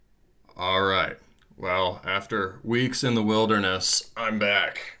After weeks in the wilderness, I'm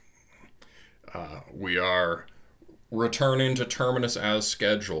back. We are returning to Terminus as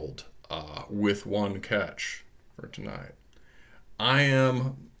scheduled, with one catch for tonight. I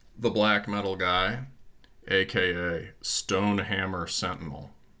am the black metal guy, aka Stonehammer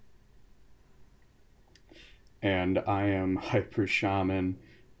Sentinel. And I am Hyper Shaman,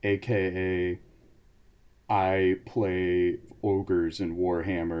 aka I play ogres in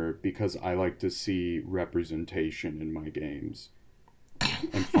Warhammer because I like to see representation in my games.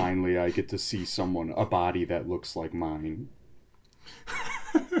 And finally, I get to see a body that looks like mine.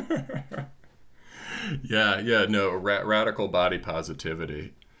 Yeah, no, radical body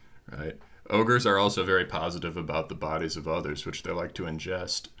positivity, right? Ogres are also very positive about the bodies of others, which they like to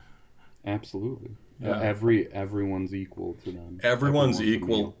ingest. Absolutely. Yeah, Everyone's equal to them. everyone's Everyone's a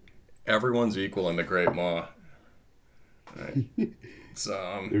equal. meal. Everyone's equal in the Great Maw. Right. It's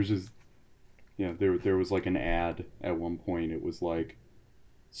There's just there was like an ad at one point. It was like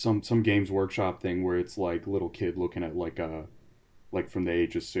some Games Workshop thing where it's like little kid looking at like from the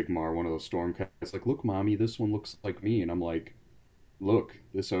Age of Sigmar, one of those Stormcats, like, look, mommy, this one looks like me, and I'm like, look,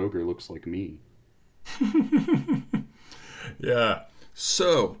 this ogre looks like me. yeah.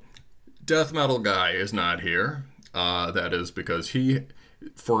 So, Death Metal Guy is not here. That is because we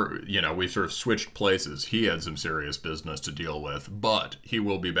sort of switched places. He had some serious business to deal with, but he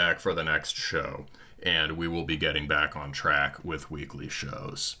will be back for the next show, and we will be getting back on track with weekly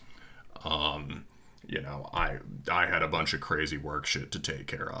shows. I had a bunch of crazy work shit to take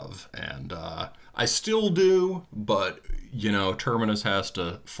care of, and I still do, but, Terminus has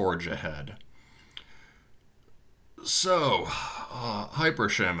to forge ahead. So, Hyper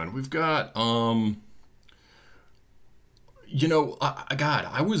Shaman, we've got, God,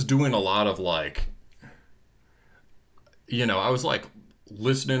 I was doing a lot of I was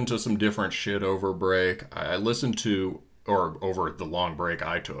listening to some different shit over break. I listened to, or over the long break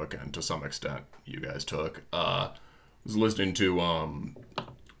I took, and to some extent you guys took, was listening to a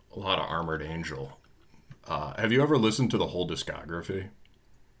lot of Armored Angel. Have you ever listened to the whole discography?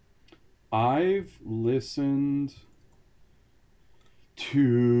 I've listened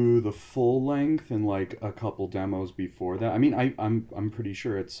to the full length and like a couple demos before that. I mean, I'm pretty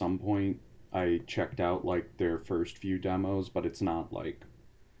sure at some point I checked out like their first few demos, but it's not like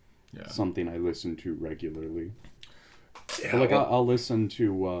Yeah. something I listen to regularly. Yeah. But like Well, I'll listen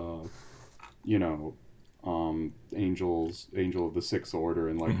to you know, Angel of the Sixth Order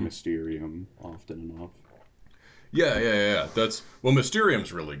and like Mysterium often enough. yeah.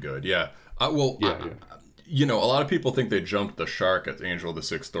 Mysterium's really good. Yeah. Yeah, yeah. A lot of people think they jumped the shark at Angel of the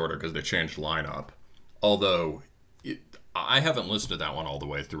Sixth Order because they changed lineup. Although, I haven't listened to that one all the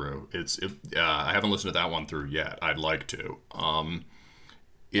way through. I haven't listened to that one through yet. I'd like to. I'm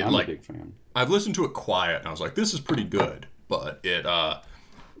a big fan. I've listened to it quiet, and I was like, this is pretty good.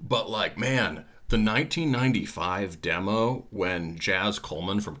 Man, the 1995 demo when Jazz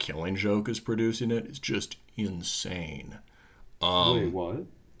Coleman from Killing Joke is producing it is just insane. Wait, what?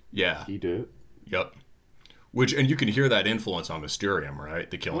 Yeah. He did? Yep. And you can hear that influence on Mysterium, right?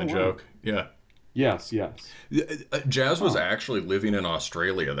 The Oh Killing wow. Joke. Yeah. Yes, yes. Jazz was Huh. actually living in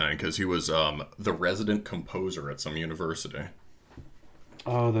Australia then because he was the resident composer at some university.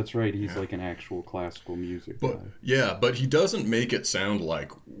 Oh, that's right. He's like an actual classical music But guy. yeah, but he doesn't make it sound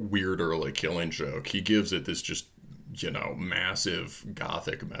like weird early Killing Joke. He gives it this just massive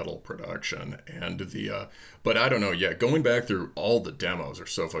gothic metal production, and but I don't know. Yeah, going back through all the demos are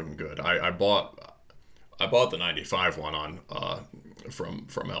so fucking good. I bought the '95 one on from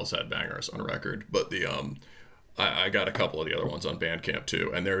L's Headbangers on record, but I got a couple of the other ones on Bandcamp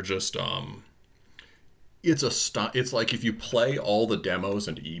too, and they're just it's like if you play all the demos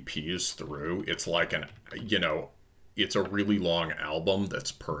and EPs through, it's like it's a really long album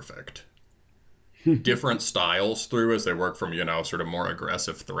that's perfect. Different styles through as they work from, sort of more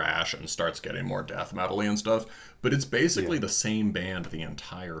aggressive thrash and starts getting more death metal-y and stuff, but it's basically Yeah. the same band the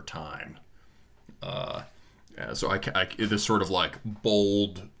entire time. Yeah, so this sort of like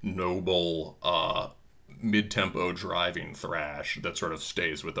bold, noble, mid-tempo driving thrash that sort of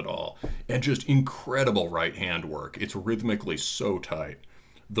stays with it all, and just incredible right hand work. It's rhythmically so tight.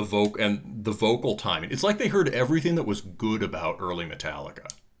 The vocal timing. It's like they heard everything that was good about early Metallica.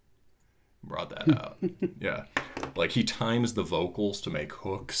 Brought that out. Yeah, like he times the vocals to make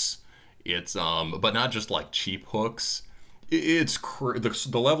hooks. It's but not just like cheap hooks.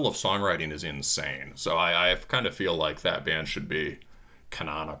 The level of songwriting is insane. So I kind of feel like that band should be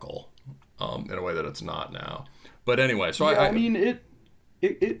canonical, in a way that it's not now. But anyway, so Yeah, I I mean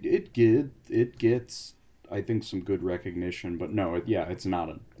it gets I think some good recognition, but no, yeah, it's not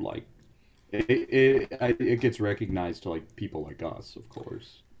a like It gets recognized to like people like us, of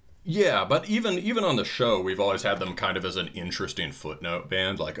course. Yeah, but even on the show, we've always had them kind of as an interesting footnote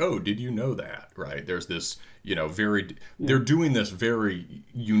band. Like, oh, did you know that? Right? There's this, very Yeah. they're doing this very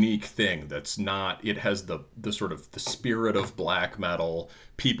unique thing that's not. It has the sort of the spirit of black metal.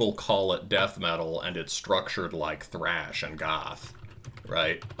 People call it death metal, and it's structured like thrash and goth,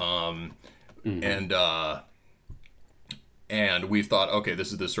 right? Hmm. And and we've thought, okay,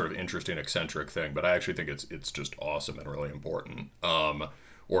 this is this sort of interesting, eccentric thing, but I actually think it's just awesome and really important,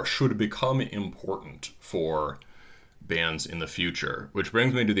 or should become important for bands in the future. Which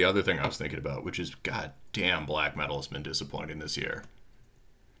brings me to the other thing I was thinking about, which is, god damn, black metal has been disappointing this year.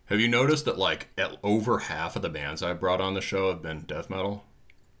 Have you noticed that like over half of the bands I brought on the show have been death metal?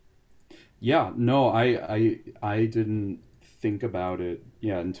 Yeah, no, I didn't think about it,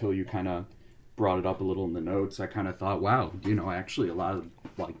 yeah, until you kind of brought it up a little in the notes. I kind of thought, wow, actually a lot of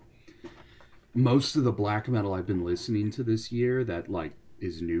like most of the black metal I've been listening to this year that like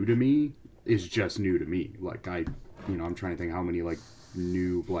is new to me is just new to me. Like I'm trying to think how many like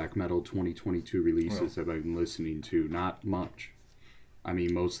new black metal 2022 Well, releases have I been listening to. Not much. I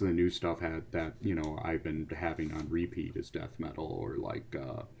mean, most of the new stuff had that I've been having on repeat is death metal or like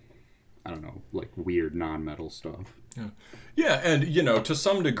I don't know, like weird non-metal stuff. yeah, yeah, and to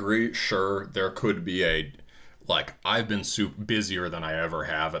some degree, sure, there could be a like I've been busier than I ever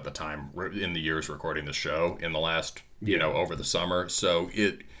have at the time in the years recording the show in the last Yeah. over the summer. So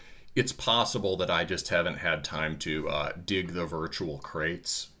it's possible that I just haven't had time to dig the virtual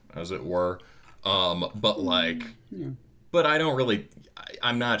crates, as it were. But like, Yeah. but I don't really.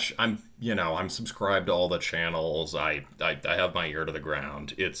 I'm not. I'm I'm subscribed to all the channels. I have my ear to the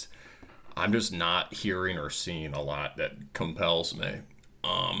ground. I'm just not hearing or seeing a lot that compels me.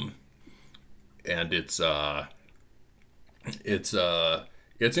 Um, and it's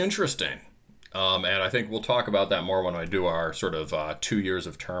it's interesting. And I think we'll talk about that more when I do our sort of 2 years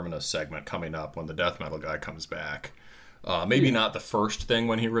of Terminus segment coming up when the death metal guy comes back. Maybe Yeah. not the first thing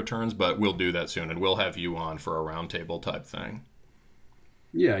when he returns, but we'll do that soon, and we'll have you on for a roundtable type thing.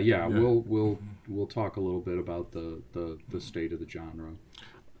 Yeah, yeah. Yeah. We'll talk a little bit about the state of the genre.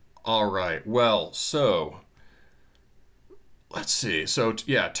 All right. Well, so let's see. So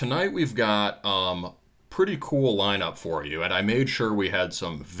yeah, tonight we've got pretty cool lineup for you, and I made sure we had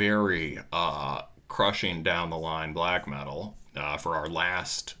some very crushing down the line black metal for our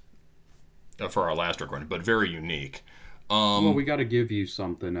last recording, but very unique. Well, we got to give you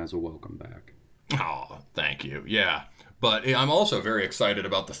something as a welcome back. Oh, thank you. Yeah. But I'm also very excited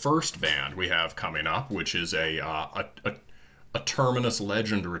about the first band we have coming up, which is a Terminus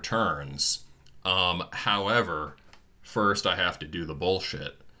Legend Returns. However, first I have to do the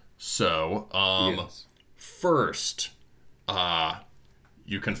bullshit. So, Yes. first,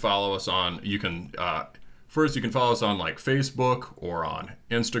 you can follow us on first you can follow us on like Facebook or on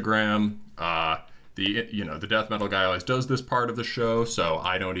Instagram. The death metal guy always does this part of the show, so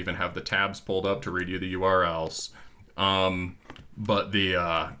I don't even have the tabs pulled up to read you the URLs. But there's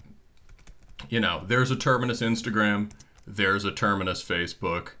a Terminus Instagram, there's a Terminus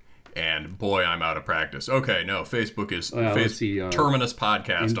Facebook, and boy, I'm out of practice. Okay, no, Facebook is Let's see. Terminus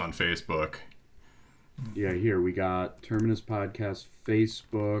Podcast on Facebook. Yeah, here we got Terminus Podcast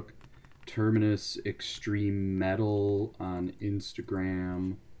Facebook, Terminus Extreme Metal on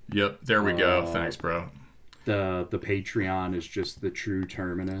Instagram. Yep, there we go. Uh, Thanks, bro. the Patreon is just the true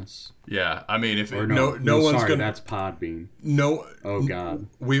Terminus. Yeah, I mean, if Or no one's sorry, gonna that's Podbean. no Oh God.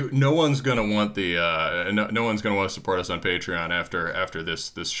 no one's gonna want the no one's gonna want to support us on Patreon after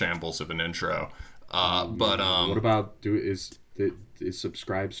this shambles of an intro. But What about is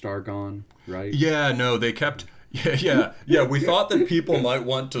Subscribe gone? Right. yeah, no, they kept. Yeah. We thought that people might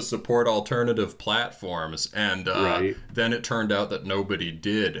want to support alternative platforms, and Right. then it turned out that nobody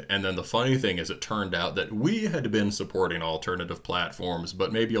did. And then the funny thing is, it turned out that we had been supporting alternative platforms,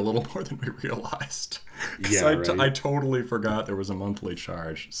 but maybe a little more than we realized. 'Cause Yeah, right. I totally forgot there was a monthly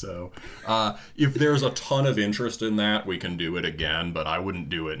charge. So if there's a ton of interest in that, we can do it again. But I wouldn't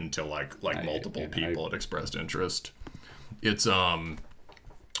do it until multiple people had expressed interest. It's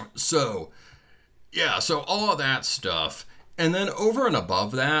so. Yeah, so all of that stuff. And then over and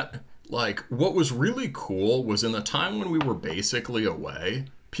above that, like what was really cool was in the time when we were basically away,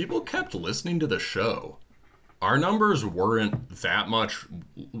 people kept listening to the show. Our numbers weren't that much.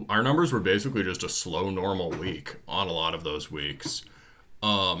 Our numbers were basically just a slow normal week on a lot of those weeks. Yeah,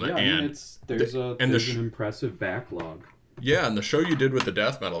 I mean, And it's there's a and the there's an impressive backlog. yeah, and the show you did with the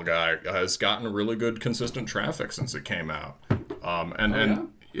death metal guy has gotten really good consistent traffic since it came out. And Oh, and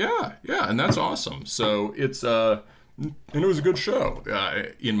yeah, and that's awesome. So it's and it was a good show,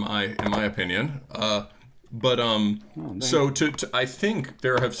 in my opinion. So I think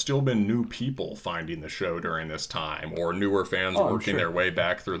there have still been new people finding the show during this time, or newer fans working their way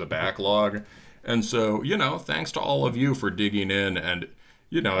back through the backlog. And so, thanks to all of you for digging in, and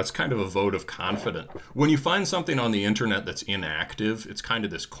it's kind of a vote of confidence. When you find something on the internet that's inactive, it's kind of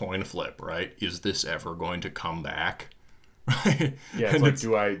this coin flip, right? Is this ever going to come back? Right? Yeah, it's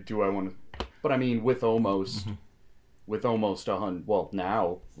like, do I want to? But I mean, with almost 100,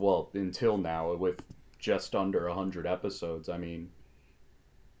 until now, with just under 100 episodes, I mean,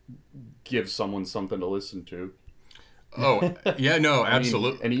 give someone something to listen to. Oh, yeah, no,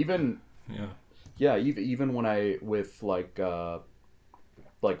 absolutely. And even even when I with like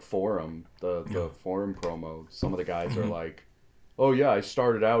Forum, the Forum promo, some of the guys are like, "Oh yeah, I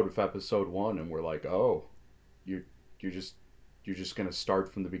started out with episode 1," and we're like, "Oh, you're just gonna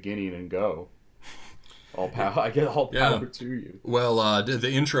start from the beginning and go." I get all power to you. Well,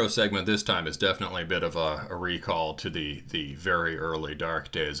 the intro segment this time is definitely a bit of a recall to the very early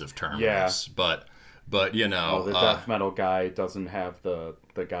dark days of Terminus. Yeah. But the death metal guy doesn't have the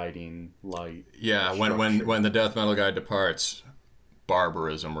guiding light. Yeah, when the death metal guy departs,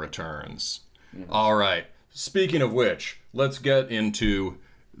 barbarism returns. Yeah. All right. Speaking of which, let's get into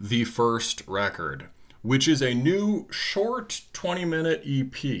the first record, which is a new short 20-minute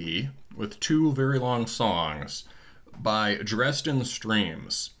EP with 2 very long songs by Dresden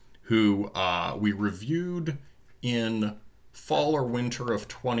Streams, who we reviewed in fall or winter of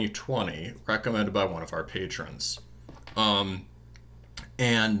 2020, recommended by one of our patrons.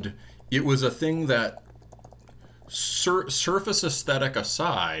 And it was a thing that, surface aesthetic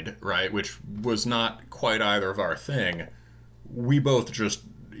aside, right, which was not quite either of our thing, we both just,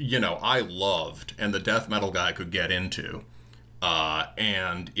 I loved, and the death metal guy could get into.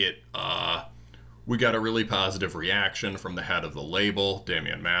 And we got a really positive reaction from the head of the label,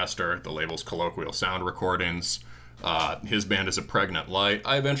 Damien Master, the label's Colloquial Sound Recordings. His band is A Pregnant Light.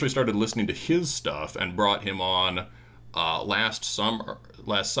 I eventually started listening to his stuff and brought him on last summer,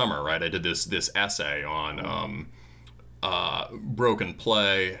 right? I did this essay on Broken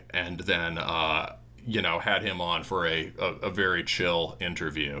Play, and then had him on for a very chill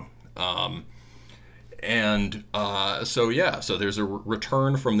interview. So there's a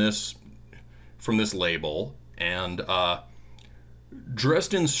return from this label, and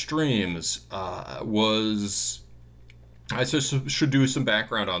Dresden Streams was. I should do some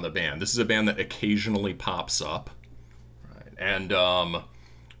background on the band. This is a band that occasionally pops up, right? And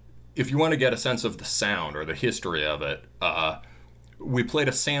if you want to get a sense of the sound or the history of it, we played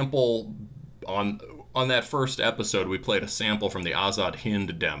a sample on that first episode. We played a sample from the Azad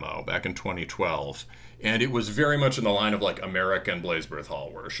Hind demo back in 2012, and it was very much in the line of like American Blazebirth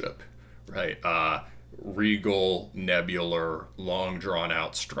Hall worship, right? Regal, nebular, long drawn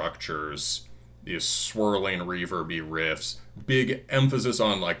out structures, these swirling reverby riffs, big emphasis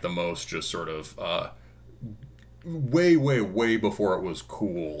on like the most just sort of way before it was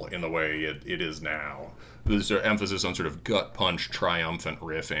cool in the way it is now. There's an emphasis on sort of gut punch, triumphant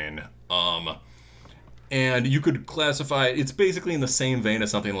riffing. And you could classify it's basically in the same vein as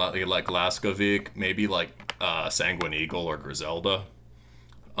something like Laskovic, maybe like Sanguine Eagle or Griselda.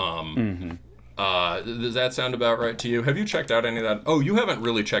 Does that sound about right to you? Have you checked out any of that? Oh, you haven't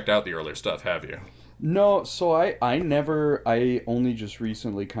really checked out the earlier stuff, have you? No, so I only just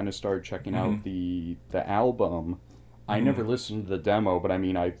recently kind of started checking out the album. I never listened to the demo, but I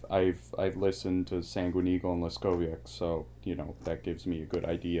mean I've listened to Sanguine Eagle and Laskovic, so that gives me a good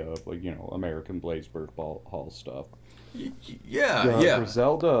idea of American Blazebirth Hall stuff. Yeah.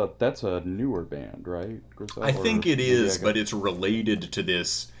 Griselda, that's a newer band, right? Griselda, I think it is, but it's related to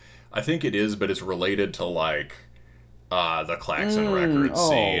this. I think it is, but it's related to like the Klaxon Records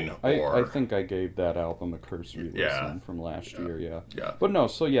scene. I think I gave that album a cursory listen from last year. Yeah. But no,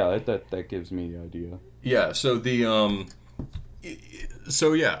 so yeah, that gives me the idea. Yeah. So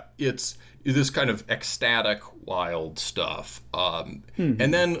it's this kind of ecstatic, wild stuff. And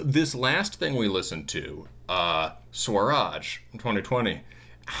then this last thing we listened to, Swaraj in 2020,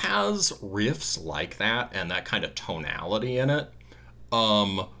 has riffs like that and that kind of tonality in it.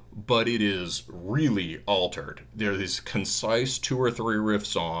 But it is really altered. There are these concise 2 or 3 riff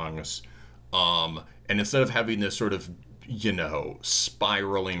songs, and instead of having this sort of,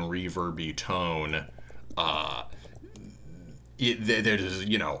 spiraling reverby tone,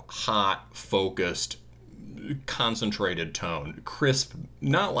 there's hot, focused, concentrated tone, crisp,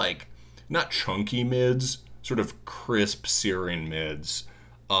 not chunky mids, sort of crisp, searing mids,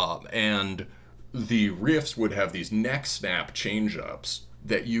 and the riffs would have these neck snap change-ups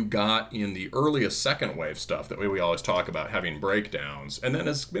that you got in the earliest second wave stuff that we always talk about having breakdowns, and then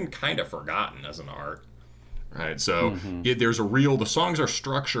has been kind of forgotten as an art, right? So there's the songs are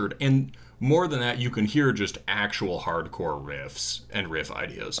structured, and more than that, you can hear just actual hardcore riffs and riff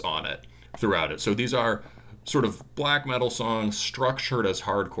ideas on it throughout it. So these are sort of black metal songs structured as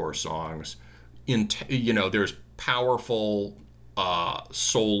hardcore songs. There's powerful,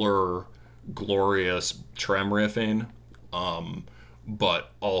 solar, glorious trem riffing,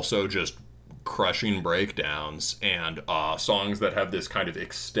 but also just crushing breakdowns and songs that have this kind of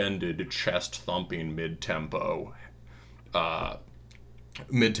extended chest-thumping mid-tempo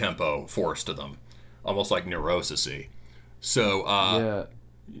force to them, almost like Neurosis-y. So, Yeah.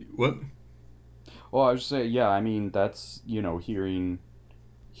 what? Well, I was just saying, yeah, I mean, that's, hearing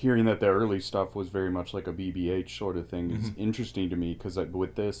that the early stuff was very much like a BBH sort of thing is interesting to me, because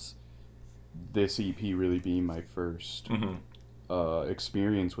with this EP really being my first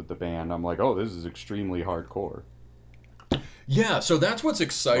experience with the band, I'm like, oh, this is extremely hardcore. Yeah, so that's what's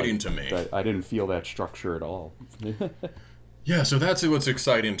exciting to me. I didn't feel that structure at all. Yeah, so that's what's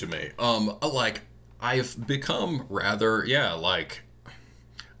exciting to me. I've become rather,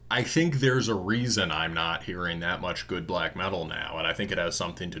 I think there's a reason I'm not hearing that much good black metal now, and I think it has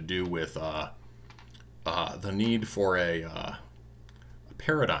something to do with the need for a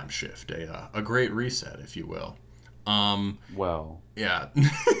paradigm shift, a great reset, if you will. Well, Yeah.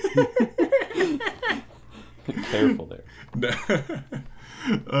 careful there.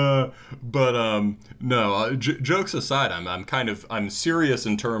 No. Jokes aside, I'm serious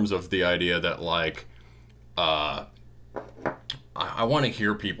in terms of the idea that I want to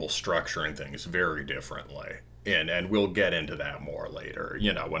hear people structuring things very differently, and we'll get into that more later.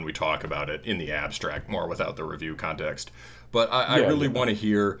 When we talk about it in the abstract more without the review context. But I really want to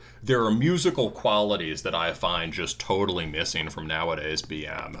hear, there are musical qualities that I find just totally missing from nowadays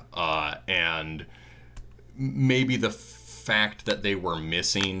BM, and maybe the fact that they were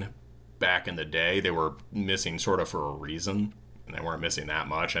missing back in the day, they were missing sort of for a reason, and they weren't missing that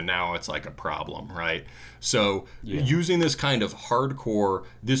much, and now it's like a problem, right? So using this kind of hardcore,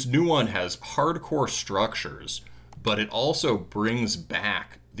 this new one has hardcore structures, but it also brings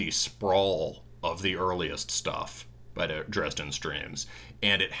back the sprawl of the earliest stuff by Dresden Streams,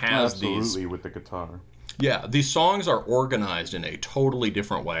 and it has absolutely with the guitar. Yeah, these songs are organized in a totally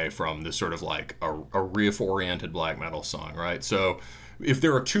different way from this sort of like a riff-oriented black metal song, right? So if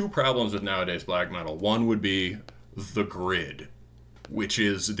there are two problems with nowadays black metal, one would be the grid, which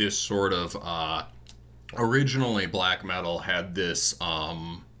is this sort of originally black metal had this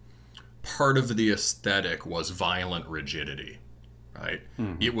part of the aesthetic was violent rigidity, right?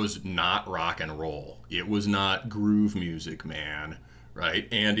 It was not rock and roll. It was not groove music, man, right?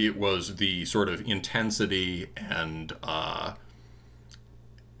 And it was the sort of intensity and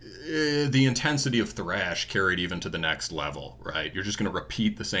the intensity of thrash carried even to the next level, right? You're just going to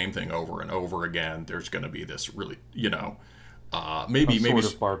repeat the same thing over and over again. There's going to be this really, maybe sort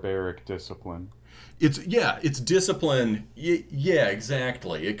of barbaric discipline. It's discipline. Yeah,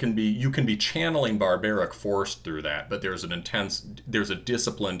 exactly. You can be channeling barbaric force through that, but there's a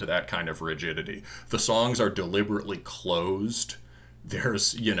discipline to that kind of rigidity. The songs are deliberately closed.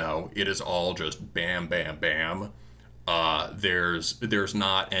 There's, it is all just bam, bam, bam. There's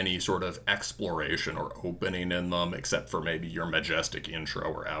not any sort of exploration or opening in them, except for maybe your majestic intro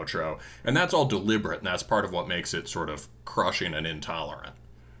or outro. And that's all deliberate, and that's part of what makes it sort of crushing and intolerant,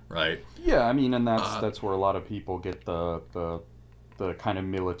 right? Yeah, I mean, and that's where a lot of people get the kind of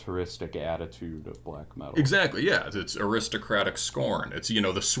militaristic attitude of black metal. Exactly, yeah. It's aristocratic scorn. It's,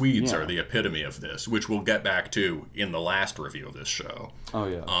 the Swedes are the epitome of this, which we'll get back to in the last review of this show. Oh,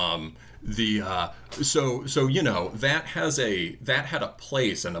 yeah. That had a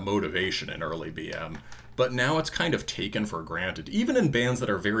place and a motivation in early BM, but now it's kind of taken for granted. Even in bands that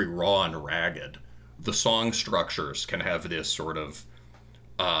are very raw and ragged, the song structures can have this sort of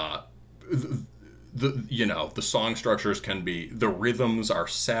the song structures can be, the rhythms are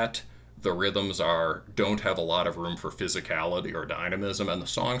set, don't have a lot of room for physicality or dynamism, and the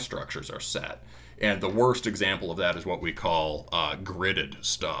song structures are set. And the worst example of that is what we call gridded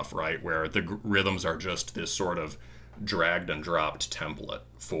stuff, right? Where the rhythms are just this sort of dragged and dropped template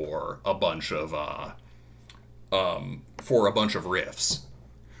for a bunch of riffs,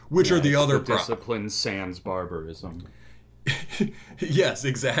 which are the other discipline sans barbarism. Yes,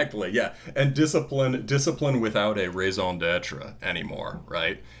 exactly. Yeah, and discipline without a raison d'être anymore,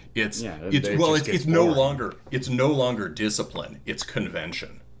 right? It's no longer discipline. It's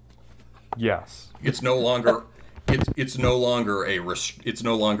convention. Yes. It's no longer it's no longer it's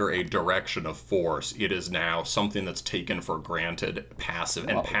no longer a direction of force. It is now something that's taken for granted, passive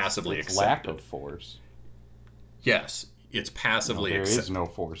and passively it's accepted. lack of force. Yes, it's passively There accepted. is no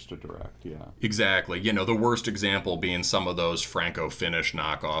force to direct. Yeah. Exactly. The worst example being some of those Franco-Finnish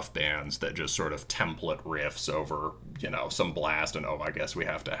knockoff bands that just sort of template riffs over, some blast and, I guess we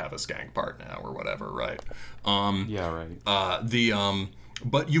have to have a skank part now or whatever, right? Yeah. Right.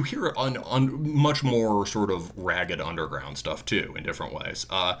 But you hear it on much more sort of ragged underground stuff too, in different ways.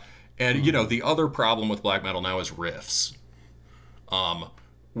 And the other problem with black metal now is riffs,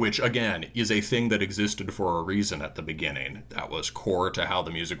 which again is a thing that existed for a reason at the beginning. That was core to how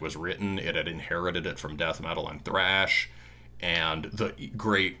the music was written. It had inherited it from death metal and thrash, and the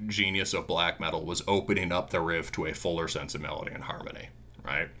great genius of black metal was opening up the riff to a fuller sense of melody and harmony,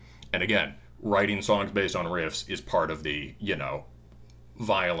 right? And again, writing songs based on riffs is part of the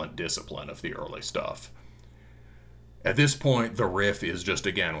violent discipline of the early stuff. At this point, the riff is just,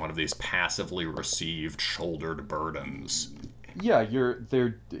 again, one of these passively received, shouldered burdens. Yeah,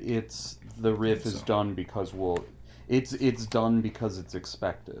 it's the riff is done because it's done because it's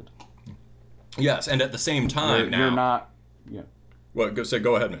expected. Yes, and at the same time You're not. Yeah. Well,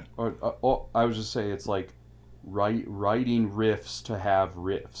 go ahead, man. I was just saying it's like writing riffs to have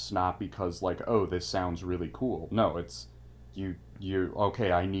riffs, not because like, oh, this sounds really cool. No, it's you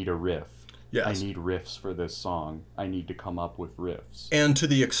okay, I need a riff. Yes. I need riffs for this song. I need to come up with riffs. And to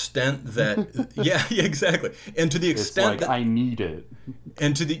the extent that yeah, exactly. And to the extent it's like, that I need it.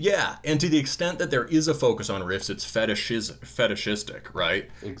 And to the extent that there is a focus on riffs, it's fetishistic, right?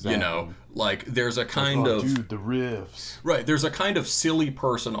 Exactly. Like there's a kind of dude, the riffs. Right, there's a kind of silly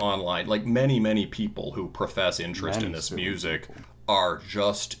person online, like many people who profess interest in this music are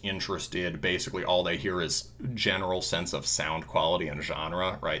just interested, basically all they hear is general sense of sound quality and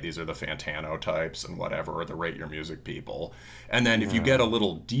genre, right? These are the Fantano types and whatever, or the Rate Your Music people. And then if you get a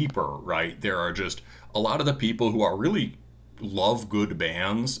little deeper, right, there are just a lot of the people who are really love good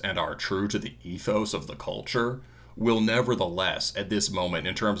bands and are true to the ethos of the culture will nevertheless, at this moment,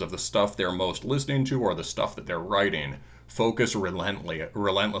 in terms of the stuff they're most listening to or the stuff that they're writing, focus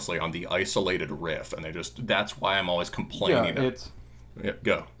relentlessly on the isolated riff. And that's why I'm always complaining.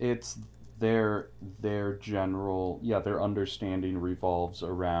 Go. It's their general, their understanding revolves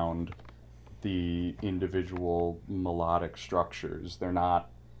around the individual melodic structures. They're not,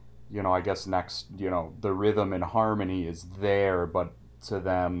 I guess the rhythm and harmony is there, but to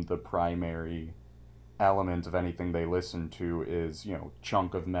them, the primary element of anything they listen to is,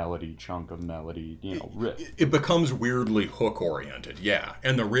 chunk of melody, riff. It becomes weirdly hook oriented, yeah.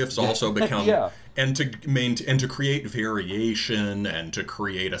 And the riffs also become and to create variation and to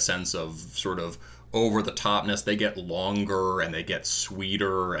create a sense of sort of over the topness, they get longer and they get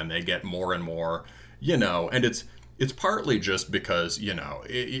sweeter and they get more and more, and it's partly just because,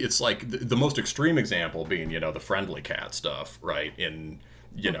 it's like the most extreme example being, the Friendly Cat stuff, right? In,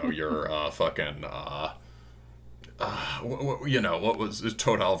 your fucking, what was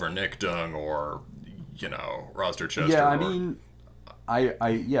Total Vernichtung or, Rosterchester. Yeah, I mean, like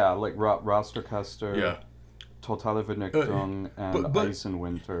Rosterchester, yeah. Total Vernichtung, and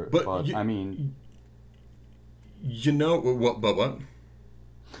Eisenwinter. But I mean... But what?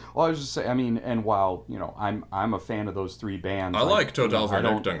 Well, I was just saying, I mean, and while, I'm a fan of those three bands. I like Total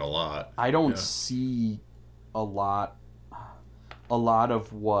Vernichtung a lot. I don't see a lot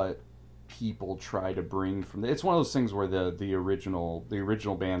of what people try to bring from it's one of those things where the original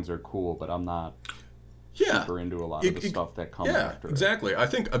bands are cool, but I'm not super into a lot of the stuff that comes after it. Exactly. I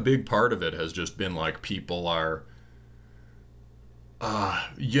think a big part of it has just been like people are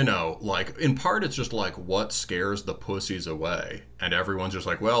like in part it's just like what scares the pussies away, and everyone's just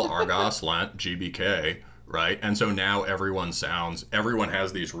like, well, Argos Lent, GBK, right? And so now everyone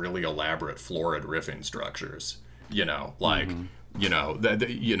has these really elaborate florid riffing structures, like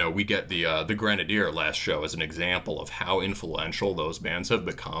we get the Grenadier last show as an example of how influential those bands have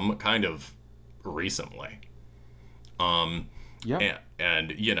become kind of recently. And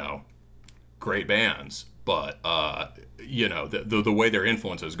great bands, but the way their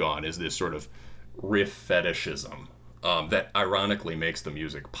influence has gone is this sort of riff fetishism that ironically makes the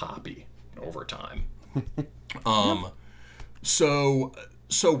music poppy over time.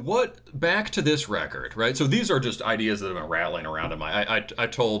 So what? Back to this record, right? So these are just ideas that have been rattling around in my. I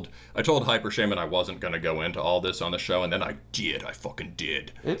told Hyper Shaman I wasn't going to go into all this on the show, and then I did. I fucking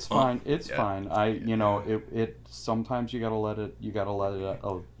did. It's fine. It's fine. It sometimes you gotta let it. You gotta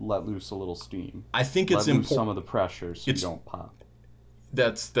let loose a little steam. I think it's important. Some of the pressure so you don't pop.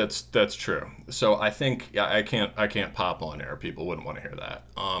 That's true. So I think I can't pop on air. People wouldn't want to hear that.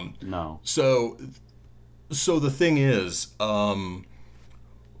 No. So the thing is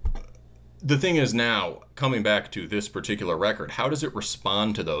now, coming back to this particular record, how does it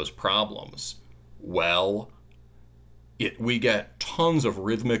respond to those problems? Well, we get tons of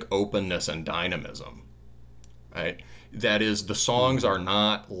rhythmic openness and dynamism, right? That is, the songs are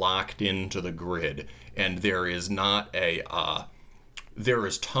not locked into the grid, and there is not a there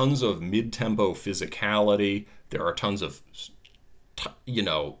is tons of mid-tempo physicality. There are tons of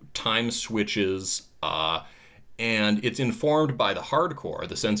time switches, and it's informed by the hardcore,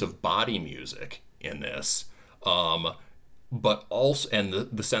 the sense of body music in this, but also and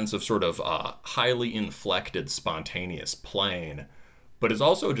the sense of sort of highly inflected, spontaneous playing. But it's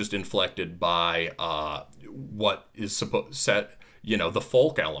also just inflected by what is supposed set. The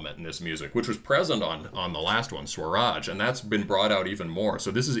folk element in this music, which was present on the last one, Swaraj, and that's been brought out even more. So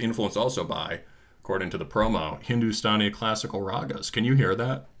this is influenced also by, according to the promo, Hindustani classical ragas. Can you hear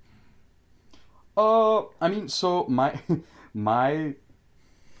that? I mean, so my my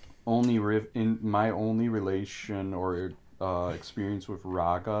only relation or experience with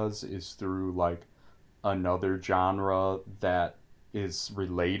ragas is through like another genre that is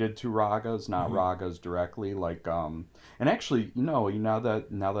related to ragas, not ragas directly. Like and actually, now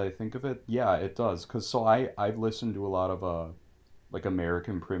that I think of it, yeah, it does. Cause so I've listened to a lot of like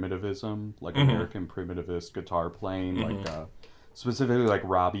American primitivism, like American primitivist guitar playing, like specifically like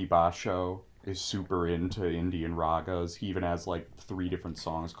Robbie Basho is super into Indian ragas. He even has like 3 different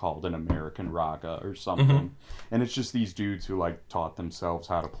songs called an American raga or something. And it's just these dudes who like taught themselves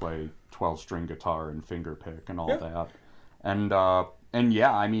how to play 12-string guitar and fingerpick and all Yeah. that. And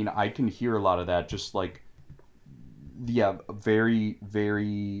yeah, I mean, I can hear a lot of that just like yeah, very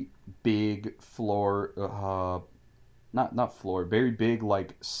very big floor not floor, very big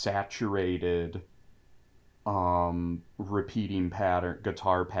like saturated repeating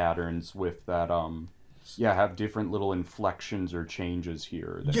guitar patterns with that yeah, have different little inflections or changes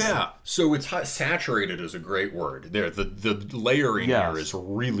here or there. Yeah, so it's saturated is a great word. There, the layering here Yes. is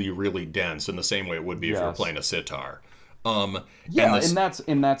really really dense in the same way it would be if you were Yes. playing a sitar. Yeah, This,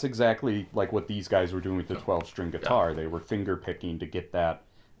 and that's exactly like what these guys were doing with the 12-string guitar. They were finger picking to get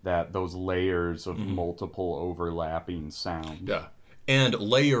those layers of multiple overlapping sounds. yeah, and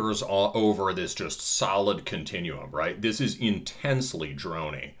layers over this just solid continuum, right? This is intensely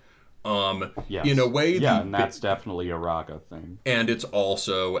drony. In Yes. a way, Yeah, and that's definitely a raga thing. and it's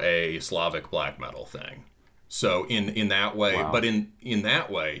also a Slavic black metal thing. So in that way, Wow. but in that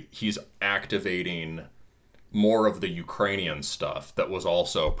way, he's activating more of the Ukrainian stuff that was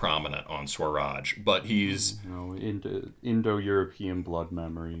also prominent on Swaraj. But he's Indo-European blood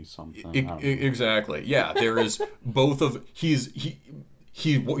memory, something. I don't know. exactly, yeah. There is both of he's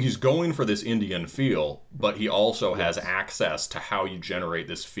going for this Indian feel, but he also has access to how you generate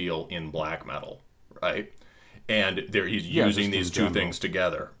this feel in black metal, right? And there he's using just these in two general. things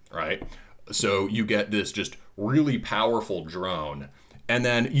together, right? So you get this just really powerful drone. And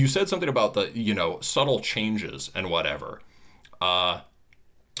then you said something about the, subtle changes and whatever. Uh,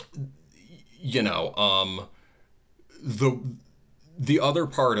 you know, the the other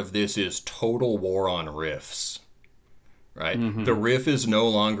part of this is total war on riffs, right? The riff is no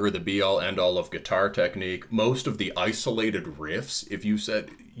longer the be all end all of guitar technique. Most of the isolated riffs, if you said,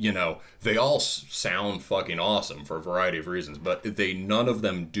 they all sound fucking awesome for a variety of reasons, but none of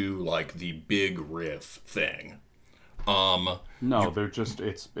them do like the big riff thing. No, they're just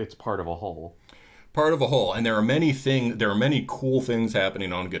it's part of a whole. Part of a whole, and there are many cool things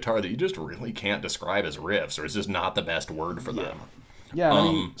happening on guitar that you just really can't describe as riffs, or it's just not the best word for them. Yeah, I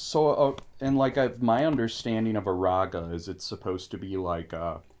mean, so and like my understanding of a raga is it's supposed to be like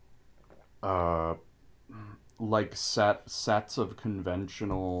like sets of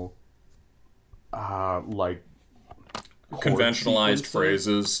conventional like chord Conventionalized sequences.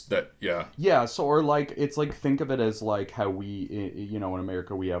 phrases that, yeah. Yeah, so or like it's like think of it as like how we in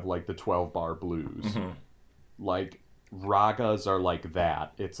America we have like the 12-bar blues. Like ragas are like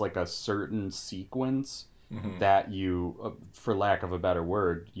that. It's like a certain sequence that you for lack of a better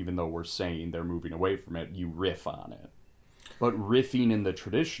word, even though we're saying they're moving away from it, you riff on it. But riffing in the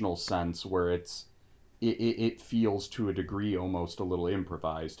traditional sense where it feels to a degree almost a little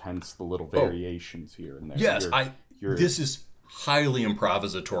improvised, hence the little variations here and there. Yes, You're- this is highly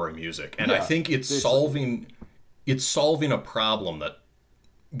improvisatory music, and I Yeah, think it's solving a problem that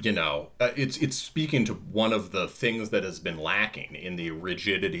it's speaking to one of the things that has been lacking in the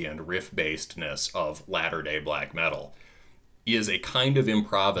rigidity and riff basedness of latter day black metal is a kind of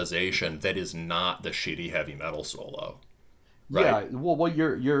improvisation that is not the shitty heavy metal solo. Right. Yeah, well,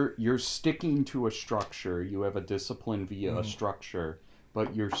 you're sticking to a structure. You have a discipline via a structure,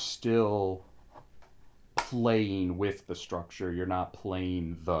 but you're still playing with the structure. You're not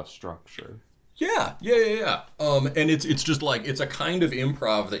playing the structure. Yeah. And it's just like it's a kind of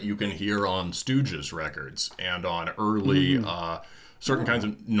improv that you can hear on Stooges records and on early certain kinds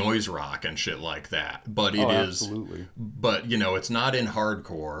of noise rock and shit like that. But it is, absolutely. but it's not in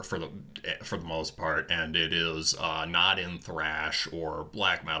hardcore for the most part, and it is not in thrash or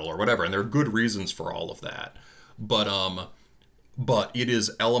black metal or whatever. And there are good reasons for all of that. But it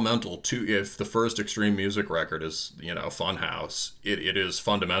is elemental to, if the first extreme music record is, Funhouse, it is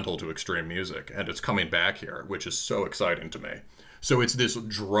fundamental to extreme music, and it's coming back here, which is so exciting to me. So it's this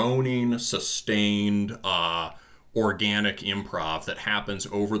droning, sustained, organic improv that happens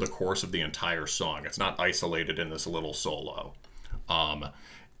over the course of the entire song. It's not isolated in this little solo. Yeah,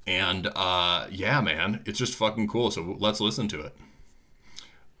 man, it's just fucking cool. So let's listen to it.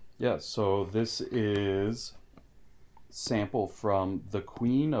 Yeah, so this is sample from the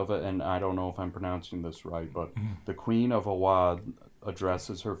Queen of and I don't know if I'm pronouncing this right, but the Queen of Awad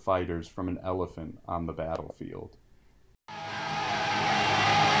addresses her fighters from an elephant on the battlefield.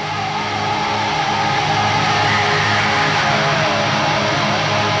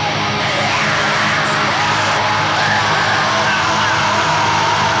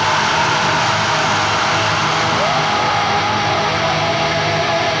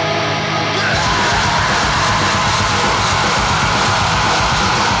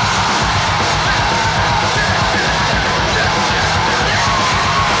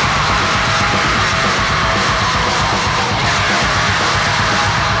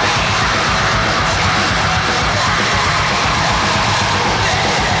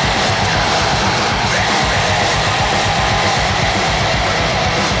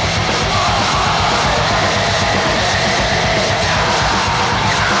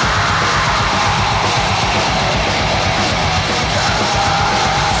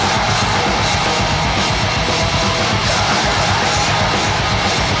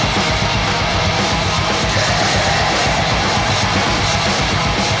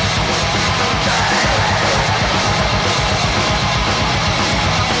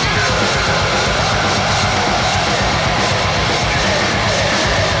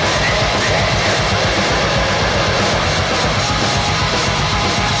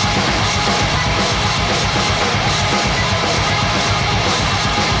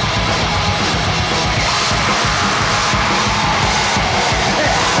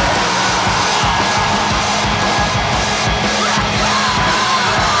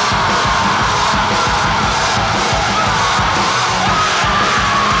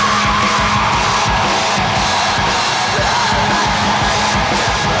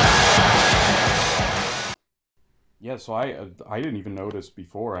 Yeah, so I didn't even notice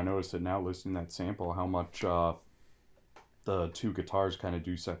before. I noticed it now listening to that sample how much the two guitars kind of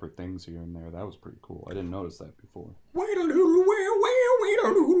do separate things here and there. That was pretty cool. I didn't notice that before.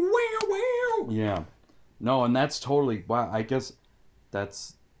 Yeah. No, and that's totally, wow, I guess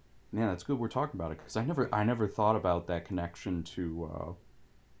that's, yeah, that's good we're talking about it, because I never thought about that connection to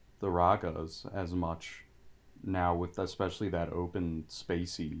the ragas as much now, with especially that open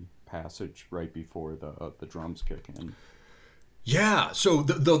spacey passage right before the drums kick in. Yeah, so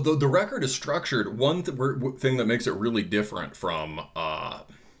the record is structured. One thing that makes it really different from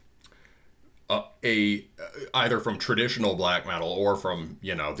either from traditional black metal or from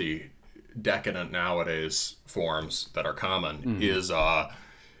the decadent nowadays forms that are common is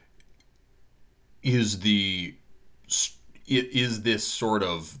this sort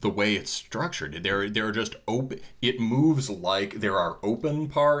of the way it's structured. They're just open. It moves like there are open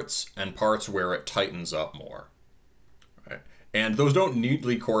parts and parts where it tightens up more. Right? And those don't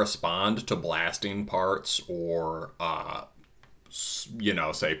neatly correspond to blasting parts or,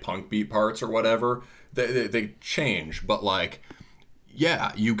 say punk beat parts or whatever. They change, but like,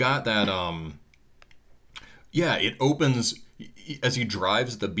 yeah, you got that, it opens. As he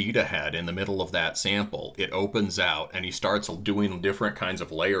drives the beat ahead in the middle of that sample, it opens out and he starts doing different kinds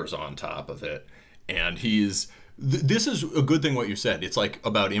of layers on top of it. And this is a good thing what you said. It's like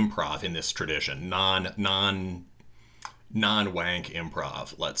about improv in this tradition, non-wank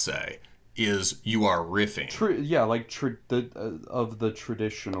improv, let's say, is you are riffing. Of the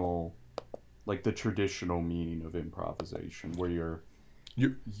traditional, like the traditional meaning of improvisation, where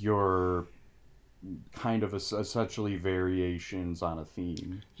you're kind of essentially variations on a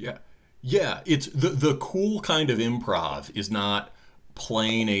theme. Yeah. It's the cool kind of improv is not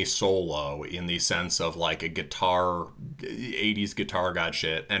playing a solo in the sense of like a guitar, 80s guitar god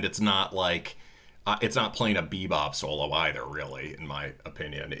shit, and it's not like it's not playing a bebop solo either, really, in my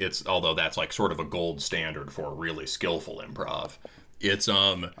opinion. Although that's like sort of a gold standard for really skillful improv. It's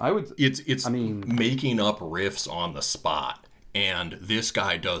I would. it's I mean, making up riffs on the spot, and this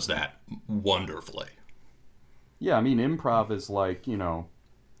guy does that wonderfully. yeah. I mean, improv is like,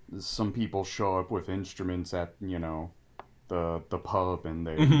 some people show up with instruments at, the pub, and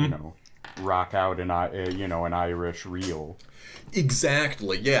they, rock out an Irish reel.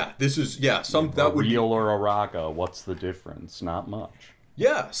 Exactly. Yeah. This is some A that would reel or a raga. What's the difference? Not much.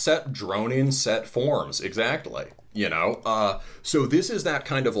 set droning set forms. Exactly. So this is that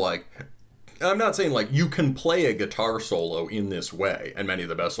kind of like, I'm not saying like you can play a guitar solo in this way, and many of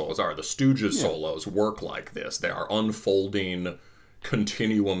the best solos are. The Stooges solos work like this. They are unfolding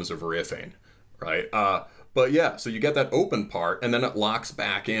continuums of riffing, right? But yeah, so you get that open part, and then it locks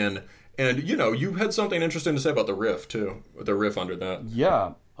back in. And you had something interesting to say about the riff too. The riff under that.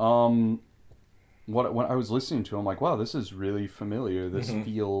 Yeah. When I was listening to, it, I'm like, wow, this is really familiar. This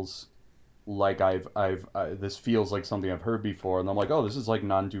feels like this feels like something I've heard before, and I'm like, oh, this is like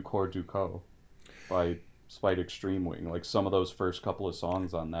Non Du Cor Du Co by Spite Extreme Wing. Like some of those first couple of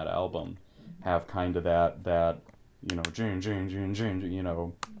songs on that album have kind of that jing jing jing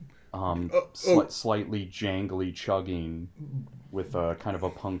jing, slightly jangly chugging with a kind of a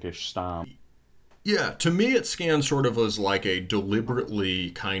punkish stomp. Yeah, to me it scans sort of as like a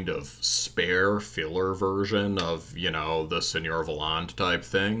deliberately kind of spare filler version of, the Senor Volant type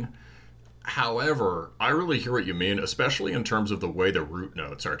thing. However, I really hear what you mean, especially in terms of the way the root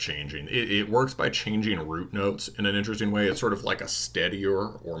notes are changing. It works by changing root notes in an interesting way. It's sort of like a steadier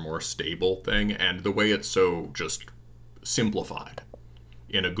or more stable thing, and the way it's so just simplified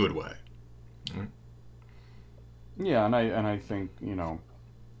in a good way. Yeah, and I think,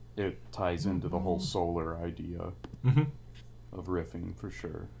 it ties into the whole solar idea of riffing for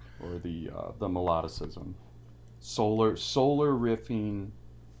sure, or the melodicism. Solar riffing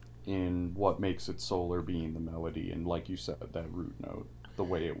in what makes it solar being the melody, and like you said, that root note, the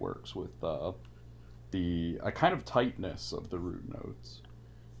way it works with the a kind of tightness of the root notes.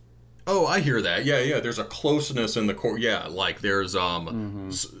 Oh, I hear that. Yeah. There's a closeness in the chord. Yeah, like there's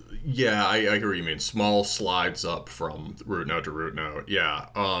yeah, I hear what you mean. Small slides up from root note to root note. Yeah.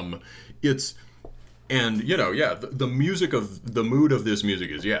 It's and the music of the mood of this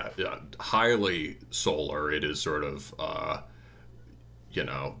music is highly solar. It is sort of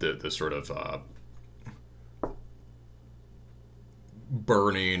the sort of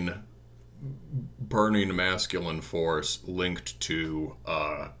burning masculine force linked to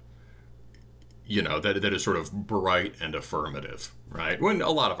that is sort of bright and affirmative, right? When a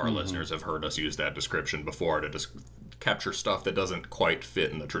lot of our listeners have heard us use that description before to just capture stuff that doesn't quite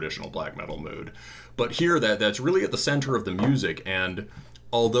fit in the traditional black metal mood. But here, that's really at the center of the music, and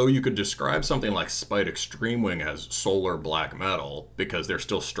although you could describe something like Spite Extreme Wing as solar black metal, because they're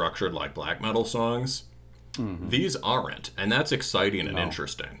still structured like black metal songs, these aren't, and that's exciting and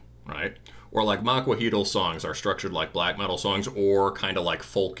interesting, right? Or like Makwahital songs are structured like black metal songs, or kind of like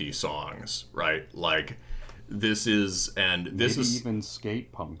folky songs, right? Like this is even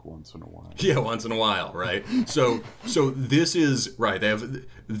skate punk once in a while. Yeah, once in a while, right? So this is right.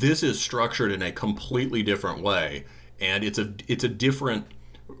 This is structured in a completely different way, and it's a different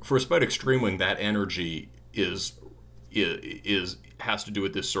for Spite Extreme Wing. That energy is has to do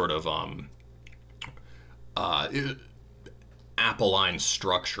with this sort of Apolline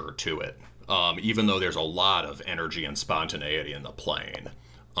structure to it. Even though there's a lot of energy and spontaneity in the playing,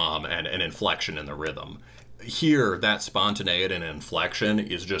 and inflection in the rhythm. Here, that spontaneity and inflection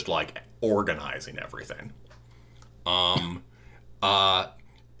is just like organizing everything. A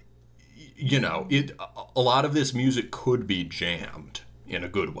lot of this music could be jammed in a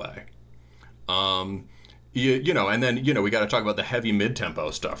good way. And then we got to talk about the heavy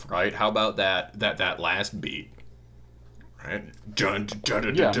mid-tempo stuff, right? How about that last beat, right?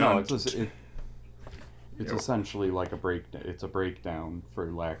 It's essentially like a breakdown. It's a breakdown,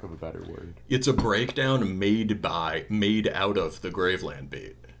 for lack of a better word. It's a breakdown made out of the Graveland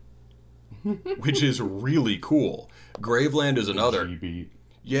beat, which is really cool. Graveland is another G beat.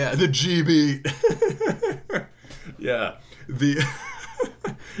 Yeah, the G beat. Yeah,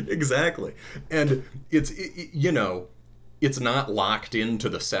 exactly. And it's not locked into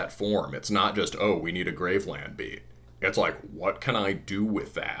the set form. It's not just, oh, we need a Graveland beat. It's like, what can I do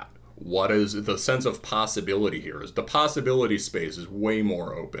with that? What is the sense of possibility here? Is the possibility space is way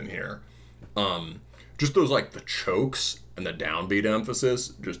more open here. Just those like the chokes and the downbeat emphasis,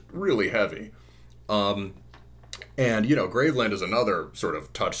 just really heavy. And Graveland is another sort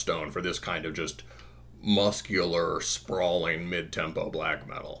of touchstone for this kind of just muscular, sprawling mid-tempo black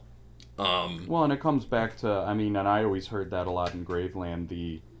metal. Well, and it comes back to, and I always heard that a lot in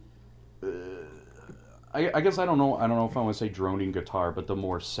Graveland, I guess I don't know if I want to say droning guitar, but the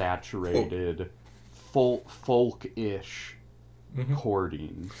more saturated, folk-ish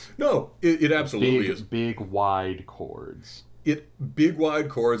chording, No, it absolutely is. big wide chords. It big wide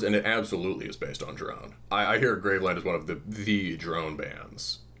chords, and it absolutely is based on drone. I hear Graveland is one of the drone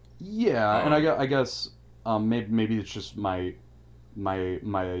bands. Yeah, and I guess maybe it's just my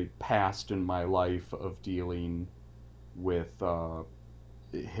past in my life of dealing with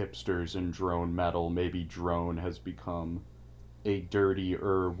hipsters and drone metal. Maybe drone has become a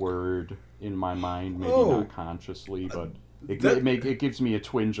dirtier word in my mind, maybe Oh, not consciously, but that it gives me a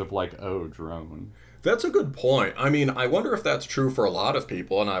twinge of like, oh, drone. that's a good point. I mean, I wonder if that's true for a lot of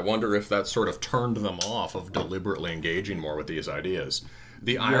people, and I wonder if that sort of turned them off of deliberately engaging more with these ideas.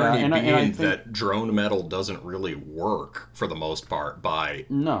 The Yeah, irony and I being think that drone metal doesn't really work for the most part by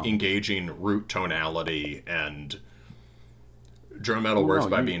no, engaging root tonality, and drone metal well, works no,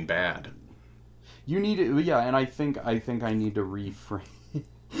 by being bad. you need it. Yeah, and I think I need to reframe.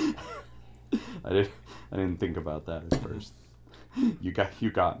 I didn't I didn't think about that at first. You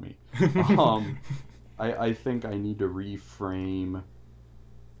got me. Um, I think I need to reframe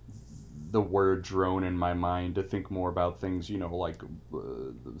the word drone in my mind to think more about things, like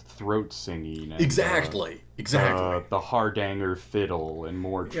throat singing and Exactly. the hardanger fiddle and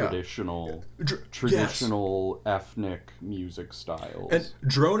more Yeah. Yes. traditional ethnic music And styles.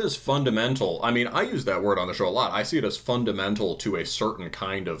 drone is fundamental. I mean, I use that word on the show a lot. I see it as fundamental to a certain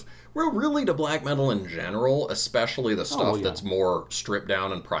kind of, well, really to black metal in general, especially the Oh well, stuff yeah, that's more stripped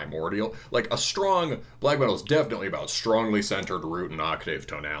down and primordial. Like a strong black metal is definitely about strongly centered root and octave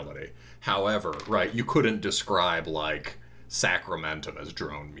tonality. However, right, you couldn't describe like Sacramentum as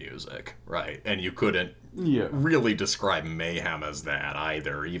drone music, right? And you couldn't yeah, really describe Mayhem as that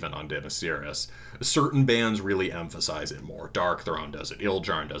either, even on Denisirus. Certain bands really emphasize it more. Dark Throne does it,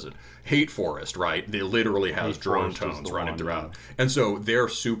 Iljarn does it. Hate Forest, right? It literally has Hate drone Forest is tones the running one. Yeah, throughout. And so they're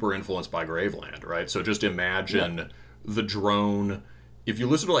super influenced by Graveland, right? So just yeah, imagine the drone. If you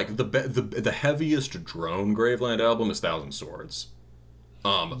listen to like the heaviest drone Graveland album is Thousand Swords.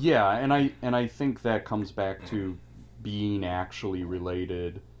 yeah, and I think that comes back to being actually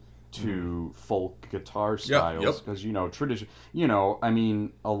related to folk guitar Yep. styles because tradition. I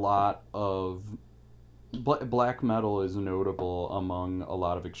mean, a lot of black metal is notable among a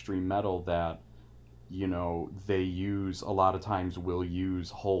lot of extreme metal that they use a lot of times will use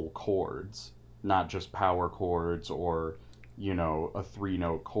whole chords, not just power chords or a three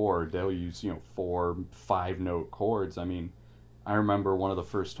note chord. They'll use four, five note chords. I mean, I remember one of the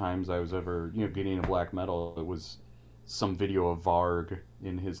first times I was ever getting into black metal. It was some video of Varg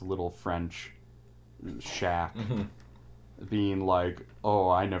in his little French shack being like, "Oh,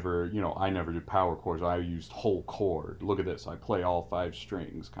 I never did power chords. I used whole chord. Look at this. I play all five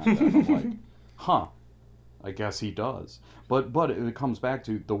strings." Kind of. And I'm like, "Huh. I guess he does." But it comes back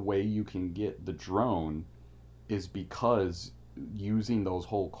to the way you can get the drone is because using those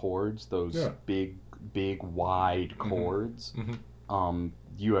whole chords, those Yeah. big wide hmm chords, hmm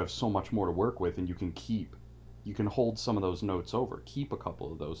you have so much more to work with, and you can hold some of those notes over, keep a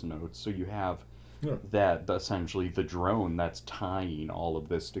couple of those notes, so you have Yeah. that essentially the drone that's tying all of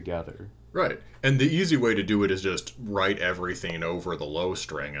this together. Right. And the easy way to do it is just write everything over the low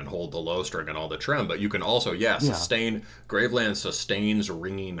string and hold the low string and all the trem. But you can also, yeah, Yeah, sustain. Graveland sustains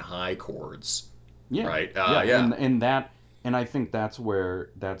ringing high chords. yeah, Right. yeah, Yeah. and I think that's where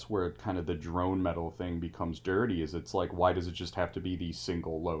kind of the drone metal thing becomes dirty. Is it's like, why does it just have to be these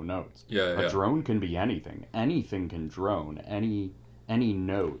single low notes? Yeah. A Yeah. drone can be anything. Anything can drone. Any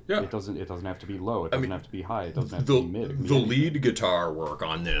note. Yeah. It doesn't have to be low. It I doesn't mean, have to be high. It doesn't have to be the mid. It can be the anything. lead guitar work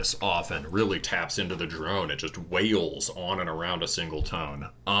on this often really taps into the drone. It just wails on and around a single tone.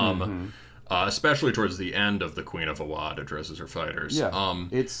 Mm-hmm. Especially towards the end of the Queen of Awad addresses her fighters. Yeah,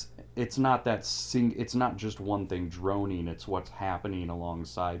 it's not it's not just one thing droning, it's what's happening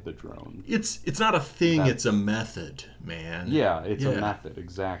alongside the drone. It's not a thing. That It's a method, man. Yeah, it's a Yeah. method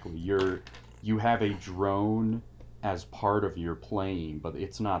exactly. You have a drone as part of your playing, but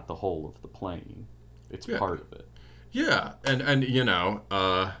it's not the whole of the playing. It's Yeah. part of it. Yeah, and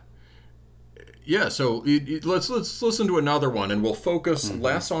yeah. So let's listen to another one, and we'll focus Mm-hmm.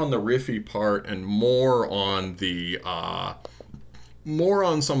 less on the riffy part and more on the more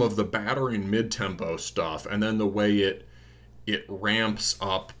on some of the battering mid tempo stuff, and then the way it ramps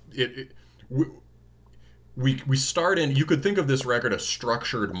up. We start in. You could think of this record as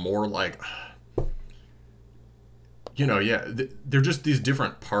structured more like. Yeah, they're just these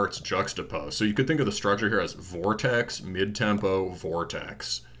different parts juxtaposed. So you could think of the structure here as vortex, mid-tempo,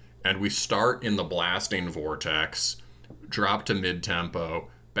 vortex. And we start in the blasting vortex, drop to mid-tempo,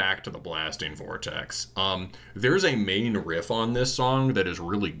 back to the Blasting Vortex. There's a main riff on this song that is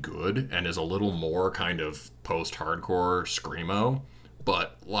really good and is a little more kind of post-hardcore screamo,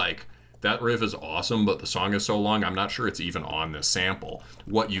 but like that riff is awesome, but the song is so long, I'm not sure it's even on this sample.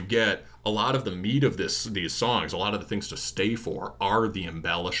 What you get, a lot of the meat of these songs, a lot of the things to stay for, are the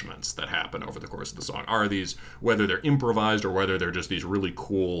embellishments that happen over the course of the song. Are these, whether they're improvised or whether they're just these really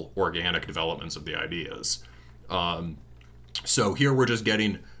cool organic developments of the ideas. So here we're just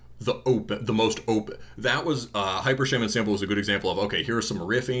getting the most open. That was Hyper Shaman sample was a good example of, okay, here's some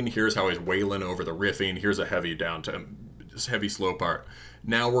riffing, here's how he's wailing over the riffing, here's a heavy heavy slow part.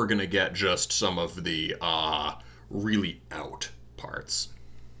 Now we're gonna get just some of the really out parts.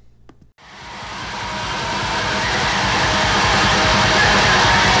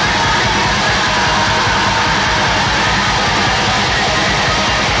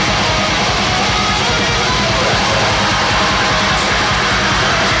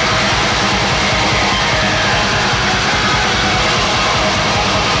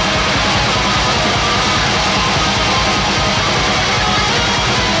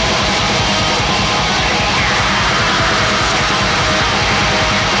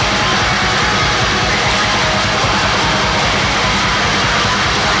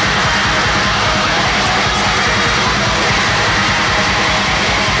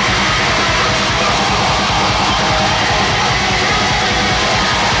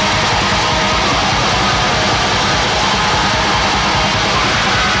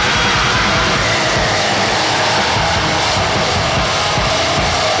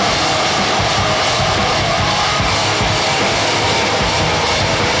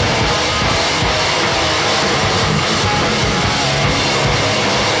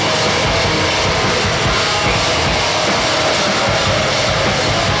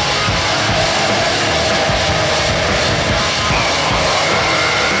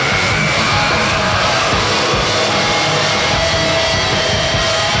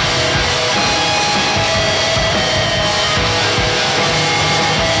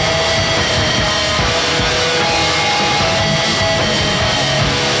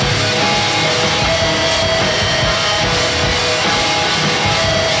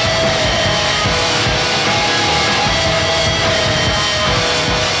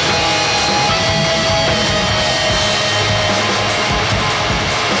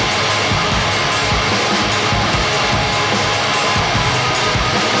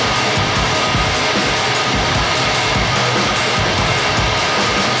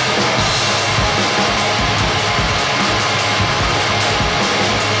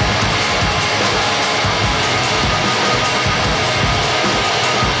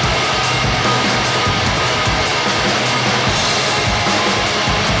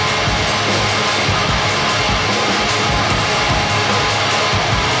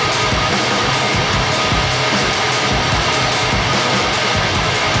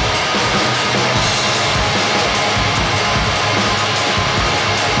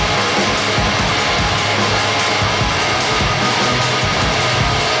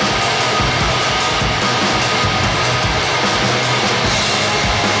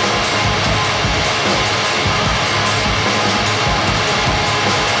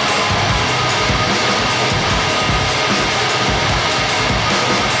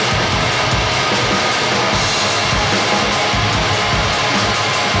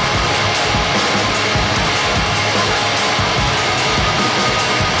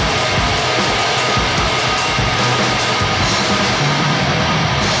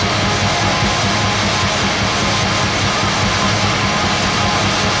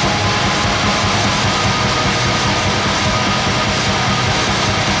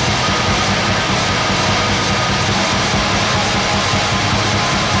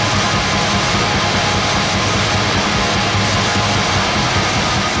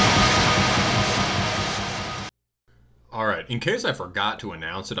 In case I forgot to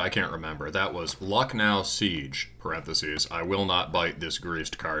announce it, I can't remember. That was Lucknow Siege, parentheses, I will not bite this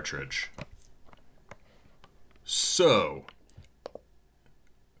greased cartridge. So,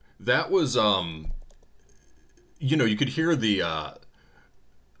 that was, you could hear the,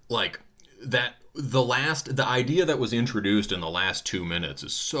 the idea that was introduced in the last 2 minutes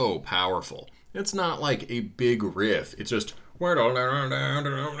is so powerful. It's not like a big riff. It's just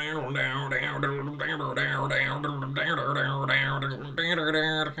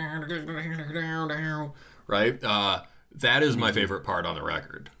right? That is my favorite part on the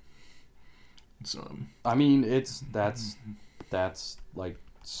record. I mean, that's like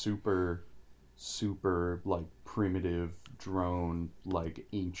super like primitive drone, like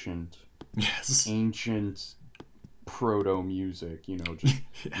ancient proto music, just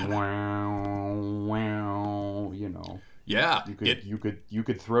Yeah. wow, wow, Yeah, you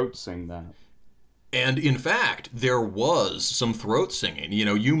could throat sing that. and in fact, there was some throat singing.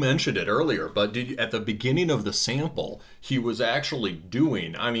 You mentioned it earlier, but at the beginning of the sample, he was actually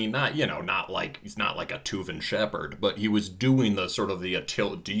doing. I mean, not like he's not like a Tuvan Shepherd, but he was doing the sort of the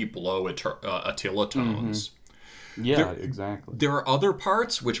deep low Attila tones. Yeah, exactly. There are other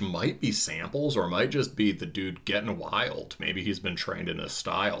parts which might be samples or might just be the dude getting wild. Maybe he's been trained in his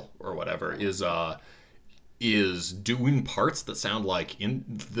style or whatever. Is doing parts that sound like in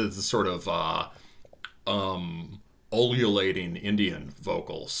the sort of ululating Indian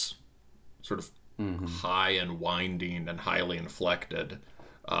vocals, sort of high and winding and highly inflected,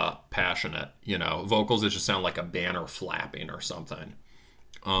 passionate. Vocals that just sound like a banner flapping or something.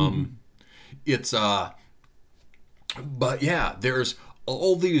 It's But yeah, there's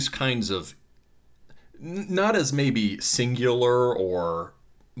all these kinds of not as maybe singular or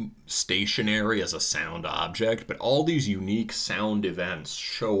stationary as a sound object, but all these unique sound events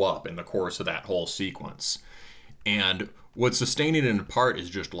show up in the course of that whole sequence. And what's sustaining it in part is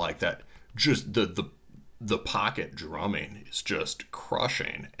just like that, just the pocket drumming is just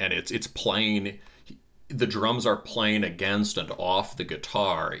crushing, and it's playing. The drums are playing against and off the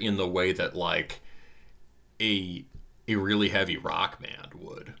guitar in the way that like a really heavy rock band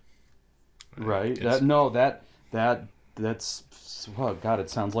would. Right. That's oh god, it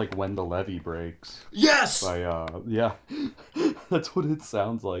sounds like When the Levee Breaks. Yes. Yeah. That's what it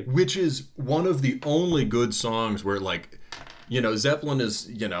sounds like. Which is one of the only good songs where like Zeppelin is,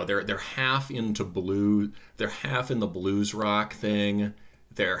 they're half into blues, they're half in the blues rock thing.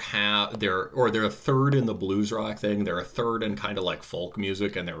 They're a third in the blues rock thing. They're a third in kind of like folk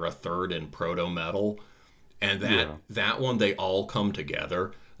music, and they're a third in proto metal. And that one, they all come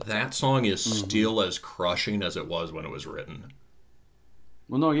together. That song is still as crushing as it was when it was written.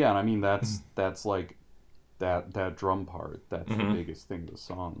 Well, no, yeah, and I mean that's like that drum part. That's the biggest thing of the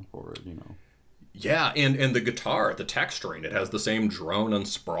song for it, Yeah, and the guitar, the texturing, it has the same drone and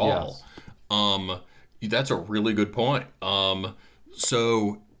sprawl. Yes. That's a really good point.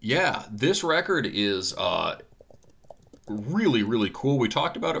 So yeah, this record is really, really cool. We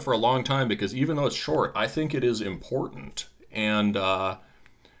talked about it for a long time because even though it's short, I think it is important. And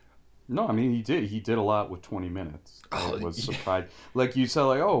no, I mean he did a lot with 20 minutes. I was yeah. surprised. Like you said,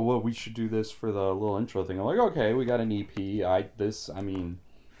 like, oh well, we should do this for the little intro thing. I'm like, okay, we got an EP.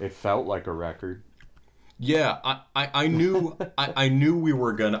 It felt like a record. Yeah, I knew I knew we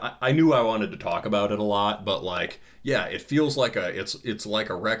were gonna I knew I wanted to talk about it a lot, but like yeah, it feels like it's like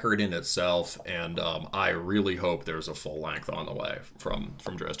a record in itself, and I really hope there's a full length on the way from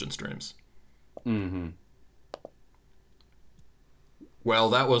Dresden Streams. Mm-hmm. Well,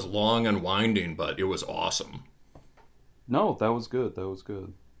 that was long and winding, but it was awesome. No, that was good. That was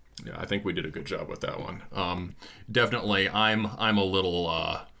good. Yeah, I think we did a good job with that one. Definitely, I'm a little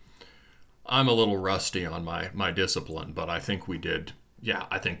rusty on my discipline, but I think we did. Yeah,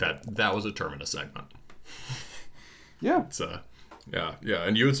 I think that was a terminus segment. Yeah. It's yeah,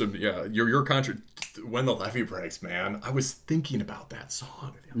 and you had some your When the Levee Breaks, man. I was thinking about that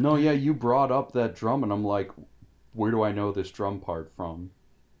song. No, yeah, you brought up that drum, and I'm like, where do I know this drum part from?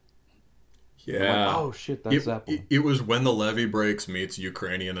 Yeah. Like, oh shit, that's Zeppelin. It was When the Levee Breaks meets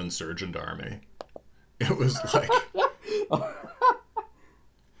Ukrainian Insurgent Army. It was like.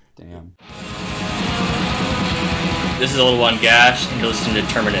 Damn. This is a little one Gash, and you're listening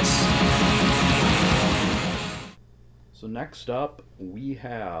to Terminus. So next up, we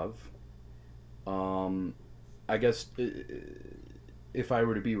have, I guess, if I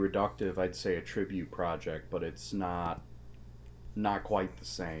were to be reductive, I'd say a tribute project, but it's not quite the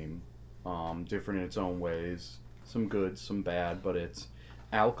same. Different in its own ways. Some good, some bad, but it's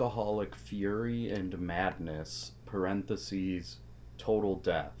Alcoholic Fury and Madness, parentheses, Total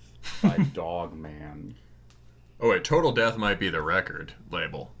Death by Dogman. Oh wait, Total Death might be the record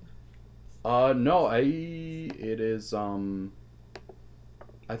label. No, it is, I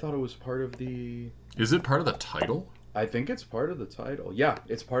thought it was part of the... Is it part of the title? I think it's part of the title. Yeah,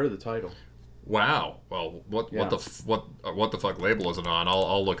 it's part of the title. Wow. Well, what the fuck label is it on?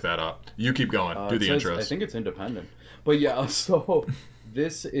 I'll look that up. You keep going. Do the intros. I think it's independent. But yeah, so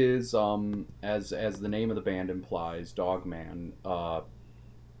this is as the name of the band implies, Dogman,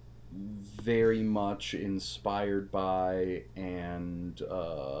 very much inspired by and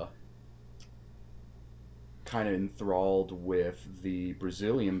kind of enthralled with the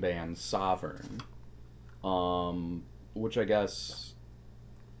Brazilian band Sovereign, which I guess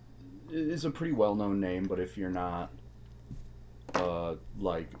is a pretty well-known name, but if you're not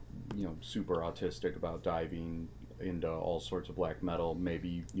super autistic about diving into all sorts of black metal.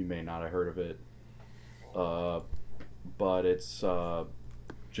 Maybe you may not have heard of it, but it's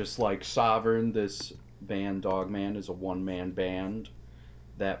just like Sovereign. This band Dogman is a one-man band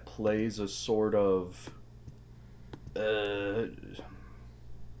that plays a sort of I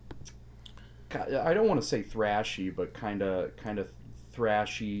don't want to say thrashy, but kind of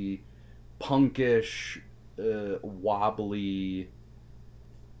thrashy, punkish, wobbly,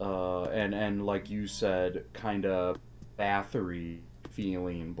 and like you said, kind of Bathory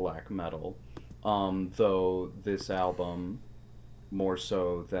feeling black metal. Though this album, more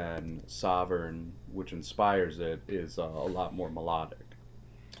so than Sovereign, which inspires it, is a lot more melodic.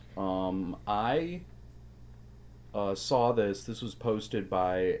 I saw this. This was posted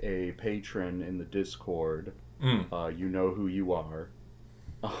by a patron in the Discord. You know who you are.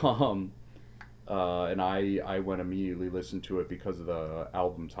 And I went immediately listened to it because of the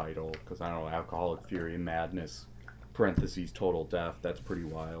album title. Because I don't know, Alcoholic Fury and Madness, parentheses, Total Death. That's pretty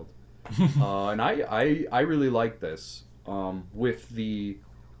wild. And I really like this. With the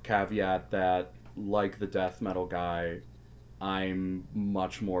caveat that, like the death metal guy, I'm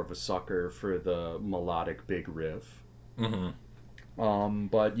much more of a sucker for the melodic big riff.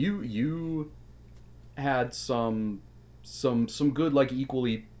 But you had some good, like,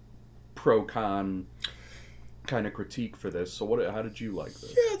 equally pro-con kind of critique for this. So how did you like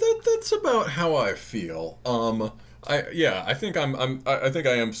this? Yeah, that's about how I feel. I think I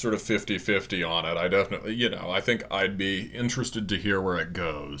am sort of 50-50 on it. I definitely, I think I'd be interested to hear where it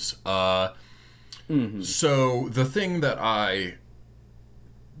goes. So the thing that I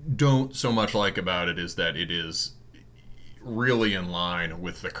don't so much like about it is that it is really in line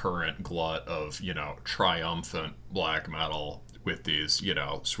with the current glut of, triumphant black metal with these,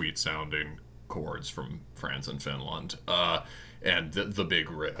 sweet sounding chords from France and Finland, and the big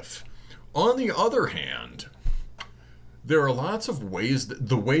riff. On the other hand, there are lots of ways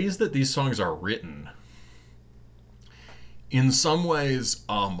the ways that these songs are written, in some ways,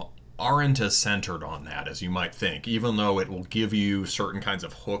 aren't as centered on that as you might think, even though it will give you certain kinds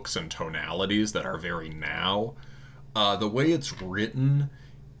of hooks and tonalities that are very now. The way it's written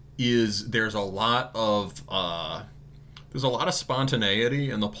is there's a lot of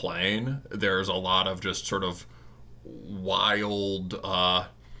spontaneity in the playing. There's a lot of just sort of wild.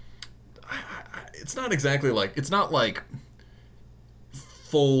 It's not exactly like, it's not like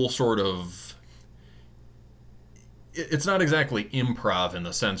full sort of. It's not exactly improv in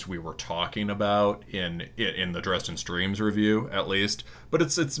the sense we were talking about in the Dresden Streams review, at least, but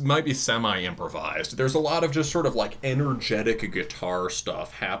it's might be semi-improvised. There's a lot of just sort of like energetic guitar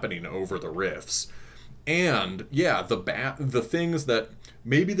stuff happening over the riffs. And yeah, the things that,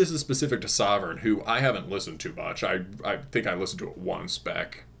 maybe this is specific to Sovereign, who I haven't listened to much. I think I listened to it once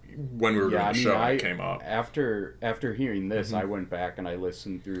back when we were doing the show and it came up. After hearing this, I went back and I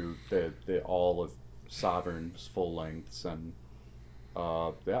listened through the all of Sovereign's full lengths, and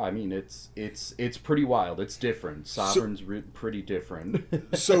it's pretty wild. It's different. Sovereign's pretty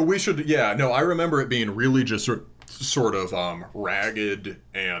different. So we should, I remember it being really just sort of ragged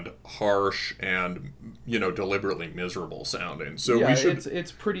and harsh and deliberately miserable sounding. So we should.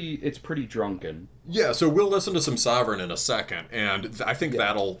 It's pretty drunken. Yeah, so we'll listen to some Sovereign in a second, and I think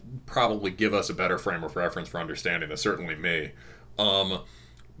that'll probably give us a better frame of reference for understanding this. Certainly me.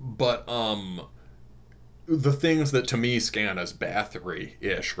 The things that to me scan as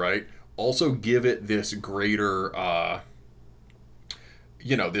Bathory-ish, right, also give it this greater,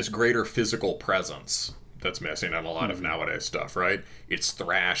 this greater physical presence that's missing in a lot of nowadays stuff, right? It's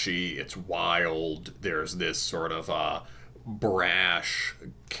thrashy, it's wild, there's this sort of brash,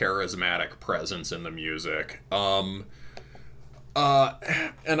 charismatic presence in the music. And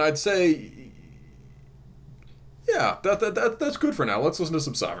I'd say, that's good for now. Let's listen to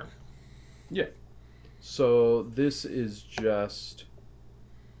some Sovereign. Yeah. So this is just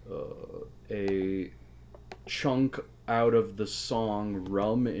a chunk out of the song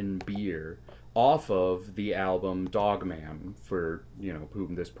Rum and Beer off of the album Dogman, for,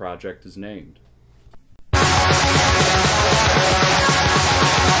 whom this project is named.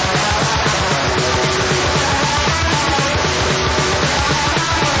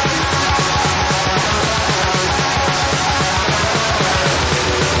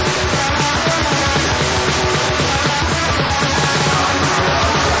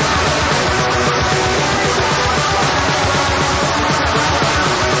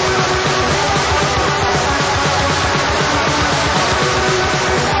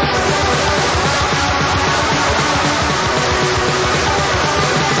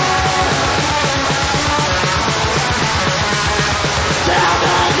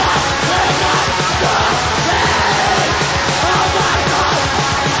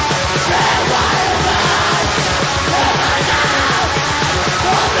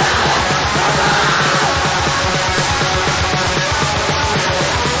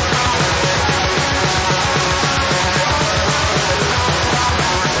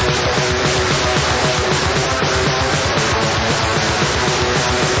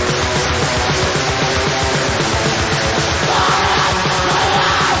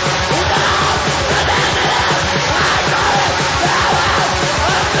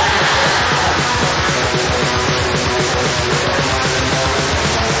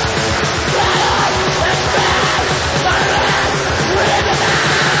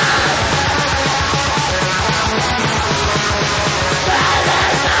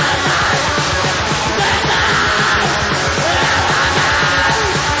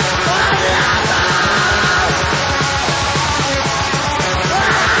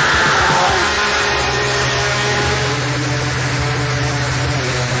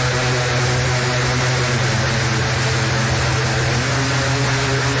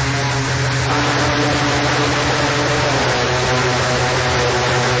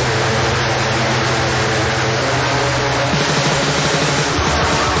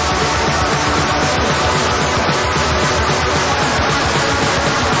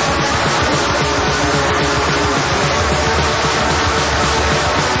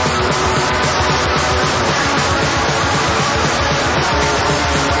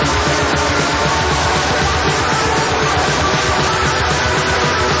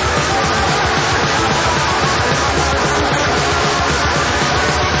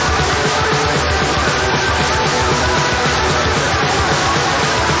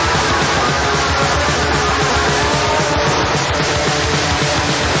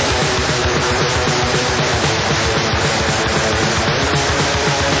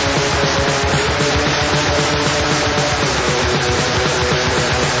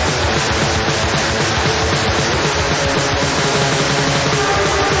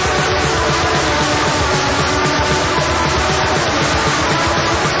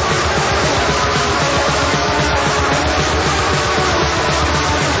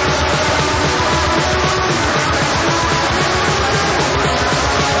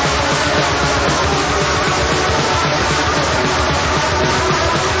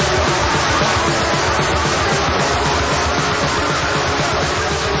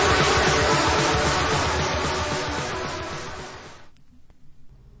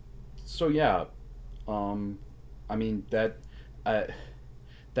 So yeah, I mean uh,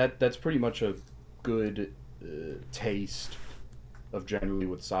 that's pretty much a good taste of generally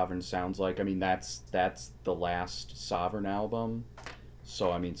what Sovereign sounds like. I mean, that's the last Sovereign album.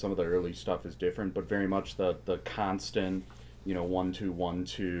 So I mean, some of the early stuff is different, but very much the constant, 1 2 1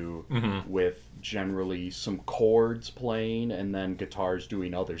 2 with generally some chords playing and then guitars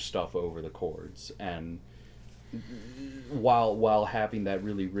doing other stuff over the chords. And while having that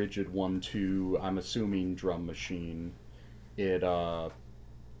really rigid 1 2, I'm assuming drum machine, it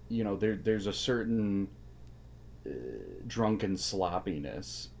there's a certain drunken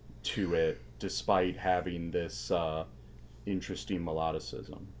sloppiness to it, despite having this interesting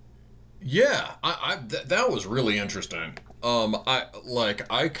melodicism. Yeah, that was really interesting.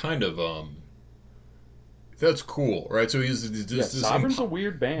 I kind of that's cool, right? So he's this Sovereign's a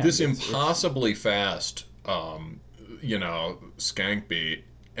weird band. This impossibly fast, skank beat,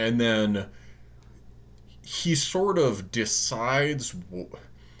 and then he sort of decides.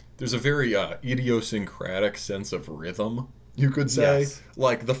 There's a very idiosyncratic sense of rhythm, you could say. Yes.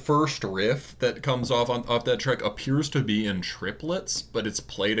 Like the first riff that comes off that track appears to be in triplets, but it's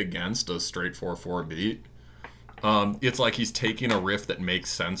played against a straight 4/4 beat. It's like he's taking a riff that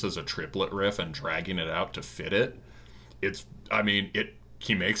makes sense as a triplet riff and dragging it out to fit it.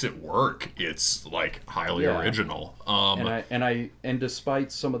 He makes it work. It's like highly original. And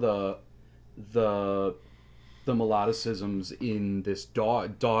despite some of the melodicisms in this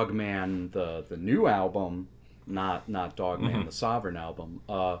Dogman, the new album, not Dogman, the Sovereign album,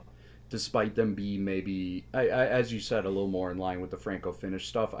 despite them being maybe, as you said, a little more in line with the Franco-Finnish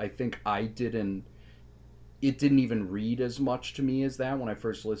stuff, I think it didn't even read as much to me as that when I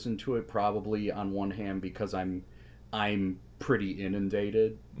first listened to it, probably on one hand because I'm pretty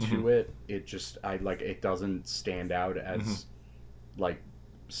inundated to it. It doesn't stand out as like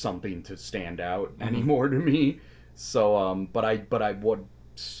something to stand out anymore to me. So but what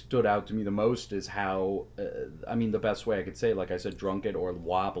stood out to me the most is how the best way I could say, like I said, drunken or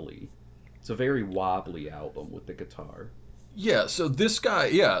wobbly. It's a very wobbly album with the guitar. Yeah, so this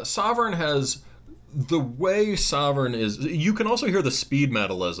guy, Sovereign has the way Sovereign is. You can also hear the speed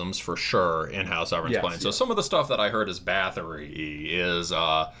metalisms for sure in how Sovereign's playing. So some of the stuff that I heard as Bathory is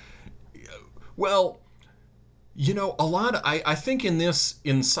a lot of, I think in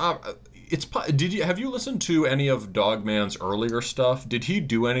Sovereign, have you listened to any of Dogman's earlier stuff? Did he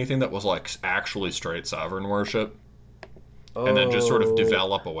do anything that was like actually straight Sovereign worship? And then just sort of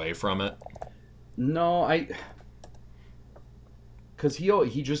develop away from it? No, because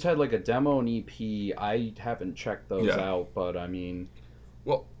he just had like a demo and EP. I haven't checked those out, but I mean,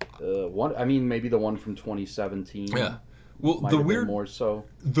 maybe the one from 2017. Yeah. Well,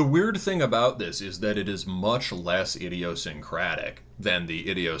 the weird thing about this is that it is much less idiosyncratic than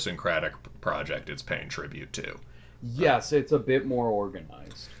the idiosyncratic project it's paying tribute to. Yes, it's a bit more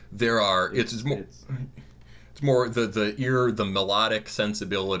organized. It's more the melodic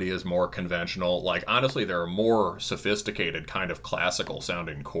sensibility is more conventional. Like honestly, there are more sophisticated kind of classical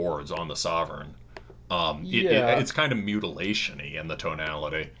sounding chords on the Sovereign. It's kind of mutilation-y in the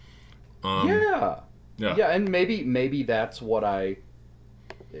tonality. Yeah, and maybe that's what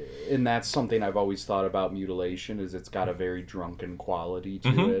and that's something I've always thought about Mutilation, is it's got a very drunken quality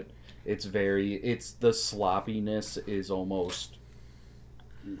to it. It's the sloppiness is almost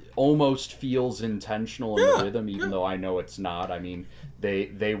feels intentional in the rhythm, even though I know it's not. I mean,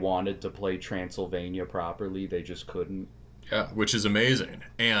 they wanted to play Transylvania properly, they just couldn't. Yeah, which is amazing.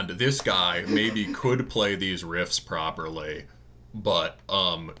 And this guy maybe could play these riffs properly, but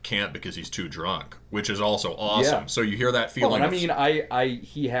can't because he's too drunk, which is also awesome. So you hear that feeling.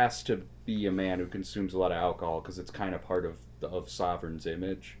 He has to be a man who consumes a lot of alcohol because it's kind of part of Sovereign's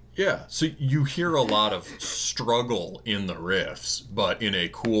image. Yeah, so you hear a lot of struggle in the riffs, but in a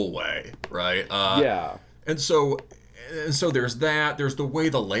cool way, right? And so there's that. There's the way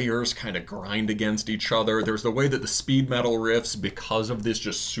the layers kind of grind against each other. There's the way that the speed metal riffs, because of this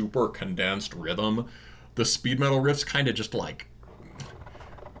just super condensed rhythm, the speed metal riffs kind of just like,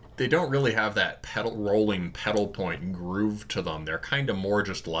 they don't really have that rolling pedal point groove to them. They're kind of more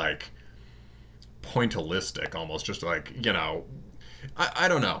just like pointillistic, almost just like, I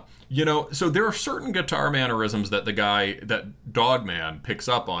don't know. So there are certain guitar mannerisms that that Dogman picks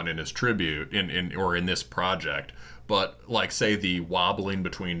up on in his tribute in this project, but like say the wobbling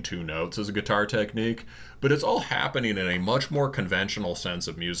between two notes is a guitar technique, but it's all happening in a much more conventional sense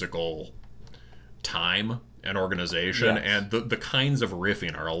of musical time and organization, and the kinds of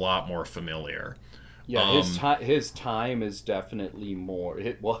riffing are a lot more familiar. Yeah, his time is definitely more.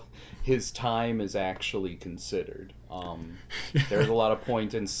 His time is actually considered. There's a lot of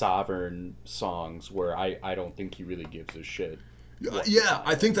point in Sovereign songs where I don't think he really gives a shit. Yeah,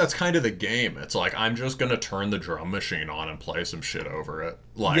 I think that's kind of the game. It's like, I'm just gonna turn the drum machine on and play some shit over it.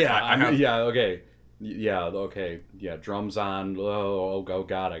 Like, Okay. Yeah, drums on. Oh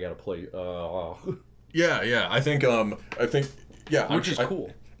God, I gotta play. Yeah. I think, yeah, which is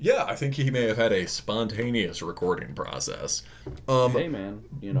cool. Yeah, I think he may have had a spontaneous recording process. Hey man,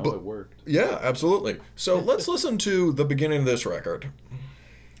 it worked. Yeah, absolutely. So let's listen to the beginning of this record.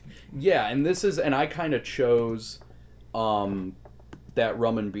 Yeah, and I kind of chose that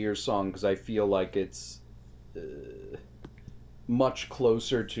Rum and Beer song because I feel like it's much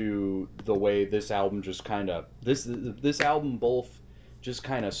closer to the way this album just kind of this album both just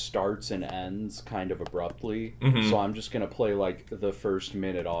kind of starts and ends kind of abruptly. Mm-hmm. So I'm just gonna play like the first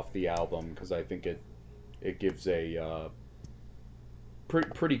minute off the album because I think it gives a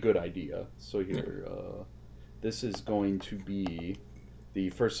pretty good idea. So here, this is going to be the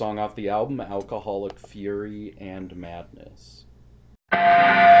first song off the album, Alcoholic Fury and Madness.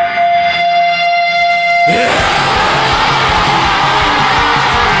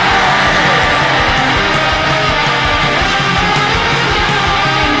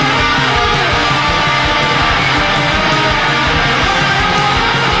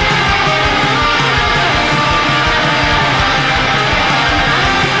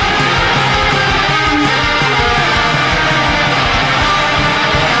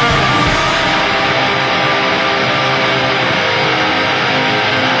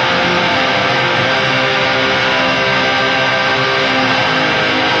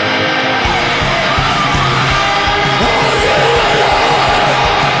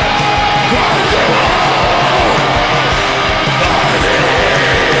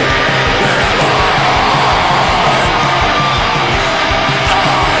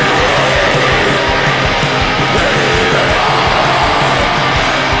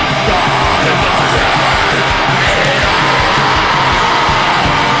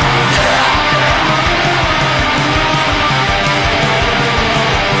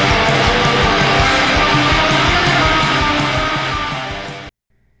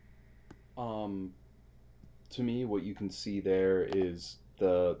 To me, what you can see there is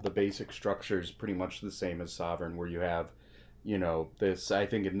the basic structure is pretty much the same as Sovereign, where you have, this, I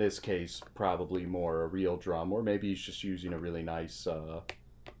think in this case, probably more a real drum, or maybe he's just using a really nice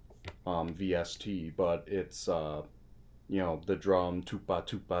VST, but it's, the drum, tupa,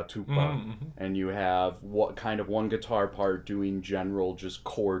 tupa, tupa, Mm-hmm. and you have one guitar part doing general just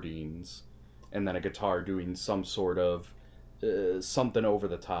chordings, and then a guitar doing some sort of something over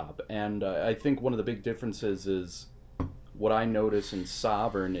the top. And I think one of the big differences is what I notice in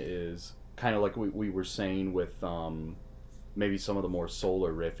Sovereign is kind of like we were saying with maybe some of the more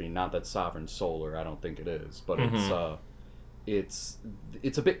solar riffing. Not that Sovereign's solar, I don't think it is, but it's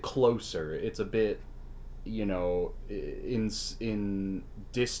a bit closer. It's a bit, in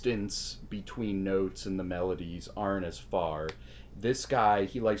distance between notes and the melodies aren't as far. This guy,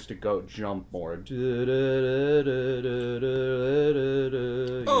 he likes to jump more.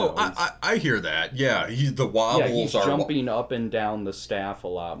 I hear that. Yeah, the wobbles he's are jumping up and down the staff a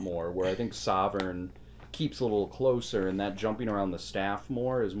lot more, where I think Sovereign keeps a little closer, and that jumping around the staff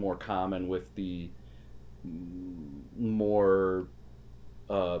more is more common with the more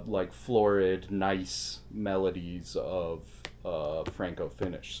like florid, nice melodies of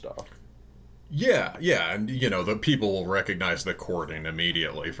Franco-Finnish stuff. Yeah, and the people will recognize the chording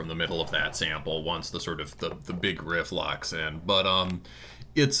immediately from the middle of that sample once the sort of the big riff locks in. But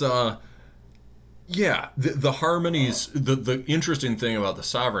it's the harmonies. The interesting thing about the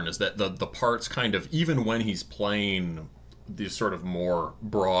Sovereign is that the parts kind of, even when he's playing these sort of more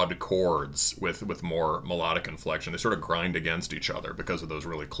broad chords with more melodic inflection, they sort of grind against each other because of those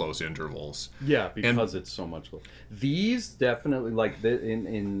really close intervals. Yeah, because it's so much. These definitely, like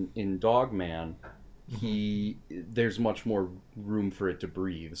in Dogman, there's much more room for it to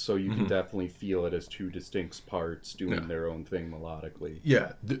breathe, so you can definitely feel it as two distinct parts doing their own thing melodically.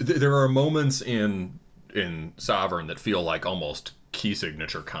 Yeah, there are moments in Sovereign that feel like almost key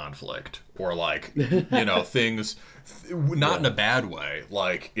signature conflict, or like things not in a bad way,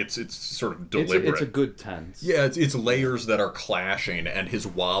 like it's sort of deliberate. It's a good tense. Yeah, it's layers that are clashing, and his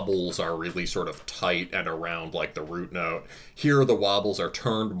wobbles are really sort of tight and around like the root note. Here the wobbles are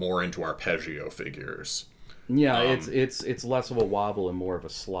turned more into arpeggio figures. Yeah, it's less of a wobble and more of a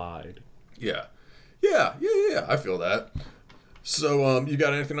slide. Yeah, I feel that. So you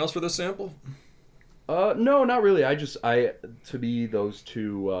got anything else for this sample? No, not really. To me, those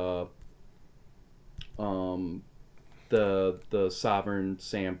two the Sovereign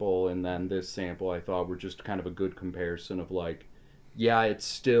sample and then this sample I thought were just kind of a good comparison of like, yeah,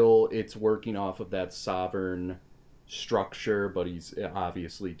 it's working off of that Sovereign structure, but he's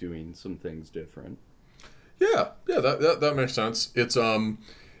obviously doing some things different. Yeah, that makes sense. It's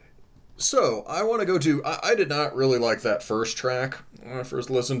so I want to go to. I did not really like that first track when I first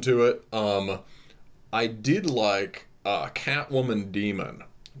listened to it. I did like Catwoman Demon,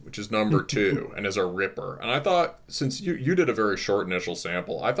 which is number 2 and is a ripper. And I thought, since you did a very short initial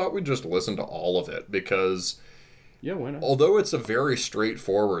sample, I thought we'd just listen to all of it because, yeah, why not? Although it's a very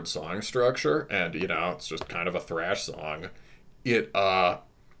straightforward song structure and it's just kind of a thrash song,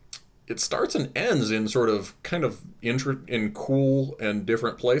 it starts and ends in sort of kind of in cool and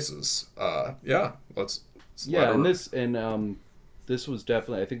different places. Yeah, let's yeah, and this was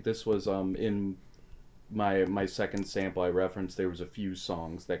definitely, I think this was in my second sample I referenced. There was a few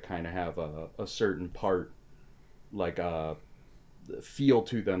songs that kind of have a certain part, like feel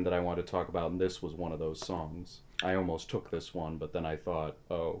to them that I want to talk about, and this was one of those songs. I almost took this one, but then I thought,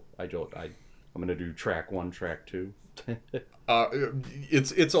 I'm gonna do track 1, track 2.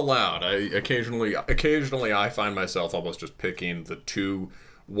 It's allowed. I occasionally I find myself almost just picking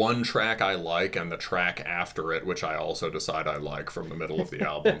one track I like and the track after it, which I also decide I like from the middle of the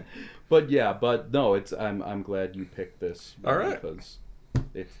album. But no, I'm glad you picked this. All right, because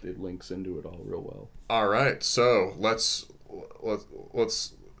it links into it all real well. All right, so let's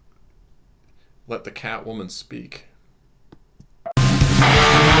let the Catwoman speak.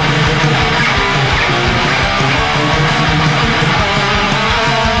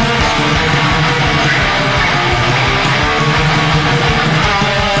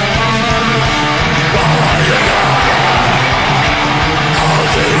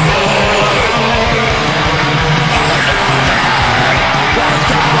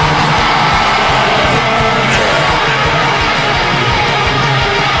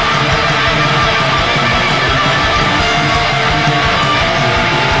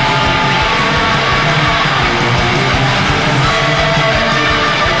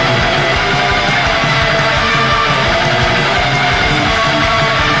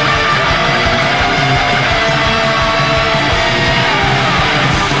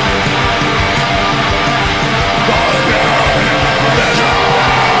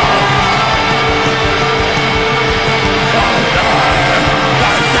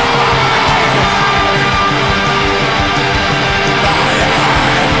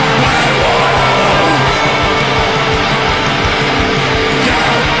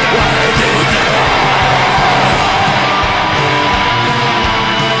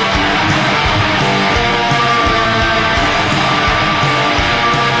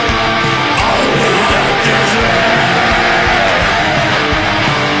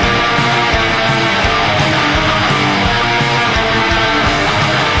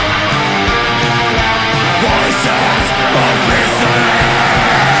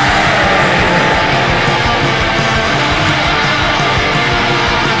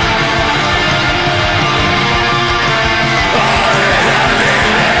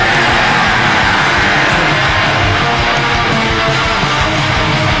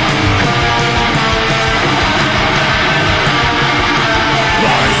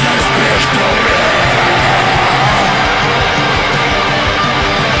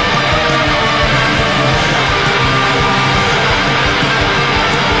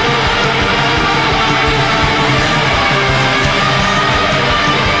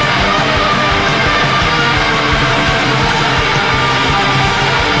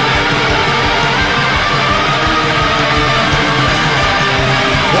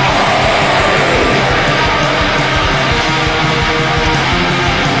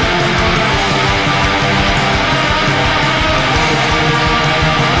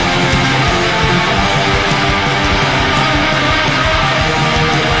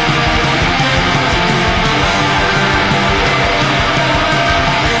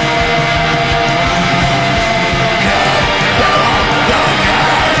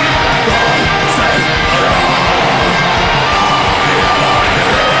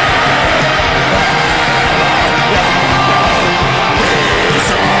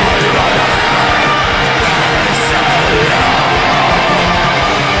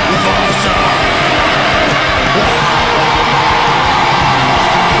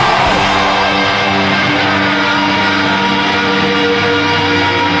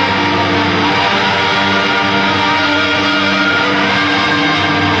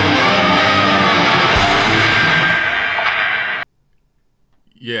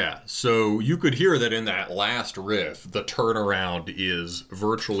 Yeah, so you could hear that in that last riff, the turnaround is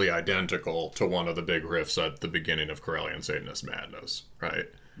virtually identical to one of the big riffs at the beginning of Corellian Satanist Madness, right?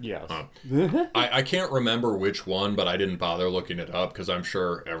 Yes. I can't remember which one, but I didn't bother looking it up because I'm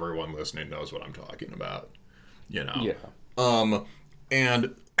sure everyone listening knows what I'm talking about. You know? Yeah.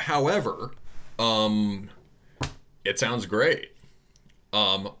 And however, it sounds great.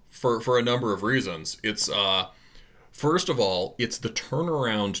 For a number of reasons. It's first of all, it's the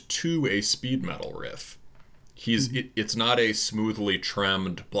turnaround to a speed metal riff. It's not a smoothly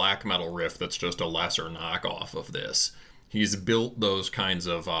trimmed black metal riff that's just a lesser knockoff of this. He's built those kinds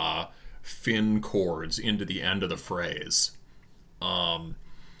of fin chords into the end of the phrase.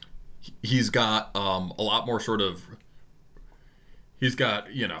 He's got a lot more sort of... He's got,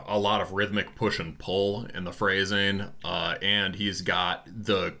 a lot of rhythmic push and pull in the phrasing, and he's got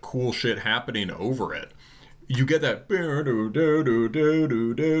the cool shit happening over it. You get that...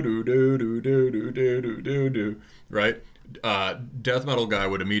 Right? Death metal guy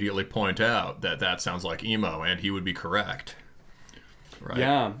would immediately point out that sounds like emo, and he would be correct. Right?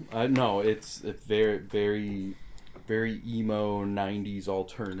 Yeah, no, it's very, very, very emo 90s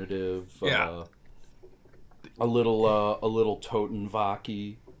alternative. Yeah. A little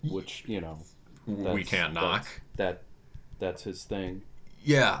Totenvaki, which we can't knock. That's his thing.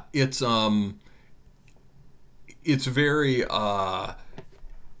 Yeah, it's very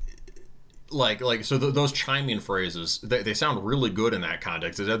those chiming phrases, they sound really good in that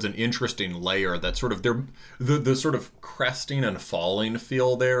context. It adds an interesting layer that sort of the sort of cresting and falling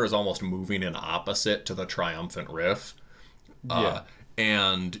feel there is almost moving in opposite to the triumphant riff. Yeah.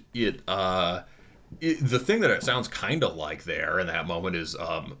 And the thing that it sounds kind of like there in that moment is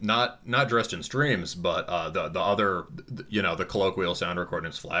not Dressed in Streams, but the other, the Colloquial Sound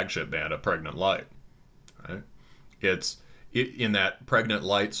Recordings flagship band, A Pregnant Light. Right? In that Pregnant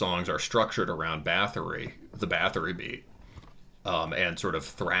Light songs are structured around Bathory, the Bathory beat, and sort of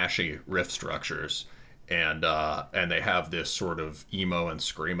thrashy riff structures, and they have this sort of emo and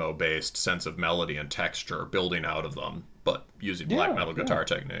screamo based sense of melody and texture building out of them, but using black metal guitar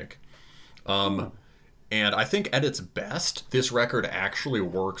technique. And I think at its best, this record actually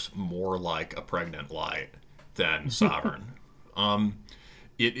works more like A Pregnant Light than Sovereign. The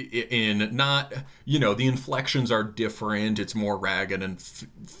inflections are different. It's more ragged and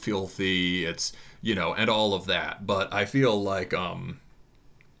filthy. It's, and all of that. But I feel like,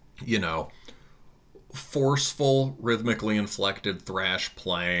 forceful, rhythmically inflected thrash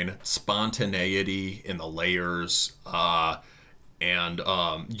playing, spontaneity in the layers, and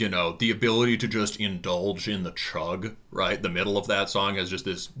the ability to just indulge in the chug, right? The middle of that song has just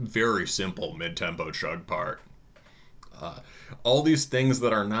this very simple mid-tempo chug part. All these things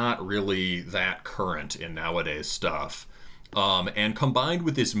that are not really that current in nowadays stuff. And combined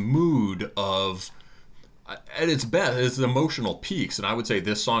with this mood of, at its best, it's emotional peaks, and I would say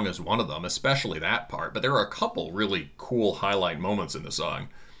this song is one of them, especially that part. But there are a couple really cool highlight moments in the song.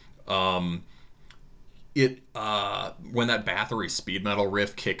 When that Bathory speed metal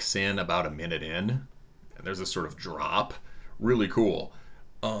riff kicks in about a minute in, and there's this sort of drop, really cool.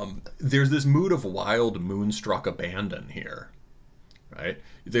 There's this mood of wild moonstruck abandon here, right?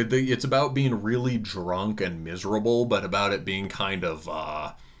 It's about being really drunk and miserable, but about it being kind of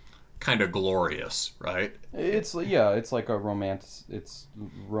glorious, right? It's like a romantic. It's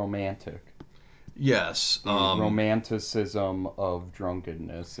romantic. Yes. Romanticism of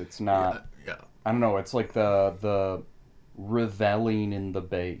drunkenness. It's not. Yeah. I don't know. It's like the reveling in the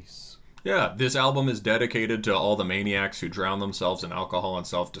bass. Yeah, this album is dedicated to all the maniacs who drown themselves in alcohol and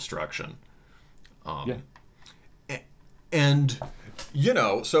self-destruction. And,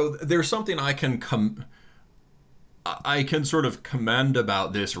 so there's something I can sort of commend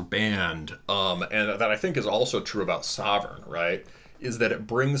about this band, and that I think is also true about Sovereign, right? Is that it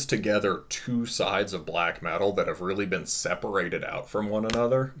brings together two sides of black metal that have really been separated out from one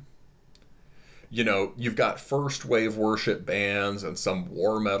another. You've got first wave worship bands and some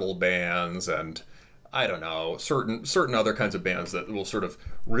war metal bands and, I don't know, certain other kinds of bands that will sort of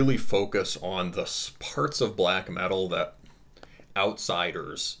really focus on the parts of black metal that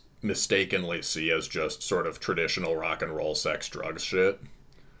outsiders mistakenly see as just sort of traditional rock and roll, sex, drugs shit.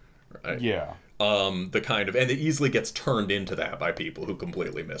 Right? Yeah. And it easily gets turned into that by people who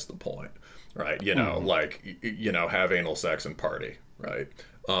completely miss the point, right? Have anal sex and party, right?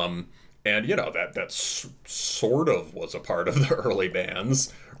 And, that sort of was a part of the early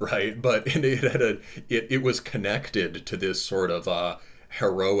bands, right? But it was connected to this sort of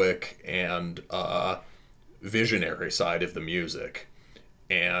heroic and visionary side of the music.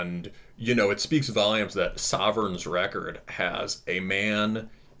 And, it speaks volumes that Sovereign's record has a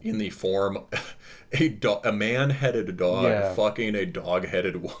man in the form a man-headed dog Yeah. fucking a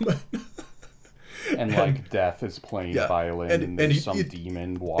dog-headed woman. And like Death is playing Yeah, violin, and and there's some it, demon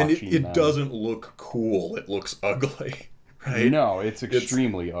and watching it them. doesn't look cool. It looks ugly, right? No, it's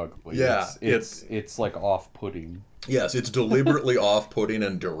extremely ugly. Yeah, it's like off-putting. Yes, it's deliberately off-putting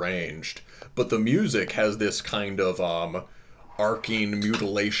and deranged, but the music has this kind of arcing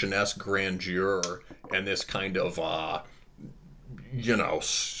mutilation-esque grandeur and this kind of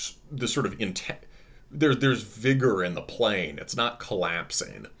this sort of there's vigor in the playing. It's not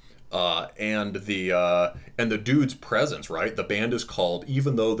collapsing. And the dude's presence, right? The band is called,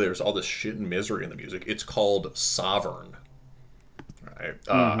 even though there's all this shit and misery in the music, it's called Sovereign. Right?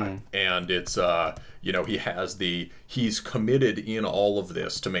 And it's he's committed in all of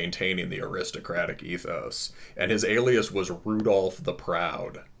this to maintaining the aristocratic ethos, and his alias was Rudolph the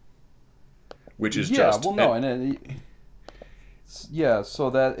Proud, which is so that's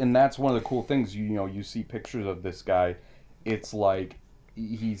one of the cool things. You see pictures of this guy. It's like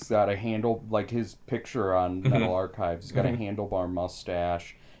he's got a handle, like his picture on Metal Archives. He's got a handlebar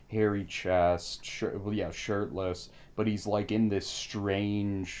mustache, hairy chest, shirtless, but he's like in this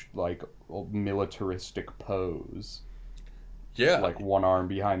strange, like militaristic pose. Yeah. Like one arm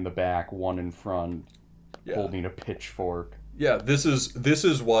behind the back, one in front, Yeah. holding a pitchfork. Yeah, this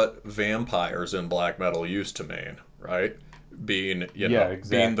is what vampires in black metal used to mean, right? Being exactly.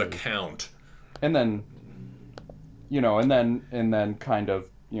 being the count. And then and then kind of,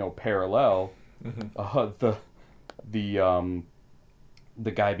 parallel,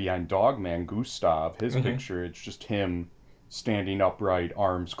 the guy behind Dogman, Gustav, his picture, it's just him standing upright,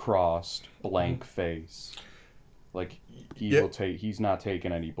 arms crossed, blank face. Like he's not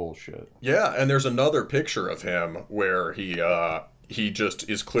taking any bullshit. Yeah, and there's another picture of him where he just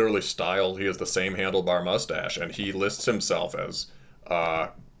is clearly styled. He has the same handlebar mustache, and he lists himself as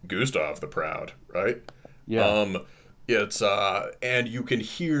Gustav the Proud, right? Yeah. It's and you can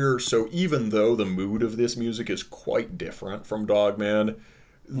hear, so even though the mood of this music is quite different from Dogman,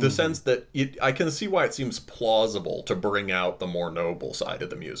 the sense that I can see why it seems plausible to bring out the more noble side of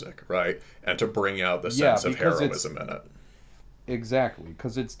the music, right? And to bring out the sense of heroism in it. Exactly,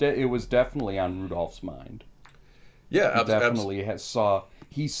 because it was definitely on Rudolph's mind. Yeah, he definitely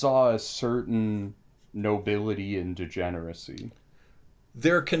he saw a certain nobility and degeneracy.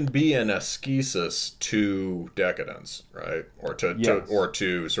 There can be an ascesis to decadence, right? Or to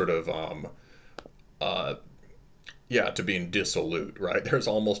sort of to being dissolute, right? There's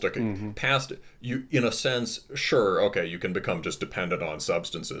almost a past you, in a sense. Sure, okay, you can become just dependent on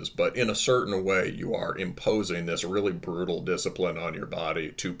substances, but in a certain way, you are imposing this really brutal discipline on your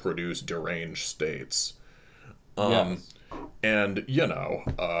body to produce deranged states. Yes. And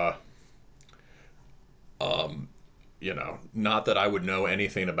not that I would know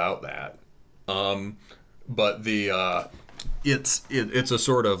anything about that, but it's a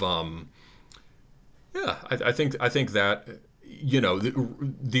sort of I think that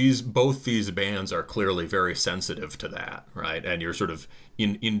both these bands are clearly very sensitive to that, right? And you're sort of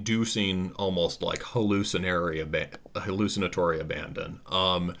inducing almost like hallucinatory abandon.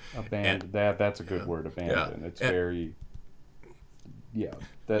 That's a good word, abandon. Yeah. It's very. Yeah,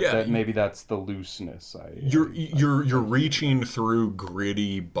 that maybe that's the looseness. You're reaching through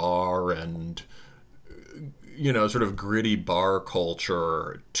gritty bar and sort of gritty bar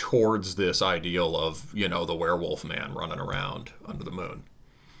culture towards this ideal of the werewolf man running around under the moon.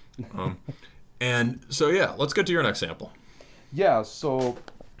 And so let's get to your next sample. Yeah, so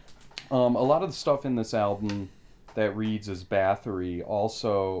a lot of the stuff in this album that reads as Bathory,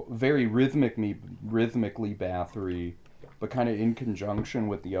 also very rhythmically Bathory, but kind of in conjunction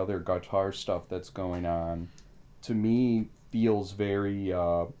with the other guitar stuff that's going on, to me feels very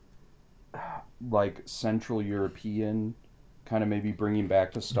like Central European, kind of maybe bringing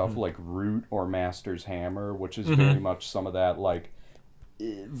back to stuff like Root or Master's Hammer, which is very much some of that like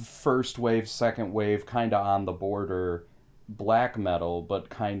first wave, second wave, kind of on the border black metal, but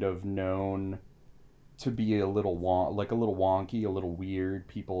kind of known to be a little wonky, a little weird.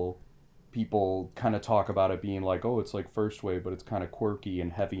 People kind of talk about it being like, oh, it's like first wave, but it's kind of quirky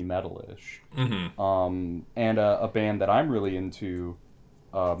and heavy metal-ish. And a band that I'm really into,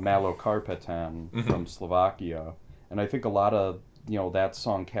 Malo Karpetan from Slovakia. And I think a lot of, that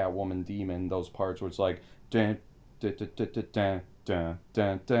song Catwoman Demon, those parts where it's like, dun, dun, dun, dun, dun, dun,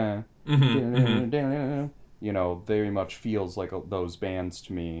 dun, dun, dun, dun, very much feels like those bands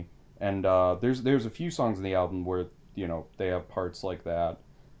to me. And there's a few songs in the album where, they have parts like that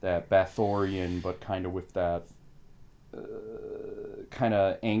Bathorian, but kind of with that kind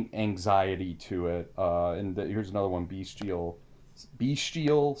of anxiety to it. And here's another one, Bestial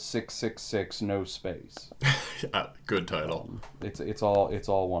Bestial 666 no space. Good title. It's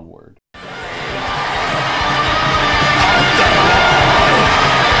all one word.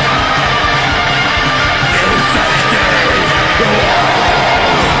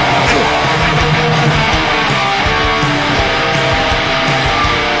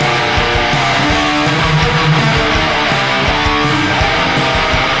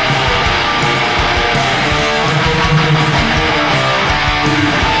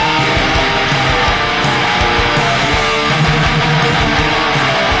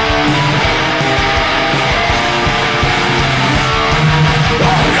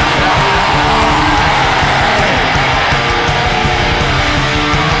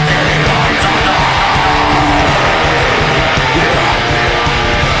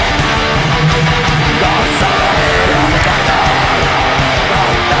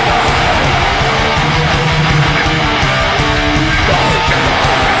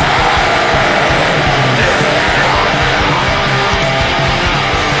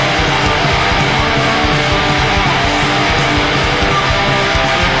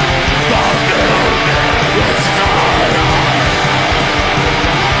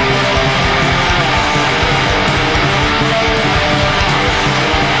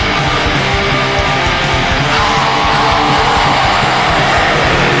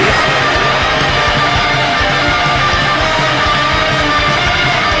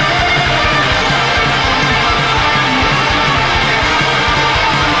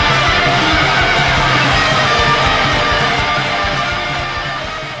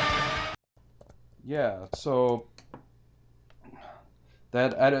 Yeah, so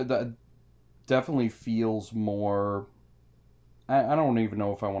that definitely feels more. I don't even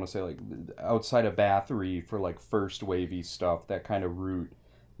know if I want to say like outside of Bathory for like first wavy stuff. That kind of root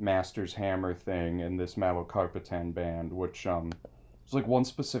Master's Hammer thing in this Metal Carpetan band, which was like one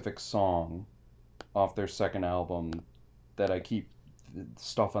specific song off their second album that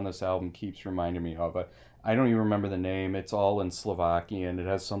stuff on this album keeps reminding me of. I don't even remember the name. It's all in Slovakian. It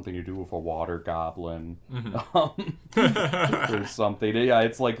has something to do with a water goblin, or something. Yeah,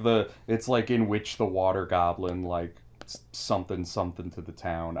 it's like in which the water goblin like something to the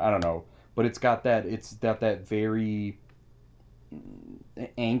town. I don't know, but it's got that very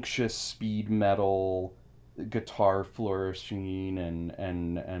anxious speed metal guitar flourishing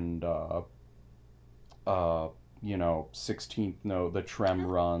and 16th note, the trem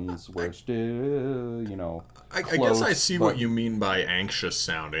runs where still, I guess I see what you mean by anxious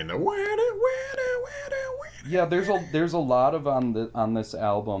sounding. Yeah, there's a lot of on this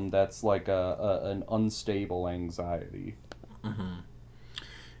album that's like an unstable anxiety. Mm-hmm.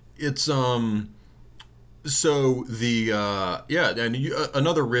 It's so the and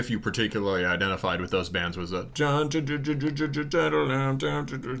another riff you particularly identified with those bands was a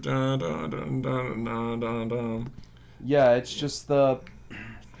yeah, it's just the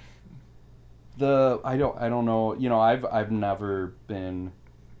I don't know, I've never been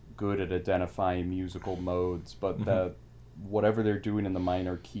good at identifying musical modes, but the whatever they're doing in the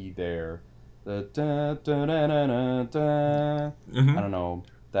minor key there, the da, da, da, da, da, da, I don't know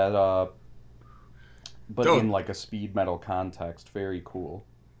that but in like a speed metal context, very cool.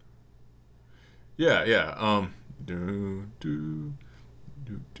 Yeah. Yeah,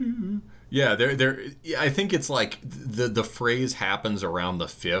 I think it's like the phrase happens around the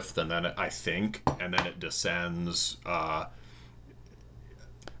fifth, and then it descends. I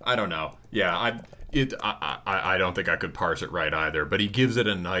don't know. Yeah, I don't think I could parse it right either. But he gives it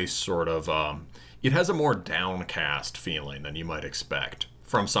a nice sort of. It has a more downcast feeling than you might expect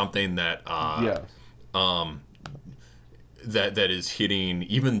from something that. That is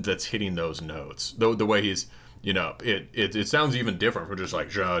hitting those notes. The way he's, it sounds even different from just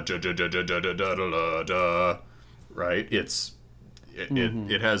like ja ja ja ja ja ja ja da da, right?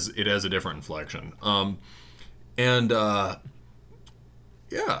 It has a different inflection.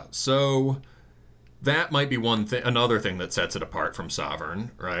 So that might be another thing that sets it apart from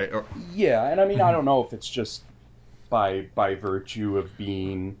Sovereign, right? Yeah, and I mean I don't know if it's just by virtue of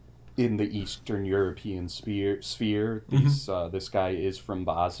being in the Eastern European sphere. This guy is from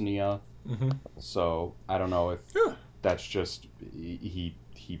Bosnia, so I don't know if that's just he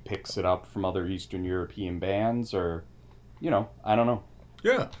picks it up from other Eastern European bands, or I don't know.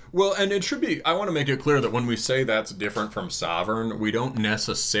 Yeah, well, and it should be. I want to make it clear that when we say that's different from Sovereign, we don't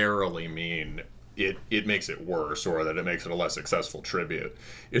necessarily mean it makes it worse or that it makes it a less successful tribute.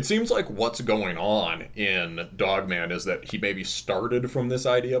 It seems like what's going on in Dogman is that he maybe started from this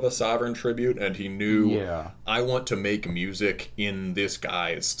idea of a Sovereign tribute, and he knew, I want to make music in this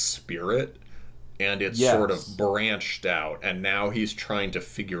guy's spirit, and it's Yes. sort of branched out, and now he's trying to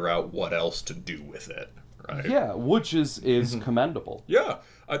figure out what else to do with it, right? Yeah, which is commendable. Yeah,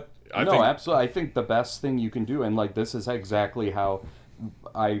 I No, think, absolutely. I think the best thing you can do, and like this is exactly how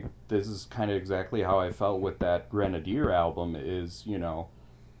this is kind of exactly how I felt with that Grenadier album. Is, you know,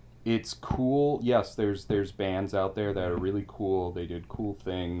 it's cool. Yes, there's bands out there that are really cool. They did cool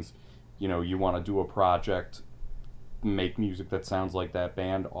things. You know, you want to do a project, make music that sounds like that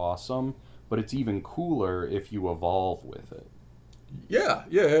band, awesome. But it's even cooler if you evolve with it. yeah.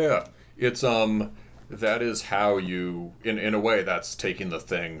 It's that is how you, in a way, that's taking the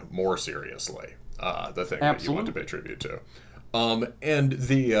thing more seriously. The thing that you want to pay tribute to, and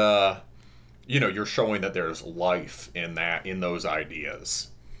the you know, you're showing that there's life in those ideas.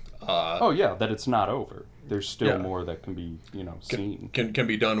 Oh yeah, that it's not over. There's still Yeah. more that can be, you know, seen. Can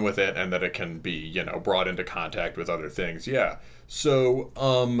be done with it, and that it can be, you know, brought into contact with other things. Yeah. So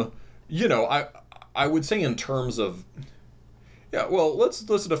you know, I would say in terms of, yeah, well, let's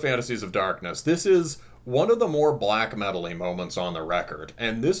listen to Fantasies of Darkness. This is one of the more black metal-y moments on the record,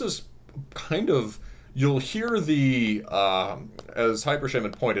 and this is kind of, you'll hear the as Hyper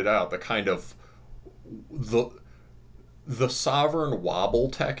Shaman pointed out, the kind of the sovereign wobble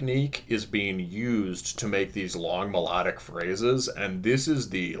technique is being used to make these long melodic phrases, and this is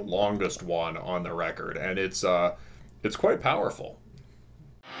the longest one on the record, and it's quite powerful.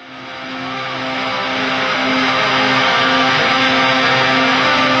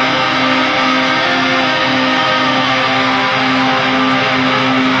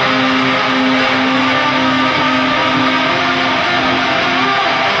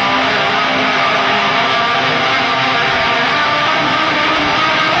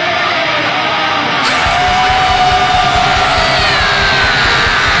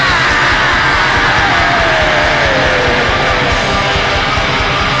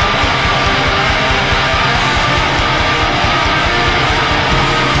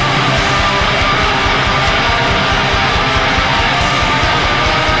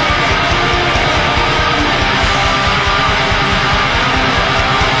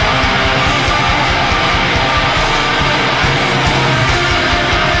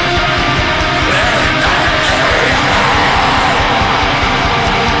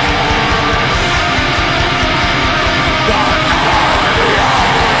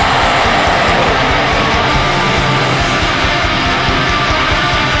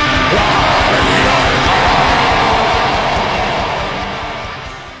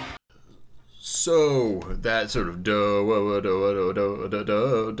 So that sort of do,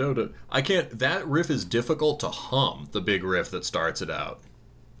 I can't. That riff is difficult to hum. The big riff that starts it out.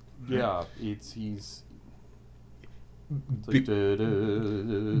 Yeah, he's Because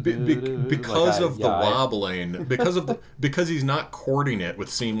of the wobbling, because he's not chording it with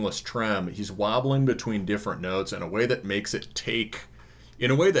seamless trem, he's wobbling between different notes in a way that makes it take,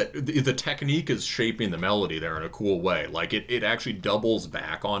 in a way that the technique is shaping the melody there in a cool way. Like it actually doubles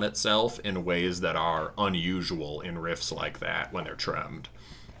back on itself in ways that are unusual in riffs like that when they're tremmed.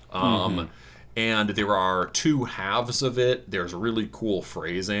 And there are two halves of it. There's really cool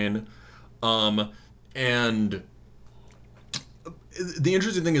phrasing. And the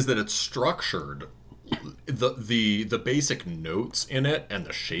interesting thing is that it's structured. The basic notes in it and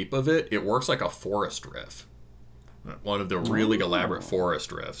the shape of it, it works like a forest riff. One of the really elaborate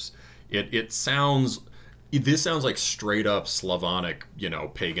forest riffs. This sounds like straight up Slavonic, you know,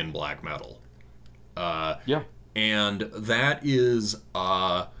 pagan black metal. yeah. And that is,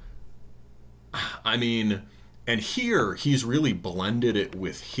 I mean, and here he's really blended it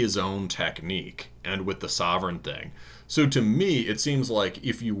with his own technique and with the sovereign thing. So to me, it seems like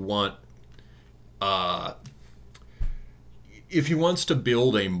if he wants to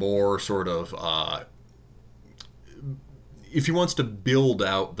build a more sort of, if he wants to build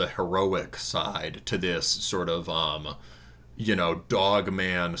out the heroic side to this sort of, you know,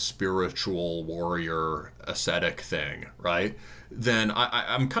 dogman, spiritual warrior, ascetic thing, right? Then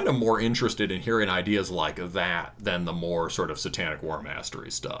I'm kind of more interested in hearing ideas like that than the more sort of Satanic War Mastery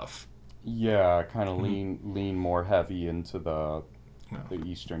stuff. Yeah, kind of lean more heavy into the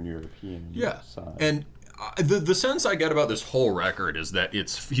Eastern European side. And the sense I get about this whole record is that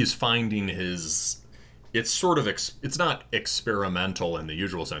he's finding his. It's sort of it's not experimental in the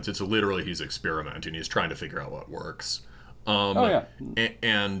usual sense. It's literally he's experimenting. He's trying to figure out what works.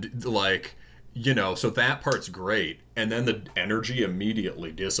 And like, you know, so that part's great, and then the energy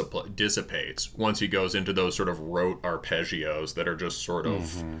immediately dissipates once he goes into those sort of rote arpeggios that are just sort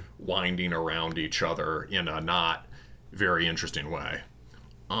of winding around each other in a not very interesting way.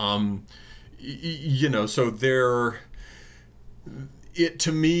 You know, so it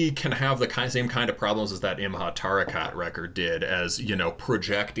to me can have the same kind of problems as that Imha Tarakat record did, as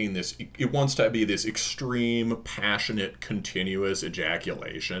projecting this. It wants to be this extreme, passionate, continuous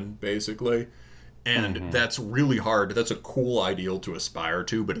ejaculation, basically, and that's really hard. That's a cool ideal to aspire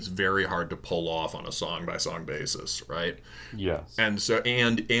to, but it's very hard to pull off on a song by song basis, right? Yes. And so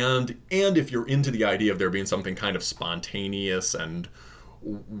and if you're into the idea of there being something kind of spontaneous and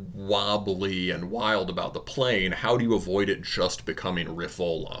wobbly and wild about the playing, how do you avoid it just becoming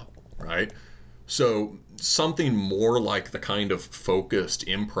riffola, right? So something more like the kind of focused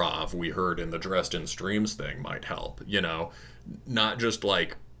improv we heard in the Dresden Streams thing might help, not just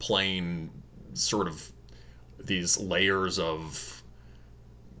like playing sort of these layers of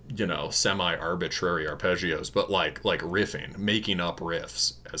semi-arbitrary arpeggios, but like riffing, making up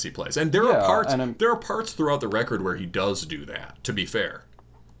riffs as he plays. And there are parts throughout the record where he does do that, to be fair.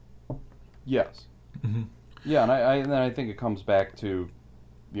 Yes. Mm-hmm. Yeah, and I think it comes back to,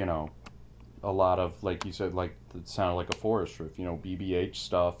 a lot of, like you said, like it sounded like a Forest riff, BBH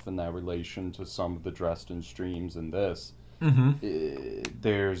stuff and that relation to some of the Dresden Streams and this. Mm-hmm.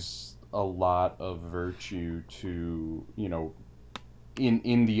 There's a lot of virtue to,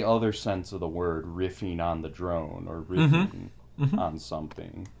 in the other sense of the word, riffing on the drone or riffing on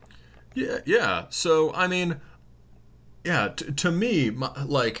something. Yeah. So, I mean, to me,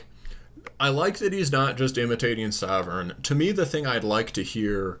 like, I like that he's not just imitating Sovereign. To me, the thing I'd like to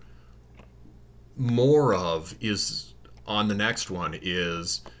hear more of is, on the next one,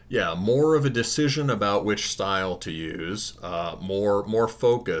 is, more of a decision about which style to use, more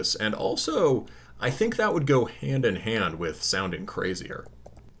focus, and also, I think that would go hand in hand with sounding crazier.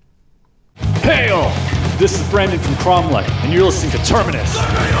 Hail! This is Brandon from Cromlech, and you're listening to Terminus.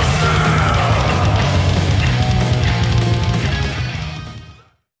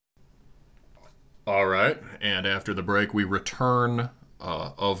 All right, and after the break, we return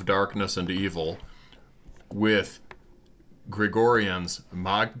of Darkness and Evil with Gregorian's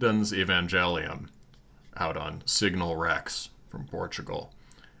Magdan's Evangelium out on Signal Rex from Portugal.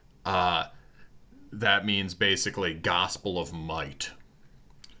 That means basically Gospel of Might.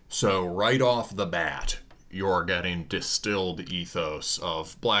 So right off the bat, you're getting distilled ethos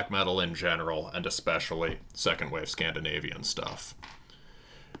of black metal in general, and especially second wave Scandinavian stuff.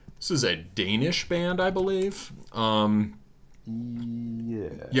 This is a Danish band, I believe. Yeah,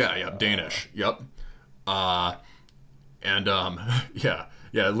 Danish. Yep.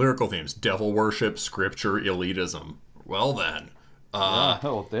 Lyrical themes: devil worship, scripture, elitism. Well then.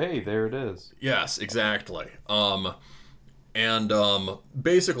 There it is. Yes, exactly.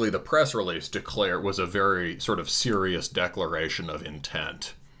 Basically the press release was a very sort of serious declaration of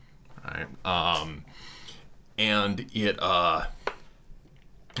intent, right? And it,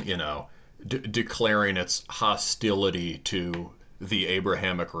 declaring its hostility to the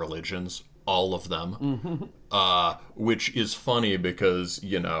Abrahamic religions, all of them, which is funny because,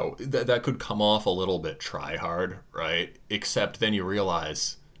 that could come off a little bit try-hard, right? Except then you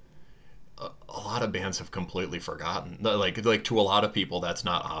realize a lot of bands have completely forgotten. Like to a lot of people, that's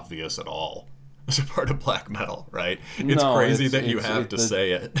not obvious at all as a part of black metal, right? It's crazy that you have to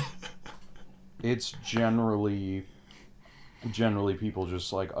say it. It's generally people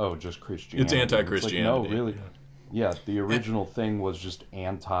just like, just Christianity. It's anti-Christianity. Like, no, really. Yeah, the original thing was just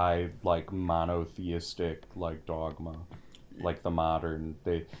monotheistic, dogma, like the modern.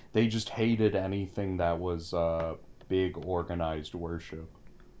 They just hated anything that was big organized worship.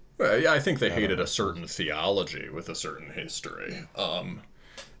 Well, yeah, I think they hated a certain theology with a certain history.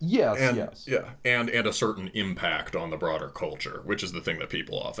 Yes. Yeah, and a certain impact on the broader culture, which is the thing that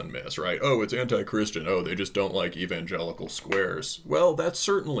people often miss, right? Oh, it's anti-Christian. Oh, they just don't like evangelical squares. Well, that's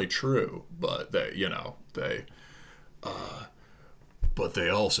certainly true, but but they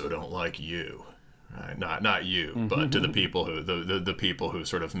also don't like you, right? Not you, but to the people who the people who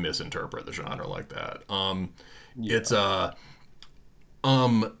sort of misinterpret the genre like that.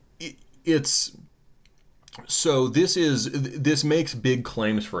 It's so this makes big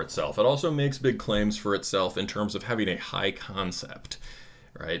claims for itself. It also makes big claims for itself in terms of having a high concept,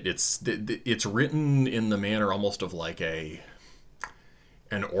 right? It's written in the manner almost of like an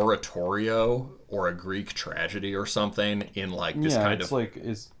oratorio or a Greek tragedy or something, in like this kind of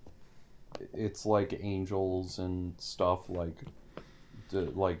it's like angels and stuff, like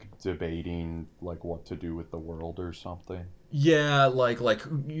debating like what to do with the world or something. Yeah, like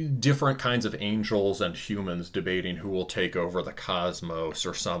different kinds of angels and humans debating who will take over the cosmos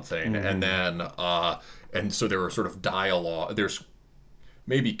or something, and then and so there are sort of dialogue. There's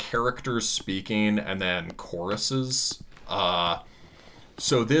maybe characters speaking and then choruses.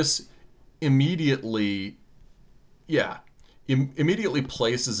 So this immediately immediately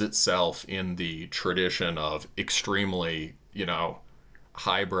places itself in the tradition of extremely,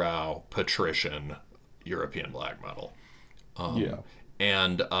 highbrow patrician European black metal. Yeah.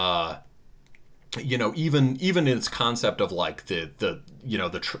 And even in its concept of like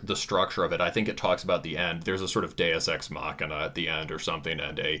the structure of it, I think it talks about the end. There's a sort of Deus ex machina at the end or something,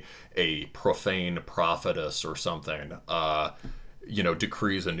 and a profane prophetess or something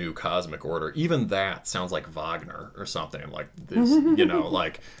decrees a new cosmic order. Even that sounds like Wagner or something like this.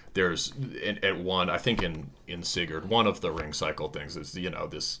 Like there's at one, I think in Sigurd, one of the ring cycle things is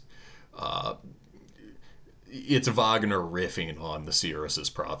this. It's Wagner riffing on the Seeress's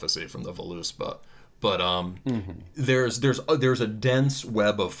prophecy from the Voluspa, but there's a dense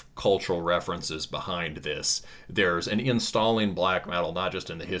web of cultural references behind this. There's an installing black metal not just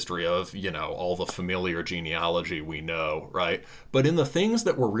in the history of all the familiar genealogy we know, right, but in the things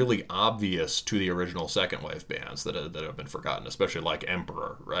that were really obvious to the original second wave bands that have been forgotten, especially like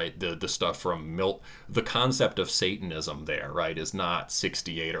Emperor, right? The stuff from the concept of Satanism there, right, is not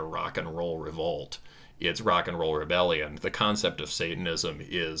 68 or Rock and Roll Revolt. It's Rock and Roll Rebellion. The concept of Satanism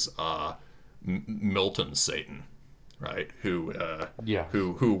is Milton's Satan, right? Who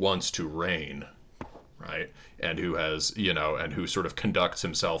wants to reign, right? And who has and who sort of conducts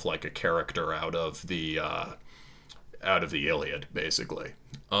himself like a character out of the Iliad, basically.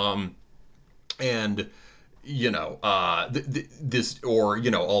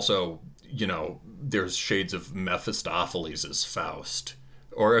 There's shades of Mephistopheles' Faust.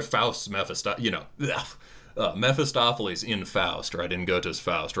 Or if Faust's Mephistopheles in Faust, right, in Goethe's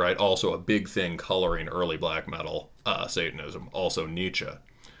Faust, right, also a big thing coloring early black metal Satanism, also Nietzsche.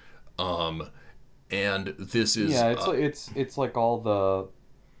 And this is... Yeah, it's like all the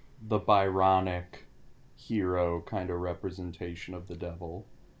Byronic hero kind of representation of the devil.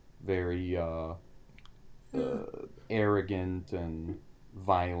 Very arrogant and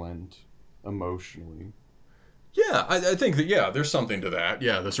violent emotionally. Yeah, I think that, there's something to that.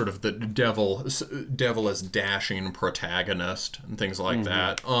 Yeah, the sort of the devil as dashing protagonist and things like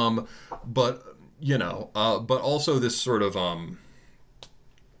that. But also this sort of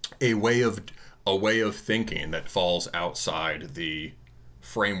a way of thinking that falls outside the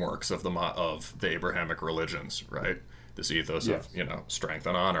frameworks of the Abrahamic religions, right? This ethos of strength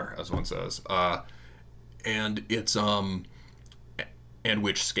and honor, as one says, and it's and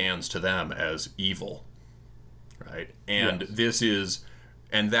which scans to them as evil. Right. And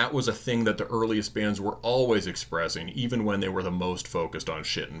that was a thing that the earliest bands were always expressing, even when they were the most focused on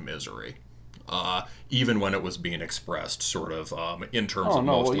shit and misery. Even when it was being expressed sort of in terms of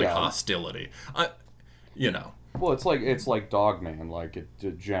mostly hostility. Well, it's like Dogman, like a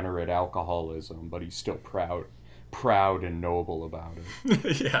degenerate alcoholism, but he's still proud and noble about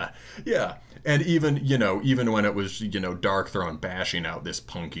it. Yeah. And even when it was, Darkthrone bashing out this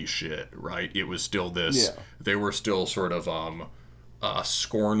punky shit, right? It was still this, they were still sort of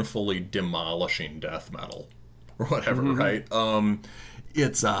scornfully demolishing death metal or whatever, right?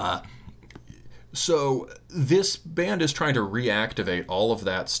 So this band is trying to reactivate all of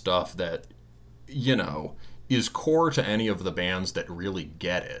that stuff that, is core to any of the bands that really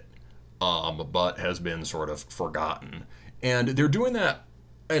get it. But has been sort of forgotten. And they're doing that,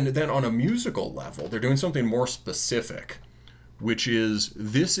 and then on a musical level, they're doing something more specific, which is,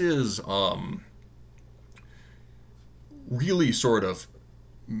 this is really sort of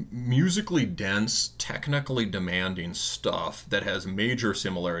musically dense, technically demanding stuff that has major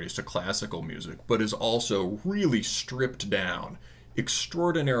similarities to classical music, but is also really stripped down,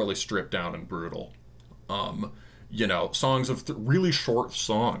 extraordinarily stripped down and brutal. Songs of really short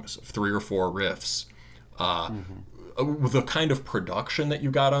songs of 3 or 4 riffs. The kind of production that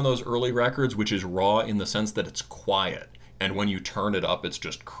you got on those early records, which is raw in the sense that it's quiet, and when you turn it up, it's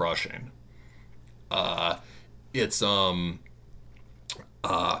just crushing. It's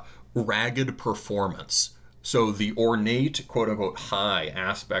ragged performance. So the ornate, quote-unquote, high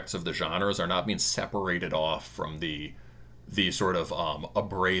aspects of the genres are not being separated off from the sort of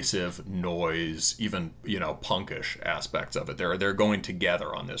abrasive noise, even punkish aspects of it. They're going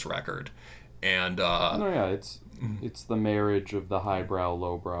together on this record, and it's the marriage of the highbrow,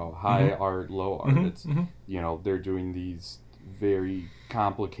 lowbrow, high art, low art. It's they're doing these very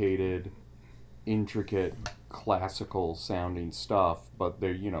complicated, intricate, classical sounding stuff, but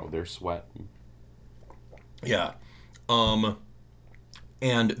they're sweating. Yeah.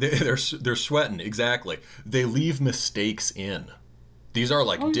 And they're sweating, exactly. They leave mistakes in. These are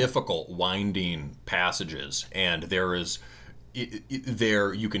like difficult, winding passages, and there is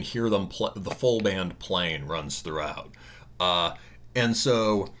you can hear them. The full band playing runs throughout, and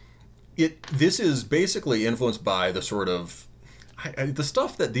so this is basically influenced by the sort of the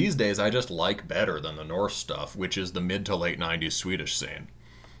stuff that these days I just like better than the Norse stuff, which is the mid to late 90s Swedish scene.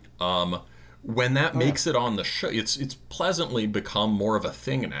 When that makes it on the show, it's pleasantly become more of a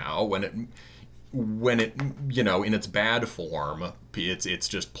thing now. When it you know, in its bad form, it's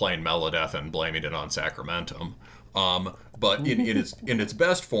just plain Melodeath and blaming it on Sacramentum. But in its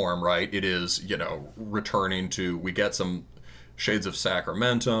best form, right, it is, you know, returning to, we get some shades of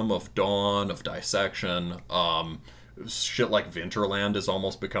Sacramentum, of Dawn, of Dissection. Shit like Vinterland is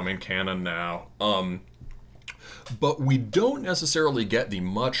almost becoming canon now. But we don't necessarily get the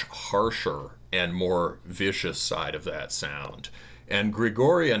much harsher and more vicious side of that sound. And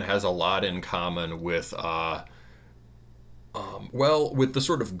Gregorian has a lot in common with, with the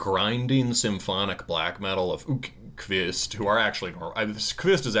sort of grinding symphonic black metal of Kvist, who are actually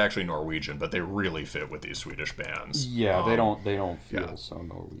Kvist is actually Norwegian, but they really fit with these Swedish bands. Yeah, they don't feel so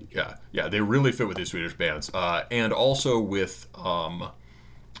Norwegian. Yeah, they really fit with these Swedish bands, and also with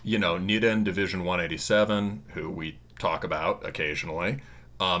Niden Division 187, who we talk about occasionally,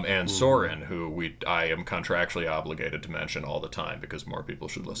 and Soren, who I am contractually obligated to mention all the time because more people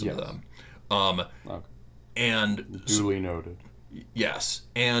should listen to them. Okay. And duly noted. Yes,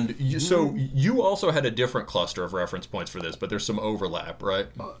 and so you also had a different cluster of reference points for this, but there's some overlap, right?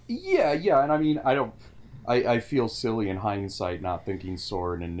 Yeah, and I mean, I feel silly in hindsight not thinking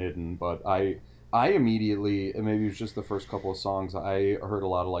Soren and Nidden, but I immediately, and maybe it was just the first couple of songs, I heard a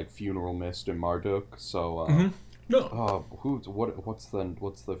lot of like Funeral Mist and Marduk. So No.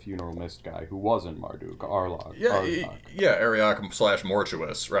 What's the Funeral Mist guy who wasn't Marduk? Arlog. Ariok /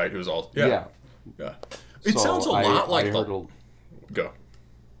 Mortuus, right? Who's all yeah. It sounds a lot like Go.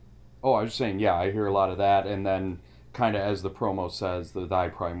 Oh, I was just saying, yeah, I hear a lot of that, and then kind of as the promo says, the Thy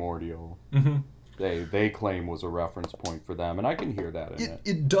Primordial. Mm-hmm. They claim was a reference point for them, and I can hear that in it.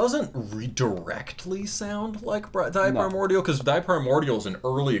 It doesn't directly sound like Thy Primordial, because Thy Primordial is an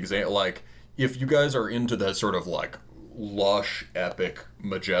early example. Like, if you guys are into that sort of like lush, epic,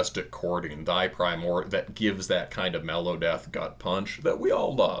 majestic chording, Thy Primordial, that gives that kind of Melodeath gut punch that we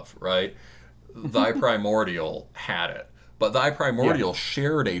all love, right? Thy Primordial had it. But Thy Primordial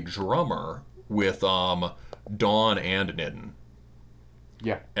shared a drummer with Dawn and Nidden.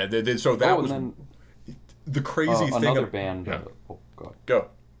 Yeah. And so that was the crazy thing. Another band. Yeah. Go.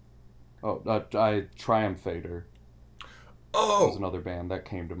 Triumphator. Oh, was another band that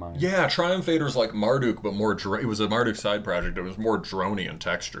came to mind. Yeah, Triumphator's like Marduk, but more. It was a Marduk side project. It was more drony and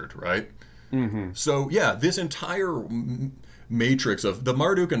textured, right? Mm-hmm. So yeah, this entire matrix of the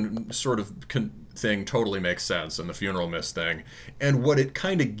Marduk and sort of thing totally makes sense, and the Funeral Mist thing, and what it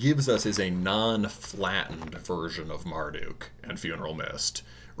kind of gives us is a non-flattened version of Marduk and Funeral Mist,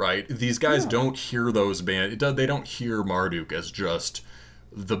 right? These guys don't hear those bands. They don't hear Marduk as just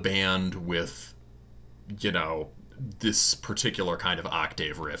the band with, this particular kind of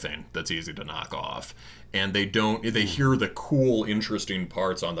octave riffing that's easy to knock off. And they hear the cool, interesting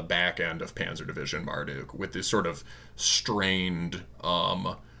parts on the back end of Panzer Division Marduk with this sort of strained,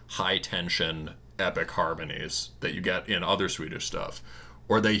 high tension, epic harmonies that you get in other Swedish stuff.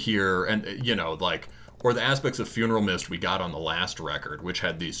 Or they hear, or the aspects of Funeral Mist we got on the last record, which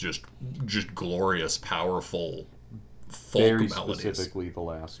had these just glorious, powerful folk very melodies. Specifically the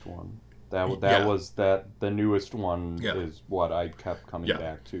last one. Was the newest one is what I kept coming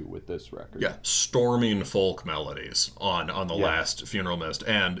back to with this record. Yeah, storming folk melodies on the last Funeral Mist,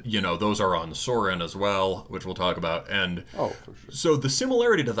 and those are on Soren as well, which we'll talk about. And for sure. So the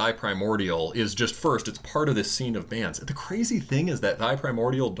similarity to Thy Primordial is just first, it's part of this scene of bands. The crazy thing is that Thy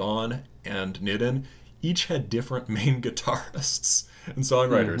Primordial, Dawn, and Nidden each had different main guitarists and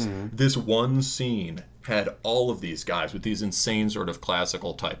songwriters. Mm-hmm. This one scene had all of these guys with these insane sort of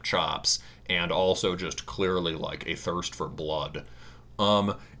classical type chops, and also just clearly like a thirst for blood.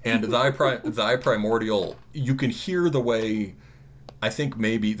 And Thy Primordial, you can hear the way, I think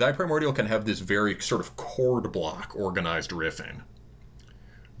maybe Thy Primordial can have this very sort of chord block organized riffing.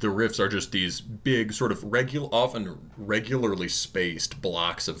 The riffs are just these big sort of often regularly spaced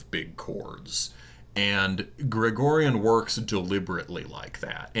blocks of big chords. And Gregorian works deliberately like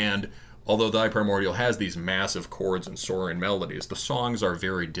that. And although Thy Primordial has these massive chords and soaring melodies, the songs are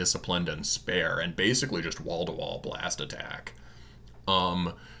very disciplined and spare, and basically just wall-to-wall blast attack.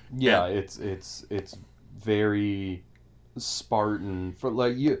 It's very Spartan. For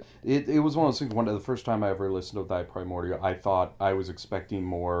like it was one of those things. The first time I ever listened to Thy Primordial, I thought I was expecting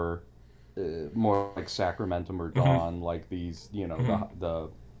more like Sacramentum or Dawn, like these, the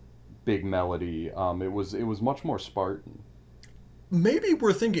big melody. It was much more Spartan. Maybe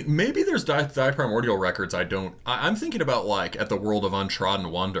there's Thy Primordial records I'm thinking about, like, at the World of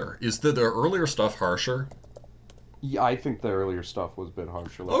Untrodden Wonder. Is the earlier stuff harsher? Yeah, I think the earlier stuff was a bit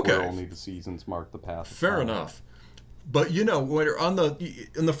harsher. Like, Okay. where only the seasons mark the path. of Fair time. enough. But when you're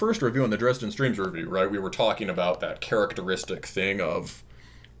in the first review, in the Dresden Streams review, right, we were talking about that characteristic thing of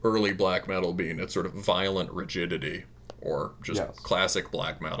early black metal being its sort of violent rigidity, or just Yes. classic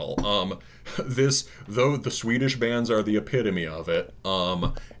black metal. Though the Swedish bands are the epitome of it,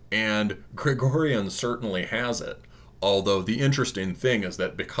 and Gregorian certainly has it. Although the interesting thing is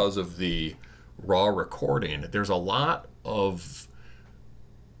that because of the raw recording, there's a lot of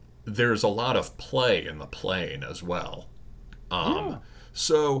play in the playing as well.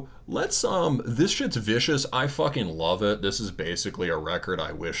 So let's this shit's vicious. I fucking love it. This is basically a record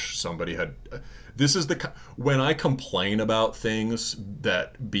I wish somebody had. This is when I complain about things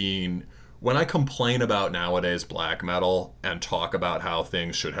when I complain about nowadays black metal and talk about how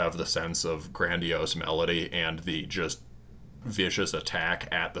things should have the sense of grandiose melody and the just vicious attack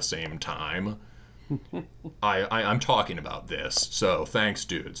at the same time. I'm talking about this. So thanks,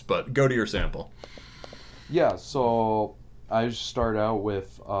 dudes. But go to your sample. Yeah, so I just start out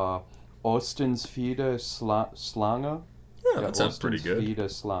with Ostens Fide Slange. Yeah, that sounds pretty good.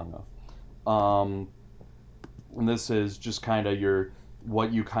 Fide Slange. And this is just kind of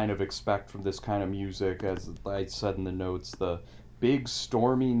what you kind of expect from this kind of music. As I said in the notes, the big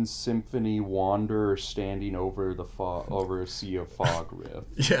storming symphony wanderer standing over over a sea of fog riff.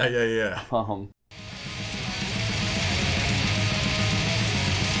 Yeah.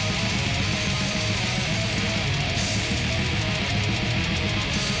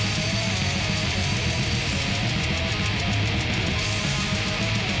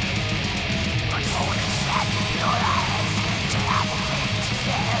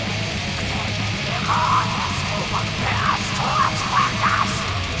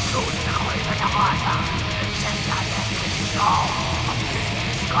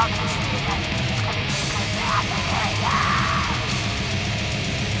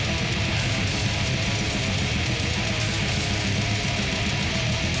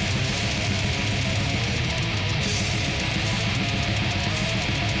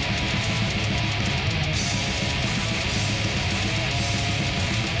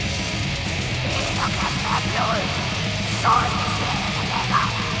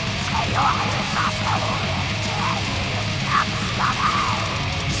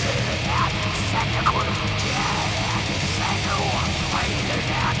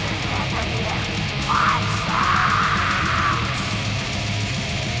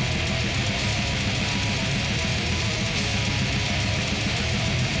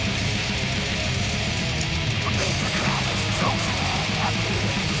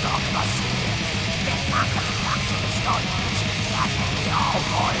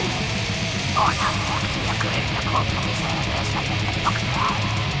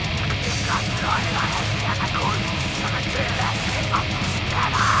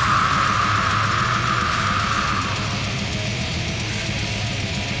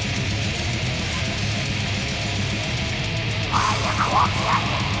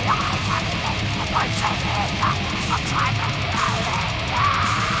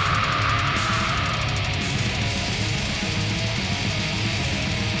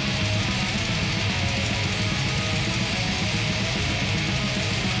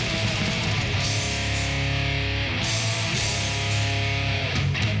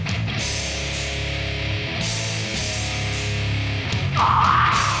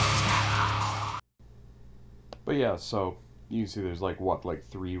 But yeah, so you see there's like 3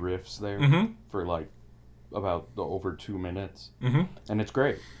 riffs there for like about over 2 minutes. And it's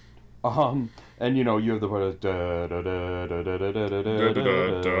great. And you have the part of da da da da da da da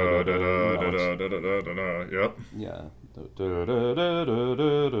da da. Yep. Yeah.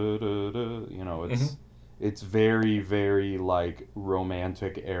 It's very, very like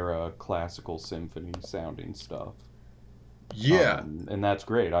romantic era classical symphony sounding stuff. Yeah. And that's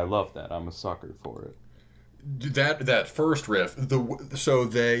great. I love that. I'm a sucker for it. That first riff,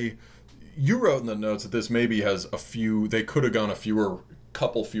 you wrote in the notes that this maybe has they could have gone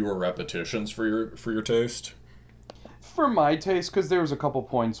couple fewer repetitions for your taste. For my taste, because there was a couple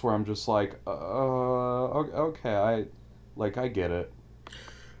points where I'm just like, okay, I get it.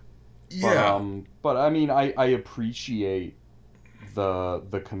 Yeah. But I mean, I appreciate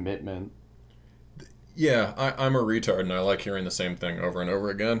the commitment. Yeah, I'm a retard and I like hearing the same thing over and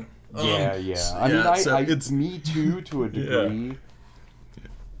over again. Yeah. I mean, it's me too, to a degree. Yeah.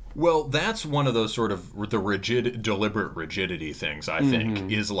 Well, that's one of those sort of the deliberate rigidity things, I think,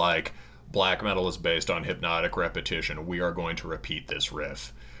 is like black metal is based on hypnotic repetition. We are going to repeat this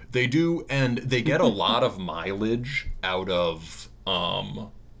riff. They do, and they get a lot of mileage out of,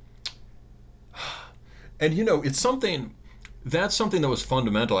 And it's something that's something that was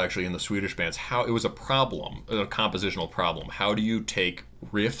fundamental actually in the Swedish bands. How it was a problem, a compositional problem. How do you take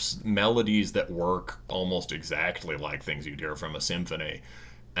riffs, melodies that work almost exactly like things you'd hear from a symphony,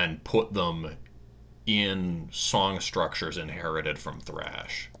 and put them in song structures inherited from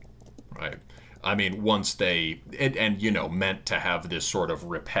thrash, right? I mean, once meant to have this sort of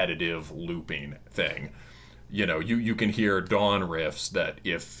repetitive looping thing. You can hear Dawn riffs that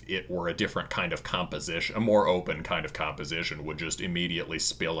if it were a different kind of composition, a more open kind of composition, would just immediately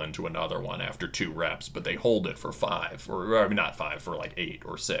spill into another one after 2 reps, but they hold it for 5, or I mean, not 5, for like 8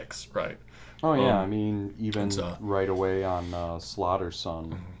 or 6, right? Oh, yeah, I mean, even right away on Slaughter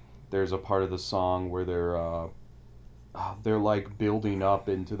Son, there's a part of the song where they're like building up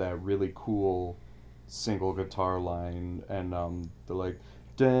into that really cool single guitar line, and they're like,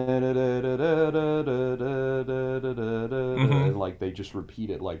 and like they just repeat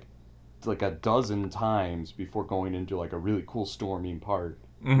it like a dozen times before going into like a really cool storming part,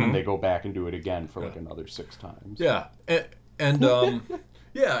 and they go back and do it again for like another 6 times. Yeah, and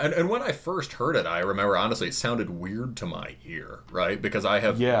and when I first heard it, I remember honestly it sounded weird to my ear, right? Because I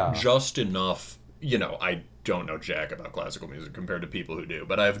have just enough, I don't know jack about classical music compared to people who do,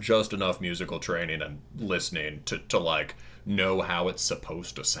 but I have just enough musical training and listening to like know how it's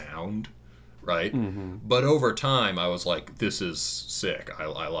supposed to sound, right? But over time I was like, this is sick. I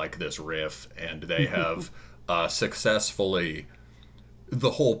like this riff, and they have successfully,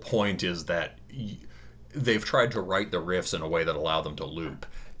 the whole point is that they've tried to write the riffs in a way that allow them to loop,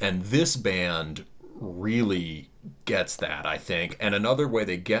 and this band really gets that, I think. And another way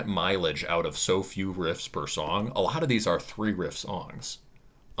they get mileage out of so few riffs per song, a lot of these are 3 riff songs.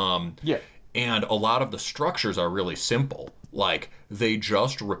 And a lot of the structures are really simple. Like, they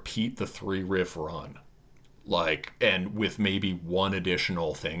just repeat the 3 riff run. Like, and with maybe one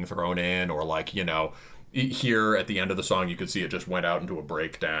additional thing thrown in, or like, here at the end of the song, you could see it just went out into a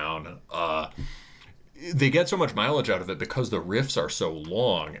breakdown. They get so much mileage out of it because the riffs are so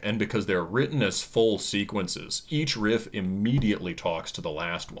long, and because they're written as full sequences. Each riff immediately talks to the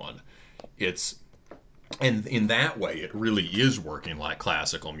last one. And in that way, it really is working like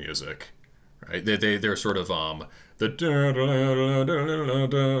classical music, right? They're sort of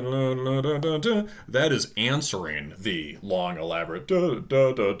that is answering the long elaborate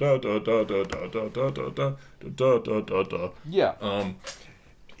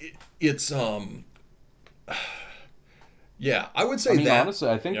I would say that. Honestly,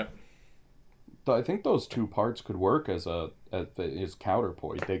 I think those 2 parts could work as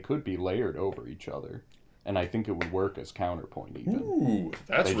counterpoint. They could be layered over each other, and I think it would work as counterpoint even. Ooh,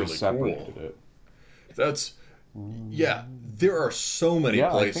 that's they really just separated cool. It. That's there are so many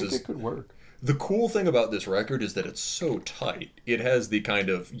places. I think it could work. The cool thing about this record is that it's so tight. It has the kind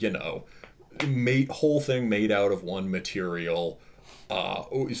of, whole thing made out of one material,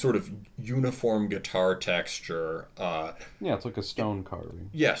 sort of uniform guitar texture. It's like a stone carving.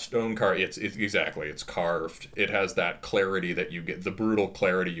 Yeah, stone carving. It's exactly. It's carved. It has that clarity that you get, the brutal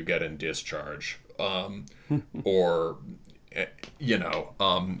clarity you get in Discharge, or or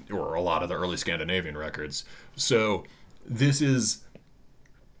a lot of the early Scandinavian records. So there's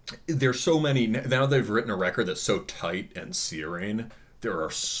so many, now they've written a record that's so tight and searing. There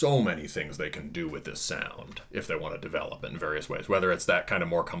are so many things they can do with this sound if they want to develop it in various ways, whether it's that kind of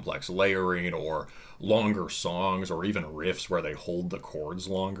more complex layering, or longer songs, or even riffs where they hold the chords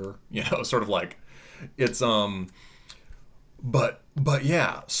longer, sort of like it's but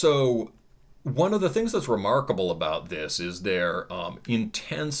yeah. So one of the things that's remarkable about this is their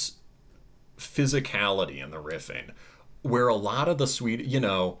intense physicality in the riffing, where a lot of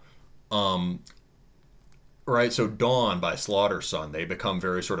the right, so Dawn by Slaughter Son, they become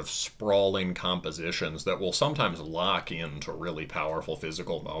very sort of sprawling compositions that will sometimes lock into really powerful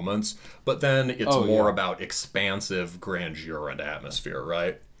physical moments, but then it's more about expansive grandeur and atmosphere,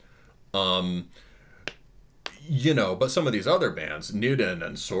 right? But some of these other bands, Nidden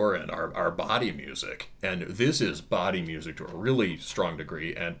and Soren, are body music, and this is body music to a really strong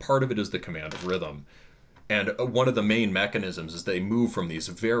degree, and part of it is the command of rhythm. And one of the main mechanisms is they move from these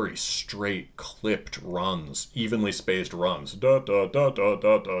very straight, clipped runs, evenly spaced runs. Da, da, da, da,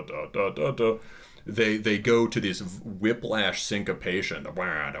 da, da, da, da, da, da. They go to this whiplash syncopation. And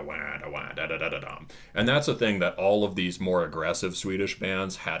that's a thing that all of these more aggressive Swedish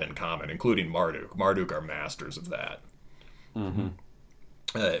bands had in common, including Marduk. Marduk are masters of that.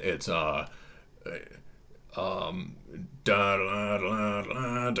 It's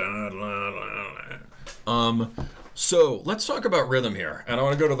so let's talk about rhythm here, and I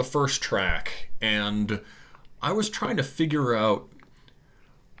want to go to the first track. And I was trying to figure out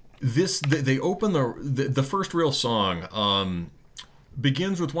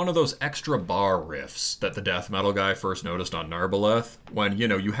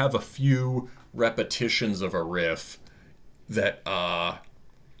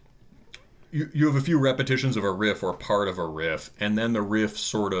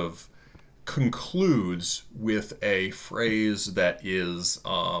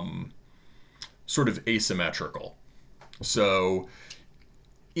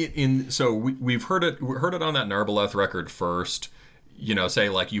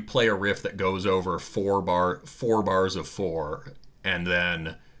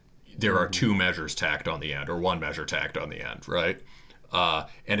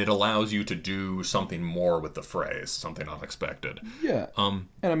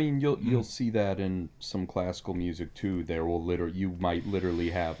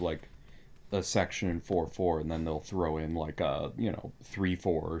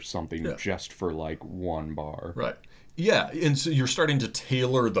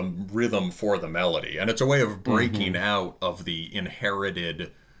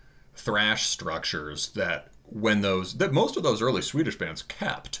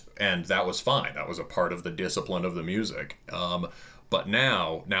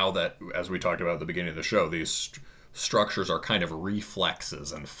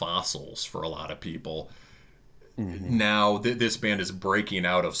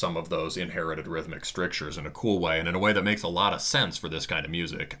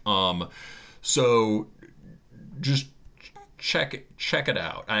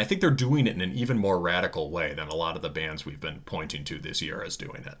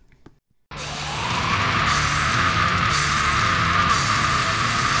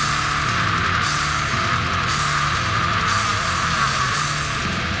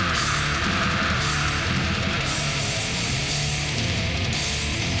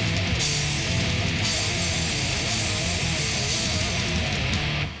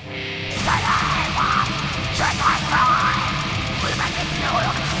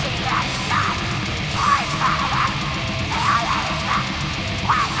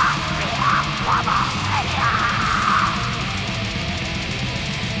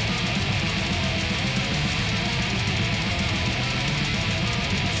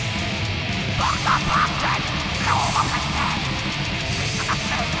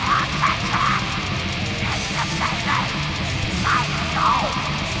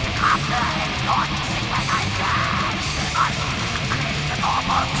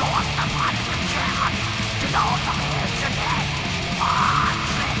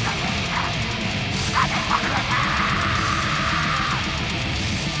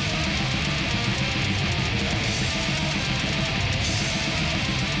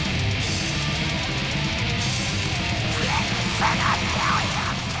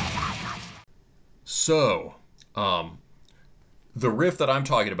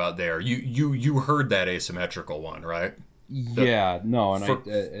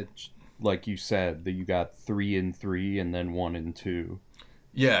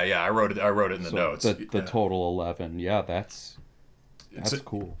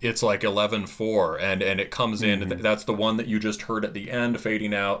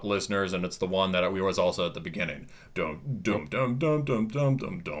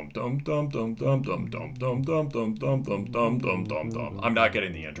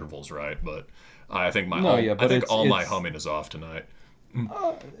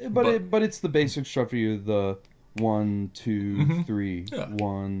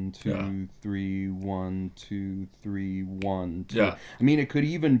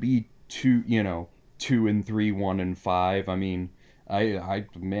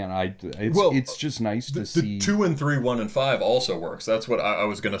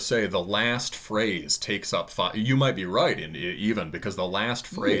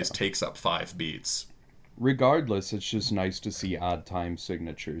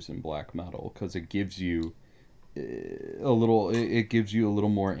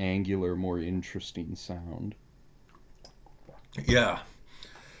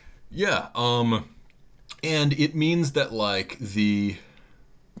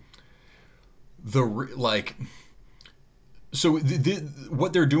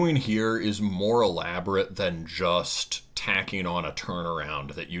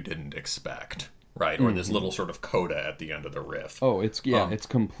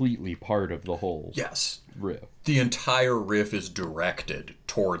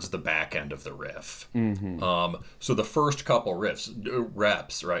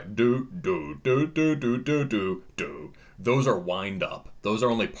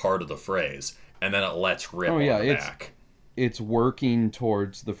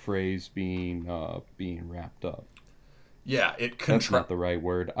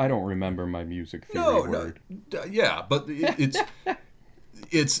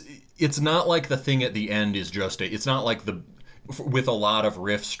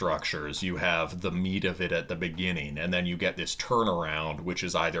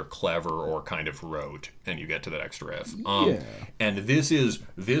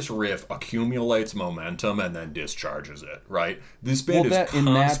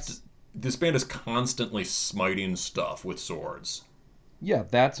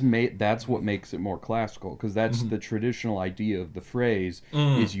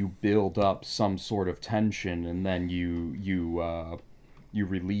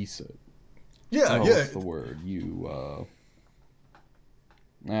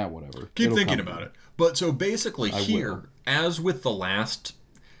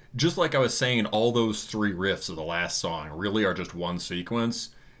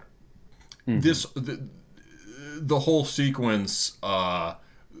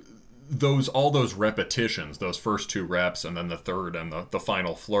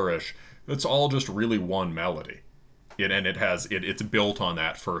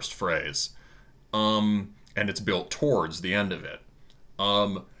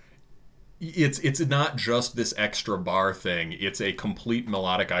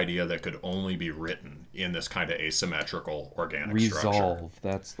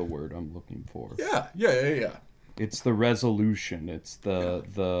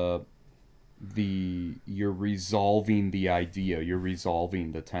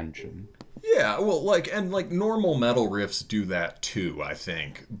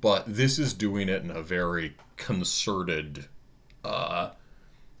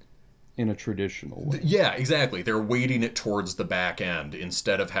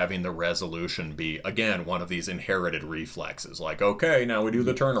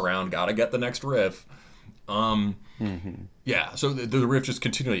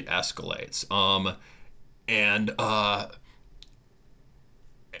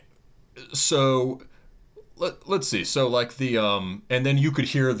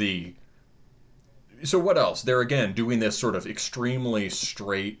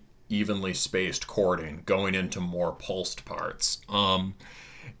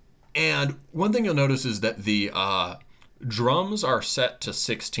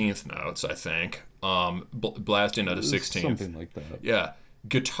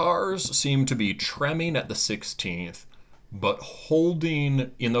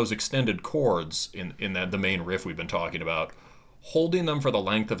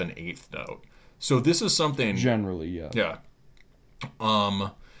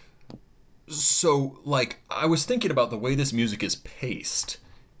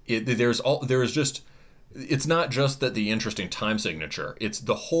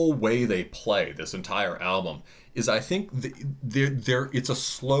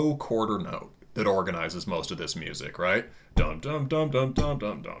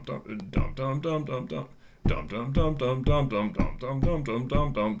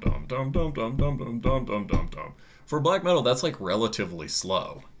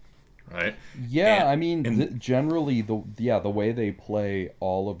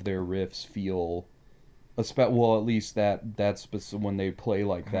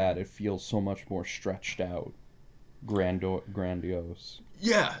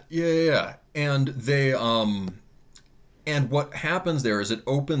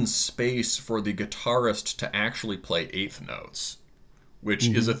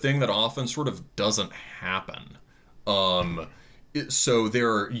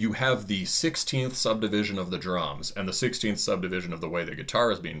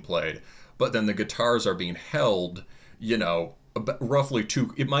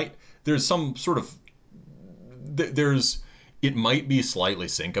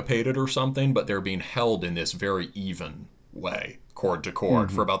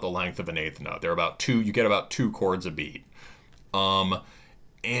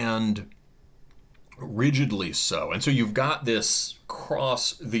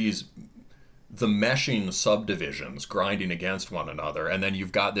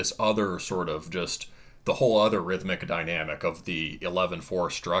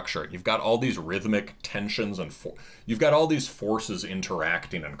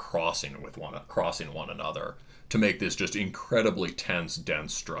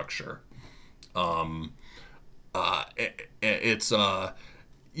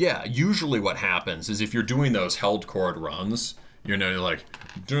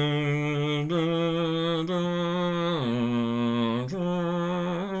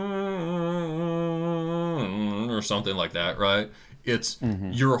or something like that, right? It's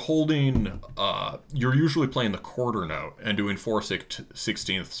you're holding you're usually playing the quarter note and doing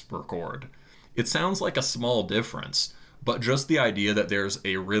 4/16ths per chord. It sounds like a small difference, but just the idea that there's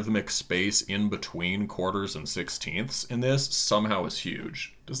a rhythmic space in between quarters and 16ths in this somehow is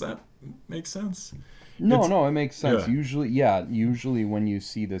huge. Does that make sense? No, it makes sense. Yeah. Usually when you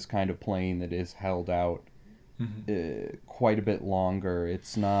see this kind of playing that is held out quite a bit longer,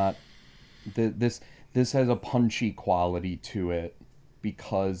 it's not this has a punchy quality to it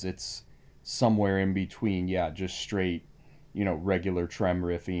because it's somewhere in between, just straight, regular trem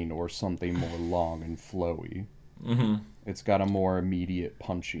riffing or something more long and flowy. It's got a more immediate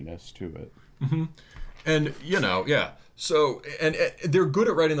punchiness to it. And, so, and they're good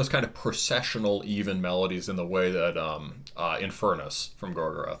at writing those kind of processional, even melodies in the way that Infernus from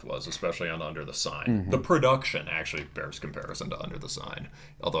Gorgoroth was, especially on Under the Sign. The production actually bears comparison to Under the Sign,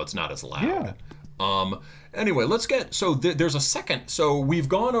 although it's not as loud. Anyway, let's get, so there's a second, so we've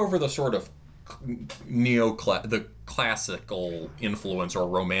gone over the sort of the classical influence or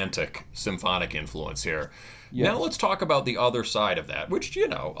romantic symphonic influence here. Yes. Now let's talk about the other side of that, which,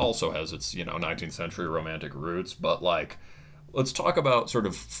 also has its, 19th century romantic roots, but let's talk about sort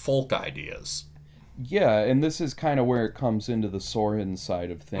of folk ideas. Yeah, and this is kind of where it comes into the Soren side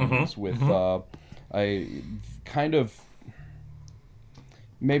of things with I kind of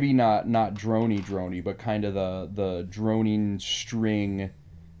maybe not drony, but kind of the droning string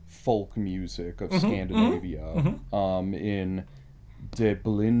folk music of Scandinavia in De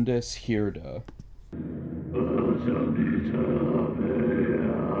Blindes Hyrde.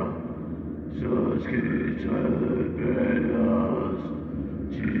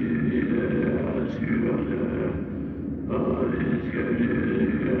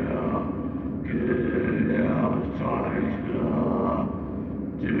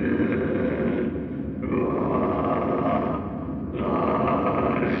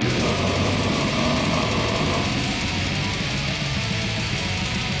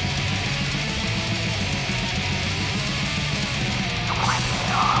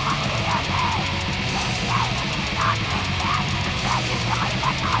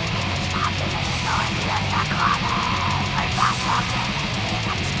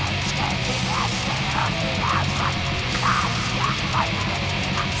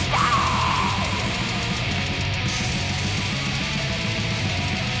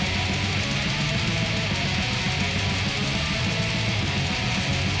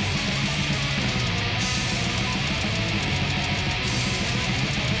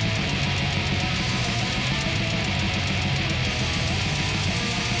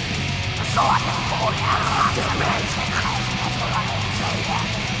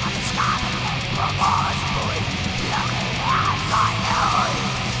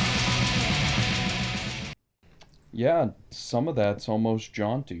 Yeah, some of that's almost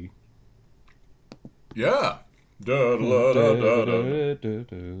jaunty. Yeah. I don't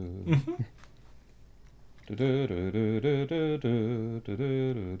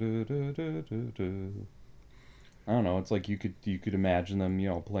know, it's like you could imagine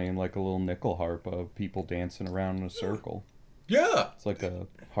them, playing like a little nickel harp of people dancing around in a circle. Yeah. It's like a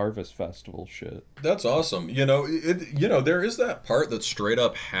harvest festival shit. That's awesome. There is that part that straight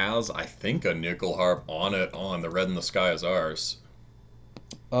up has, I think, a nickel harp on it on The Red in the Sky Is Ours.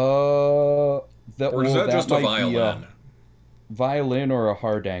 Or is that just a violin? Violin or a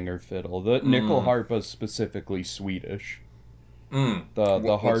Hardanger fiddle. The nickel harp is specifically Swedish.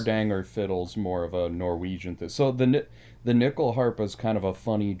 The Hardanger fiddle's more of a Norwegian thing. So the nickel harp is kind of a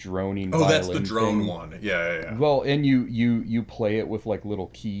funny droning violin. Oh, that's the drone thing. one. Yeah. Well, and you play it with like little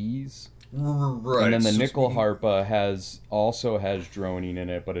keys. Right. And then the nickel harpa also has droning in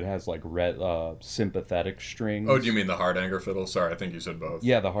it, but it has like sympathetic strings. Oh, do you mean the Hardanger fiddle? Sorry, I think you said both.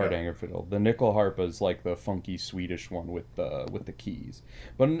 Yeah, the Hardanger fiddle. The nickel harpa is like the funky Swedish one with the keys.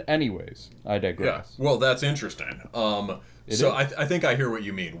 But anyways, I digress. Yeah. Well, that's interesting. I think I hear what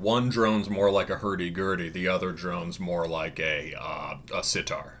you mean. One drone's more like a hurdy-gurdy. The other drone's more like a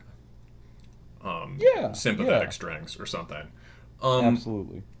sitar. Sympathetic strings or something.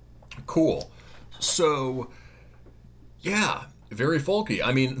 Absolutely. Cool. So, yeah, very folky.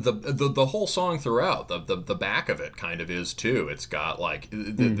 I mean, the whole song throughout, the back of it kind of is too. It's got like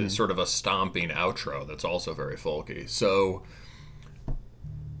the sort of a stomping outro that's also very folky. So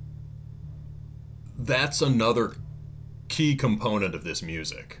that's another key component of this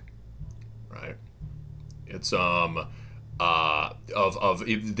music, right? It's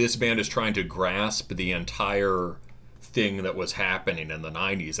this band is trying to grasp the entire thing that was happening in the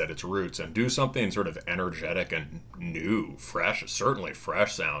 90s at its roots and do something sort of energetic and new, fresh, certainly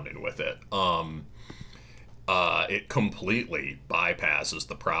fresh sounding with it. it completely bypasses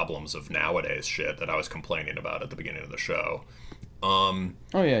the problems of nowadays shit that I was complaining about at the beginning of the show. Oh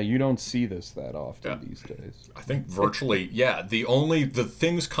yeah, you don't see this that often these days. I think virtually, the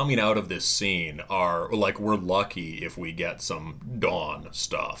things coming out of this scene are, like, we're lucky if we get some Dawn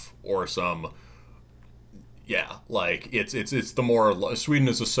stuff, or some, like, it's the more, Sweden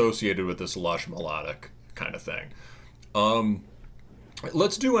is associated with this lush melodic kind of thing.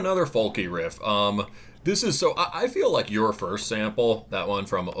 Let's do another folky riff. This is, so I feel like your first sample, that one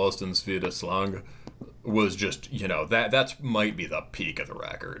from Ostens Vida Slang, was just, that's might be the peak of the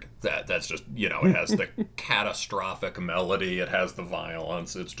record. That's just, it has the catastrophic melody, it has the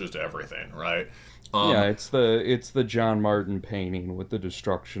violence, it's just everything, right? It's the John Martin painting with the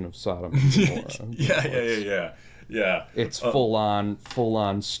destruction of Sodom and Gomorrah. Yeah. It's full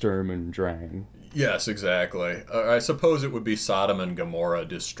on Sturm und Drang. Yes, exactly. I suppose it would be Sodom and Gomorrah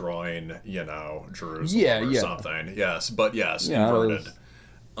destroying, Jerusalem or something. Yes, but yes, inverted.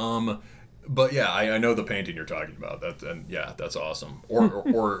 But yeah, I know the painting you're talking about. That's awesome.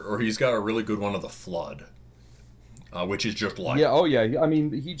 Or he's got a really good one of the flood, which is just like I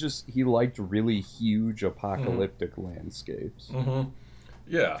mean, he liked really huge apocalyptic landscapes. Mm-hmm.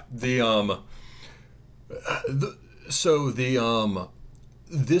 Yeah.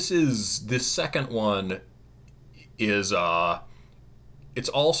 This second one is it's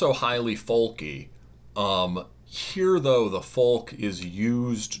also highly folky. Here, though, the folk is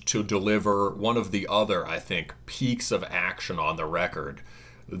used to deliver one of the other, I think, peaks of action on the record.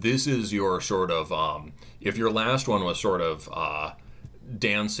 This is your sort of, if your last one was sort of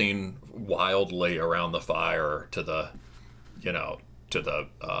dancing wildly around the fire to the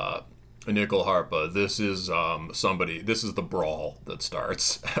nickel harpa, this is the brawl that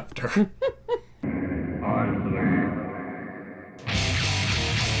starts after.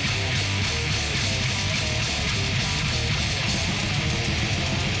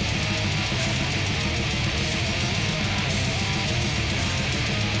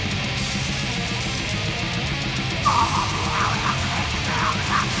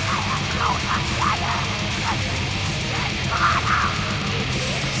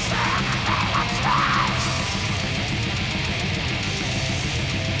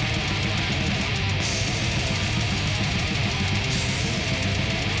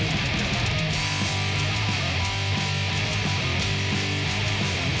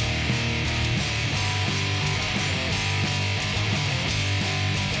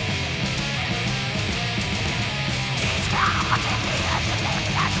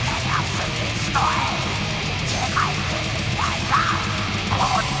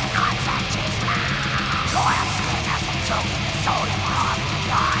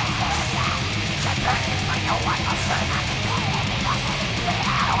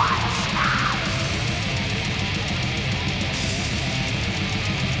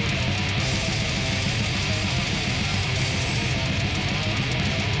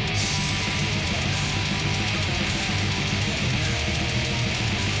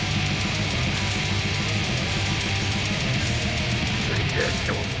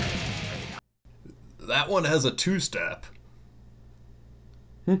 That one has a two-step,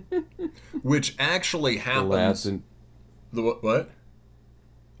 which actually happens. The what?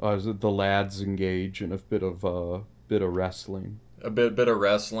 Is it the lads engage in a bit of wrestling? A bit of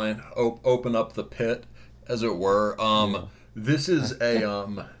wrestling. Open up the pit, as it were. This is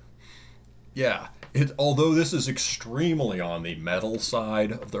a although this is extremely on the metal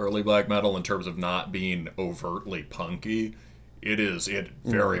side of the early black metal in terms of not being overtly punky. It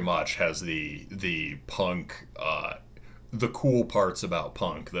very much has the punk, the cool parts about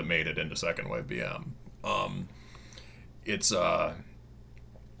punk that made it into second wave BM.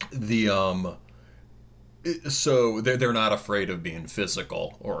 So they're not afraid of being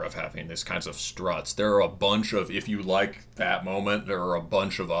physical or of having these kinds of struts. There are a bunch of, if you like that moment, there are a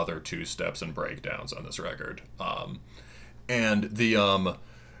bunch of other two steps and breakdowns on this record.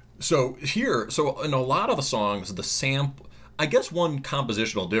 So in a lot of the songs, the sample, I guess one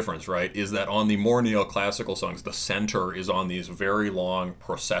compositional difference, right, is that on the more neoclassical songs, the center is on these very long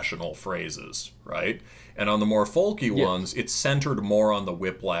processional phrases, right? And on the more folky ones, it's centered more on the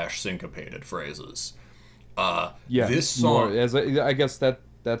whiplash syncopated phrases. This song, I guess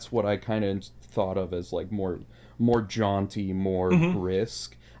that's what I kind of thought of as like more jaunty, more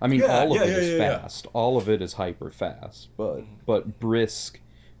brisk. I mean, all of it is fast. All of it is hyper fast, but brisk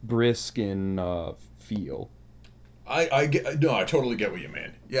in feel. I totally get what you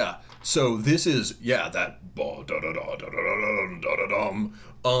mean. Yeah. So this is that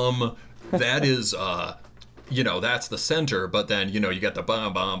that is that's the center, but then, you get the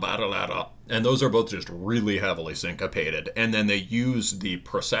bam, bam, ba da da da. And those are both just really heavily syncopated. And then they use the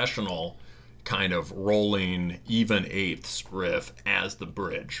processional kind of rolling even eighths riff as the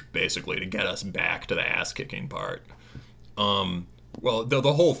bridge, basically, to get us back to the ass kicking part. Well,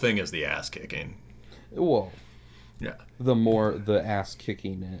 the whole thing is the ass kicking. Well, Yeah. the more the ass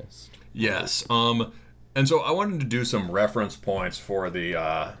kicking is. Yes. And so I wanted to do some reference points for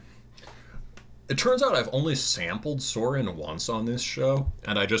the. It turns out I've only sampled Soren once on this show,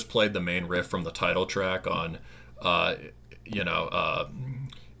 and I just played the main riff from the title track on, as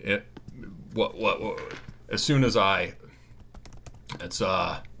soon as it's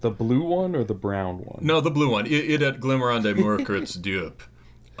The blue one or the brown one? no, the blue one. It at Glimmerande Murkurt's Dupe.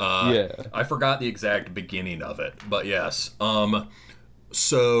 Yeah. I forgot the exact beginning of it, but yes.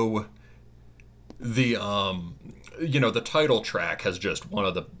 So the the title track has just one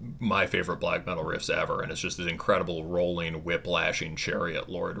of my favorite black metal riffs ever, and it's just this incredible rolling, whip-lashing chariot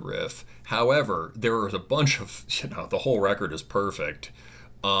lord riff. However, there is a bunch of the whole record is perfect,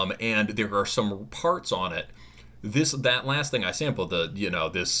 and there are some parts on it. That last thing I sampled,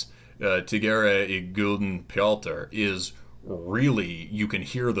 this Tigere I Gulden Pjalter, is really, you can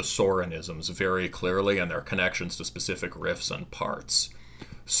hear the Sorenisms very clearly and their connections to specific riffs and parts.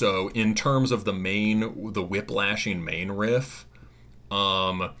 So in terms of the whip-lashing main riff,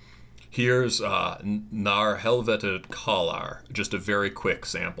 here's Nar Helvetet Kalar, just a very quick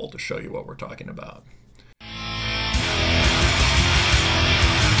sample to show you what we're talking about.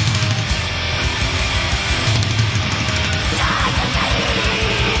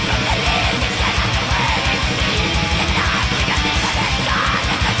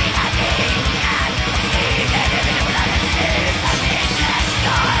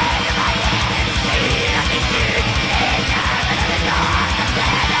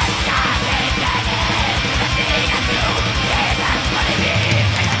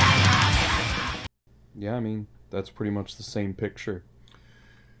 Yeah, I mean, that's pretty much the same picture.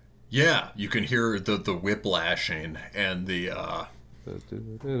 Yeah, you can hear the whip-lashing and the...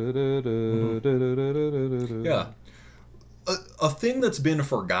 Yeah. A thing that's been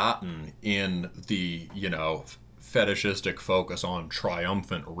forgotten in the, fetishistic focus on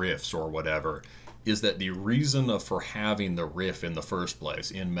triumphant riffs or whatever is that the reason for having the riff in the first place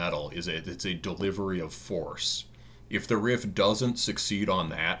in metal is it's a delivery of force. If the riff doesn't succeed on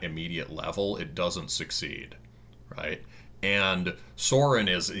that immediate level, it doesn't succeed, right? And Soren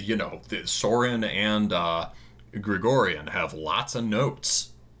is, Soren and Gregorian have lots of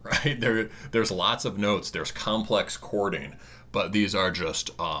notes, right? There's lots of notes. There's complex chording, but these are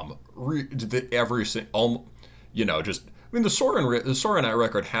just the Sorenite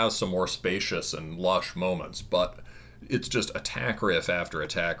record has some more spacious and lush moments, but it's just attack riff after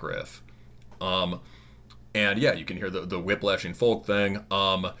attack riff. And yeah, you can hear the whip-lashing folk thing.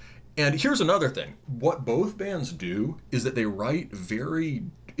 And here's another thing. What both bands do is that they write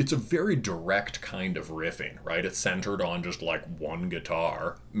it's a very direct kind of riffing, right? It's centered on just like one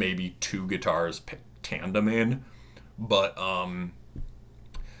guitar, maybe two guitars tandeming, but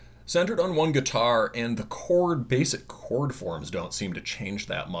centered on one guitar, and the basic chord forms don't seem to change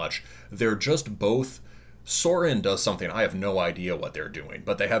that much. They're just both... Soren does something, I have no idea what they're doing,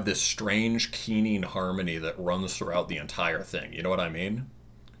 but they have this strange keening harmony that runs throughout the entire thing. You know what I mean?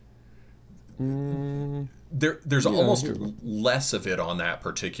 There's almost less of it on that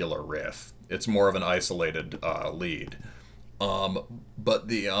particular riff. It's more of an isolated lead. But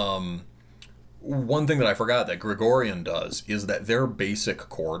the one thing that I forgot that Gregorian does is that their basic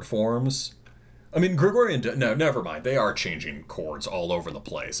chord forms... I mean, Gregorian... No, never mind. They are changing chords all over the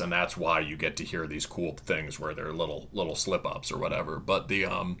place, and that's why you get to hear these cool things where they're little slip-ups or whatever. But the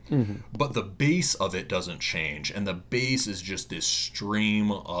but the base of it doesn't change, and the base is just this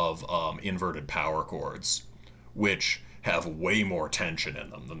stream of inverted power chords, which have way more tension in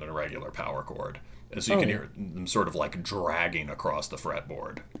them than the regular power chord. And so you can hear them sort of like dragging across the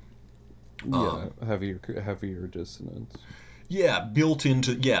fretboard. Yeah, heavier dissonance. Yeah, built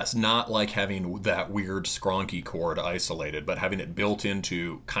into, yes, not like having that weird skronky chord isolated, but having it built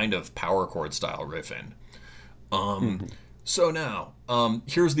into kind of power chord style riffing. So now,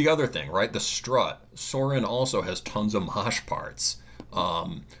 here's the other thing, right? The strut. Soren also has tons of mosh parts.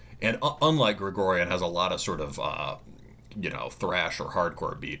 And unlike Gregorian, has a lot of sort of, thrash or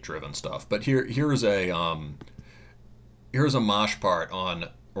hardcore beat driven stuff. But here's a mosh part on,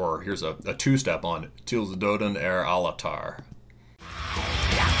 or here's a two-step on Tilsdoden Alatar.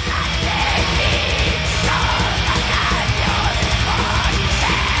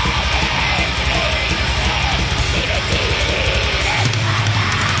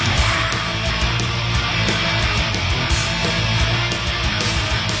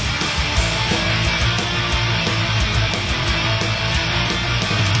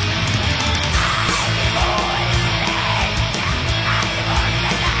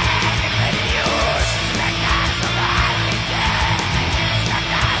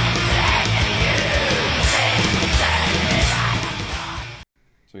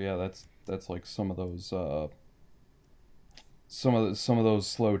 that's like some of those some of those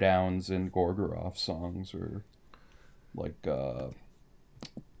slowdowns in Gorgoroth songs, or like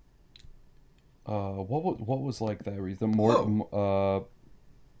what was like that? The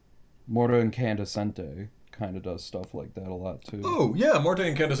Morta Incandescente kind of does stuff like that a lot too. Oh yeah, Morte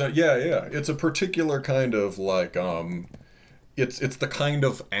Incandescente. Yeah, yeah. It's a particular kind of like it's the kind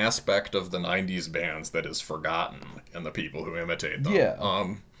of aspect of the '90s bands that is forgotten in the people who imitate them.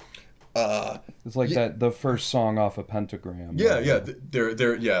 Yeah. It's like that the first song off of Pentagram. Yeah, yeah.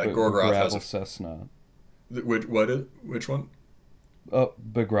 Gorgoroth has a Cessna. Which one?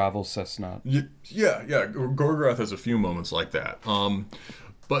 Begravel Cessna. Yeah. Gorgoroth has a few moments like that.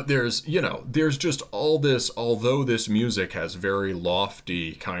 But there's just all this. Although this music has very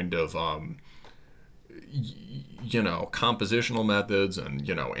lofty kind of compositional methods and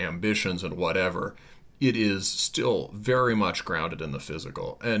ambitions and whatever, it is still very much grounded in the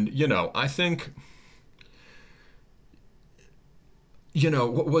physical. And I think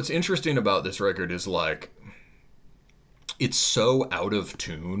what's interesting about this record is like it's so out of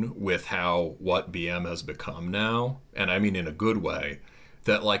tune with what BM has become now, and I mean in a good way,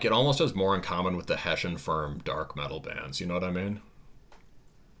 that like it almost has more in common with the Hessian Firm dark metal bands. You know what I mean?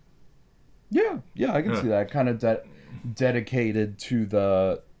 Yeah, I can see that kind of dedicated to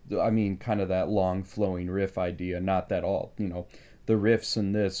kind of that long flowing riff idea. Not that all, the riffs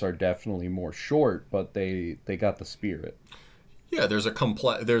in this are definitely more short, but they got the spirit. Yeah, there's a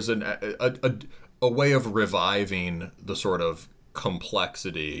way of reviving the sort of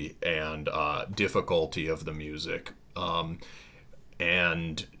complexity and difficulty of the music,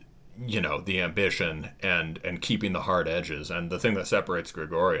 and the ambition and keeping the hard edges. And the thing that separates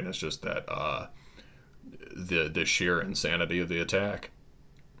Grigorian is just that the sheer insanity of the attack.